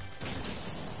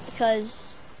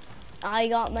because I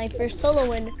got my first solo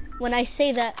win. When I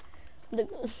say that, the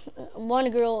one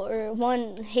girl or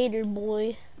one hater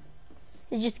boy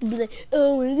is just gonna be like,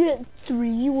 oh, I got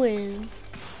 3 wins.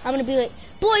 I'm gonna be like,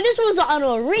 boy, this was an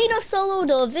arena solo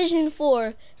Division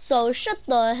 4, so shut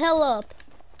the hell up.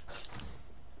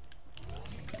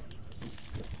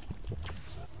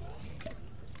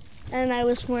 And I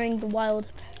was wearing the wild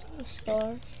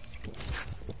star.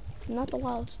 Not the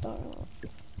wild star.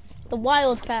 The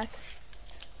wild pack.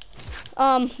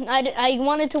 I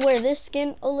wanted to wear this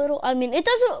skin a little. I mean, it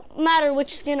doesn't matter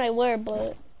which skin I wear,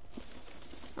 but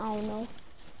I don't know.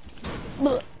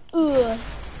 But,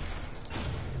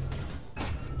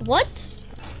 what?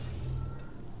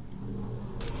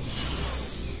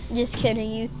 Just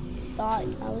kidding, you thought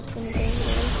I was gonna go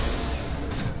here.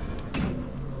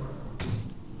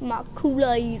 My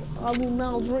Kool-Aid. I will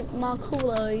now drink my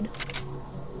Kool-Aid.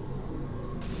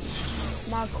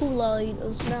 My Kool-Aid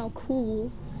is now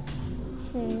cool.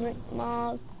 Drink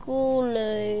my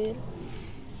Kool-Aid.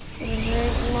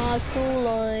 Drink my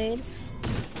Kool-Aid.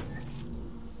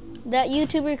 That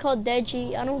YouTuber called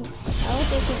Deji, I don't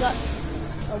think he got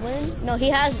a win. No, he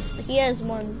has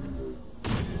one.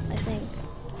 I think.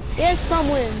 He has some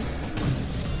wins.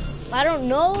 I don't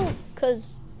know,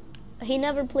 cause he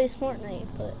never plays Fortnite,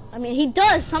 but I mean he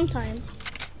does sometimes.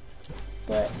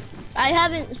 But I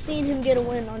haven't seen him get a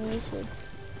win on YouTube.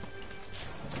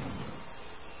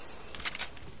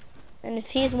 And if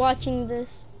he's watching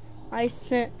this, I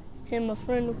sent him a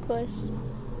friend request.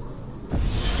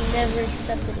 He never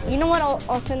accepted it. You know what?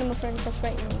 I'll send him a friend request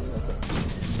right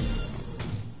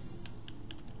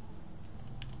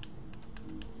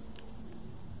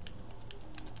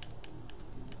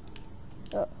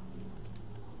now. Oh.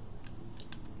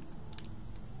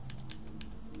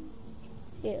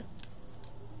 Yeah.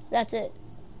 That's it.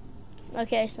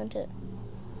 Okay, I sent it.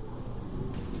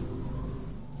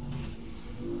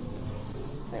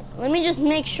 Let me just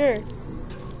make sure,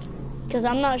 because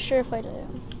I'm not sure if I did.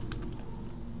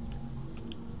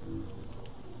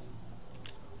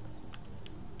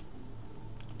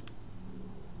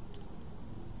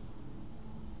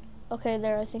 Okay,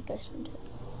 there, I think I sent it.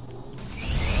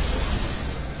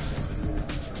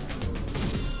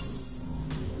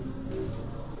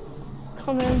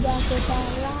 Coming back with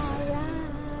that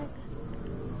rock.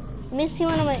 Let me see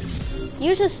one of my...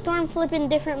 Use a storm flip in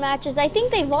different matches. I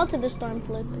think they vaulted the storm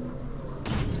flip.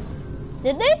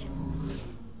 Did they?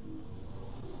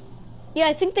 Yeah,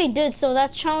 I think they did, so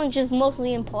that challenge is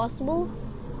mostly impossible.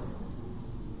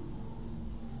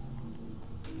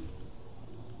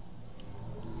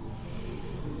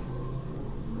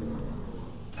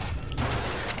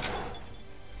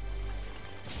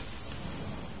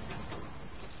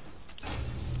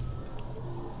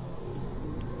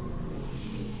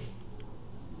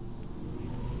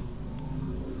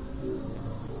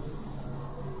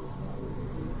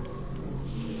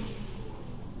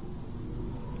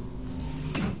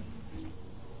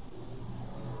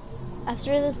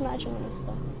 After this match, I'm gonna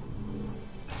stop.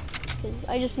 because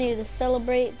I just needed to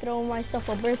celebrate, throw myself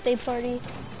a birthday party.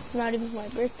 It's not even my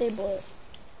birthday, but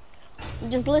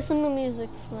just listen to music,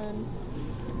 friend,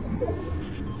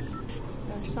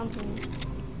 or something.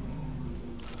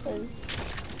 'Cause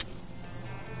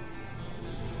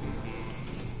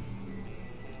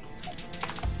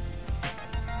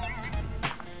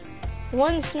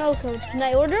one snow cone. Can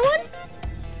I order one?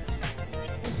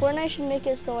 Fortnite should make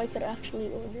it so I could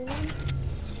actually order one.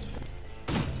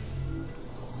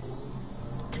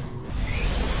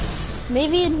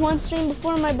 Maybe in one stream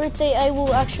before my birthday, I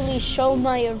will actually show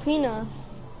my arena.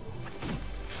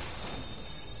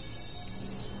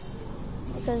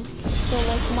 Because, so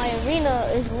like, my arena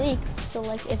is leaked, so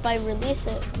like, if I release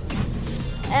it,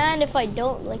 and if I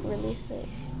don't, like, release it,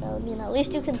 I mean, at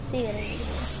least you can see it anyway.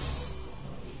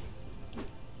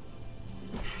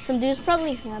 Some dude's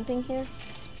probably camping here.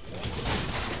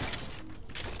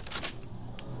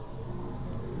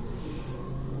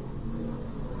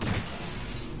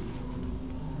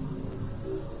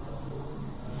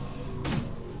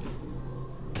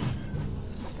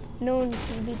 No one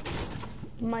can beat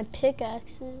my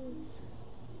pickaxes.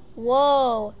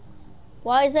 Whoa.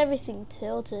 Why is everything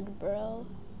tilted, bro?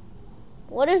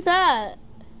 What is that?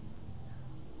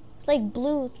 It's like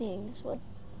blue things. What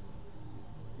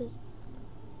is...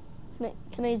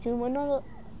 Can I zoom in on it?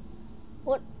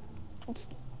 What? It's...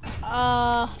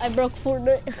 I broke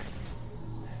Fortnite.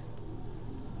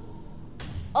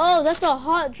 Oh, that's a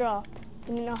hot drop.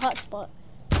 I mean, a hot spot.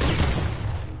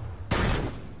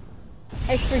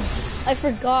 I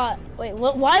forgot. Wait,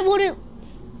 what? Why would it?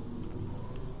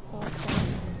 Okay.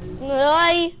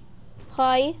 Hi.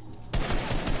 Hi.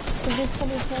 Is this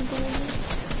somebody camping in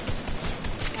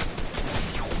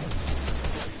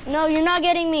here? No, you're not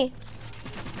getting me.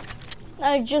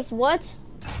 I just what?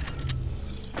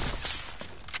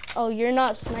 Oh, you're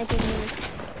not sniping me.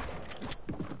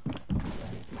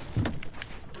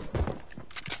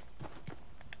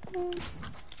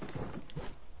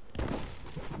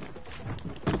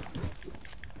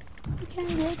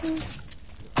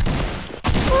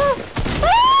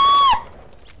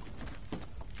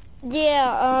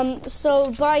 Yeah,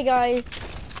 so bye guys.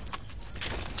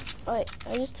 Wait,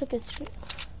 I just took a stream.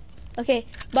 Okay,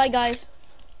 bye guys.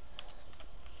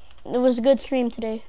 It was a good stream today.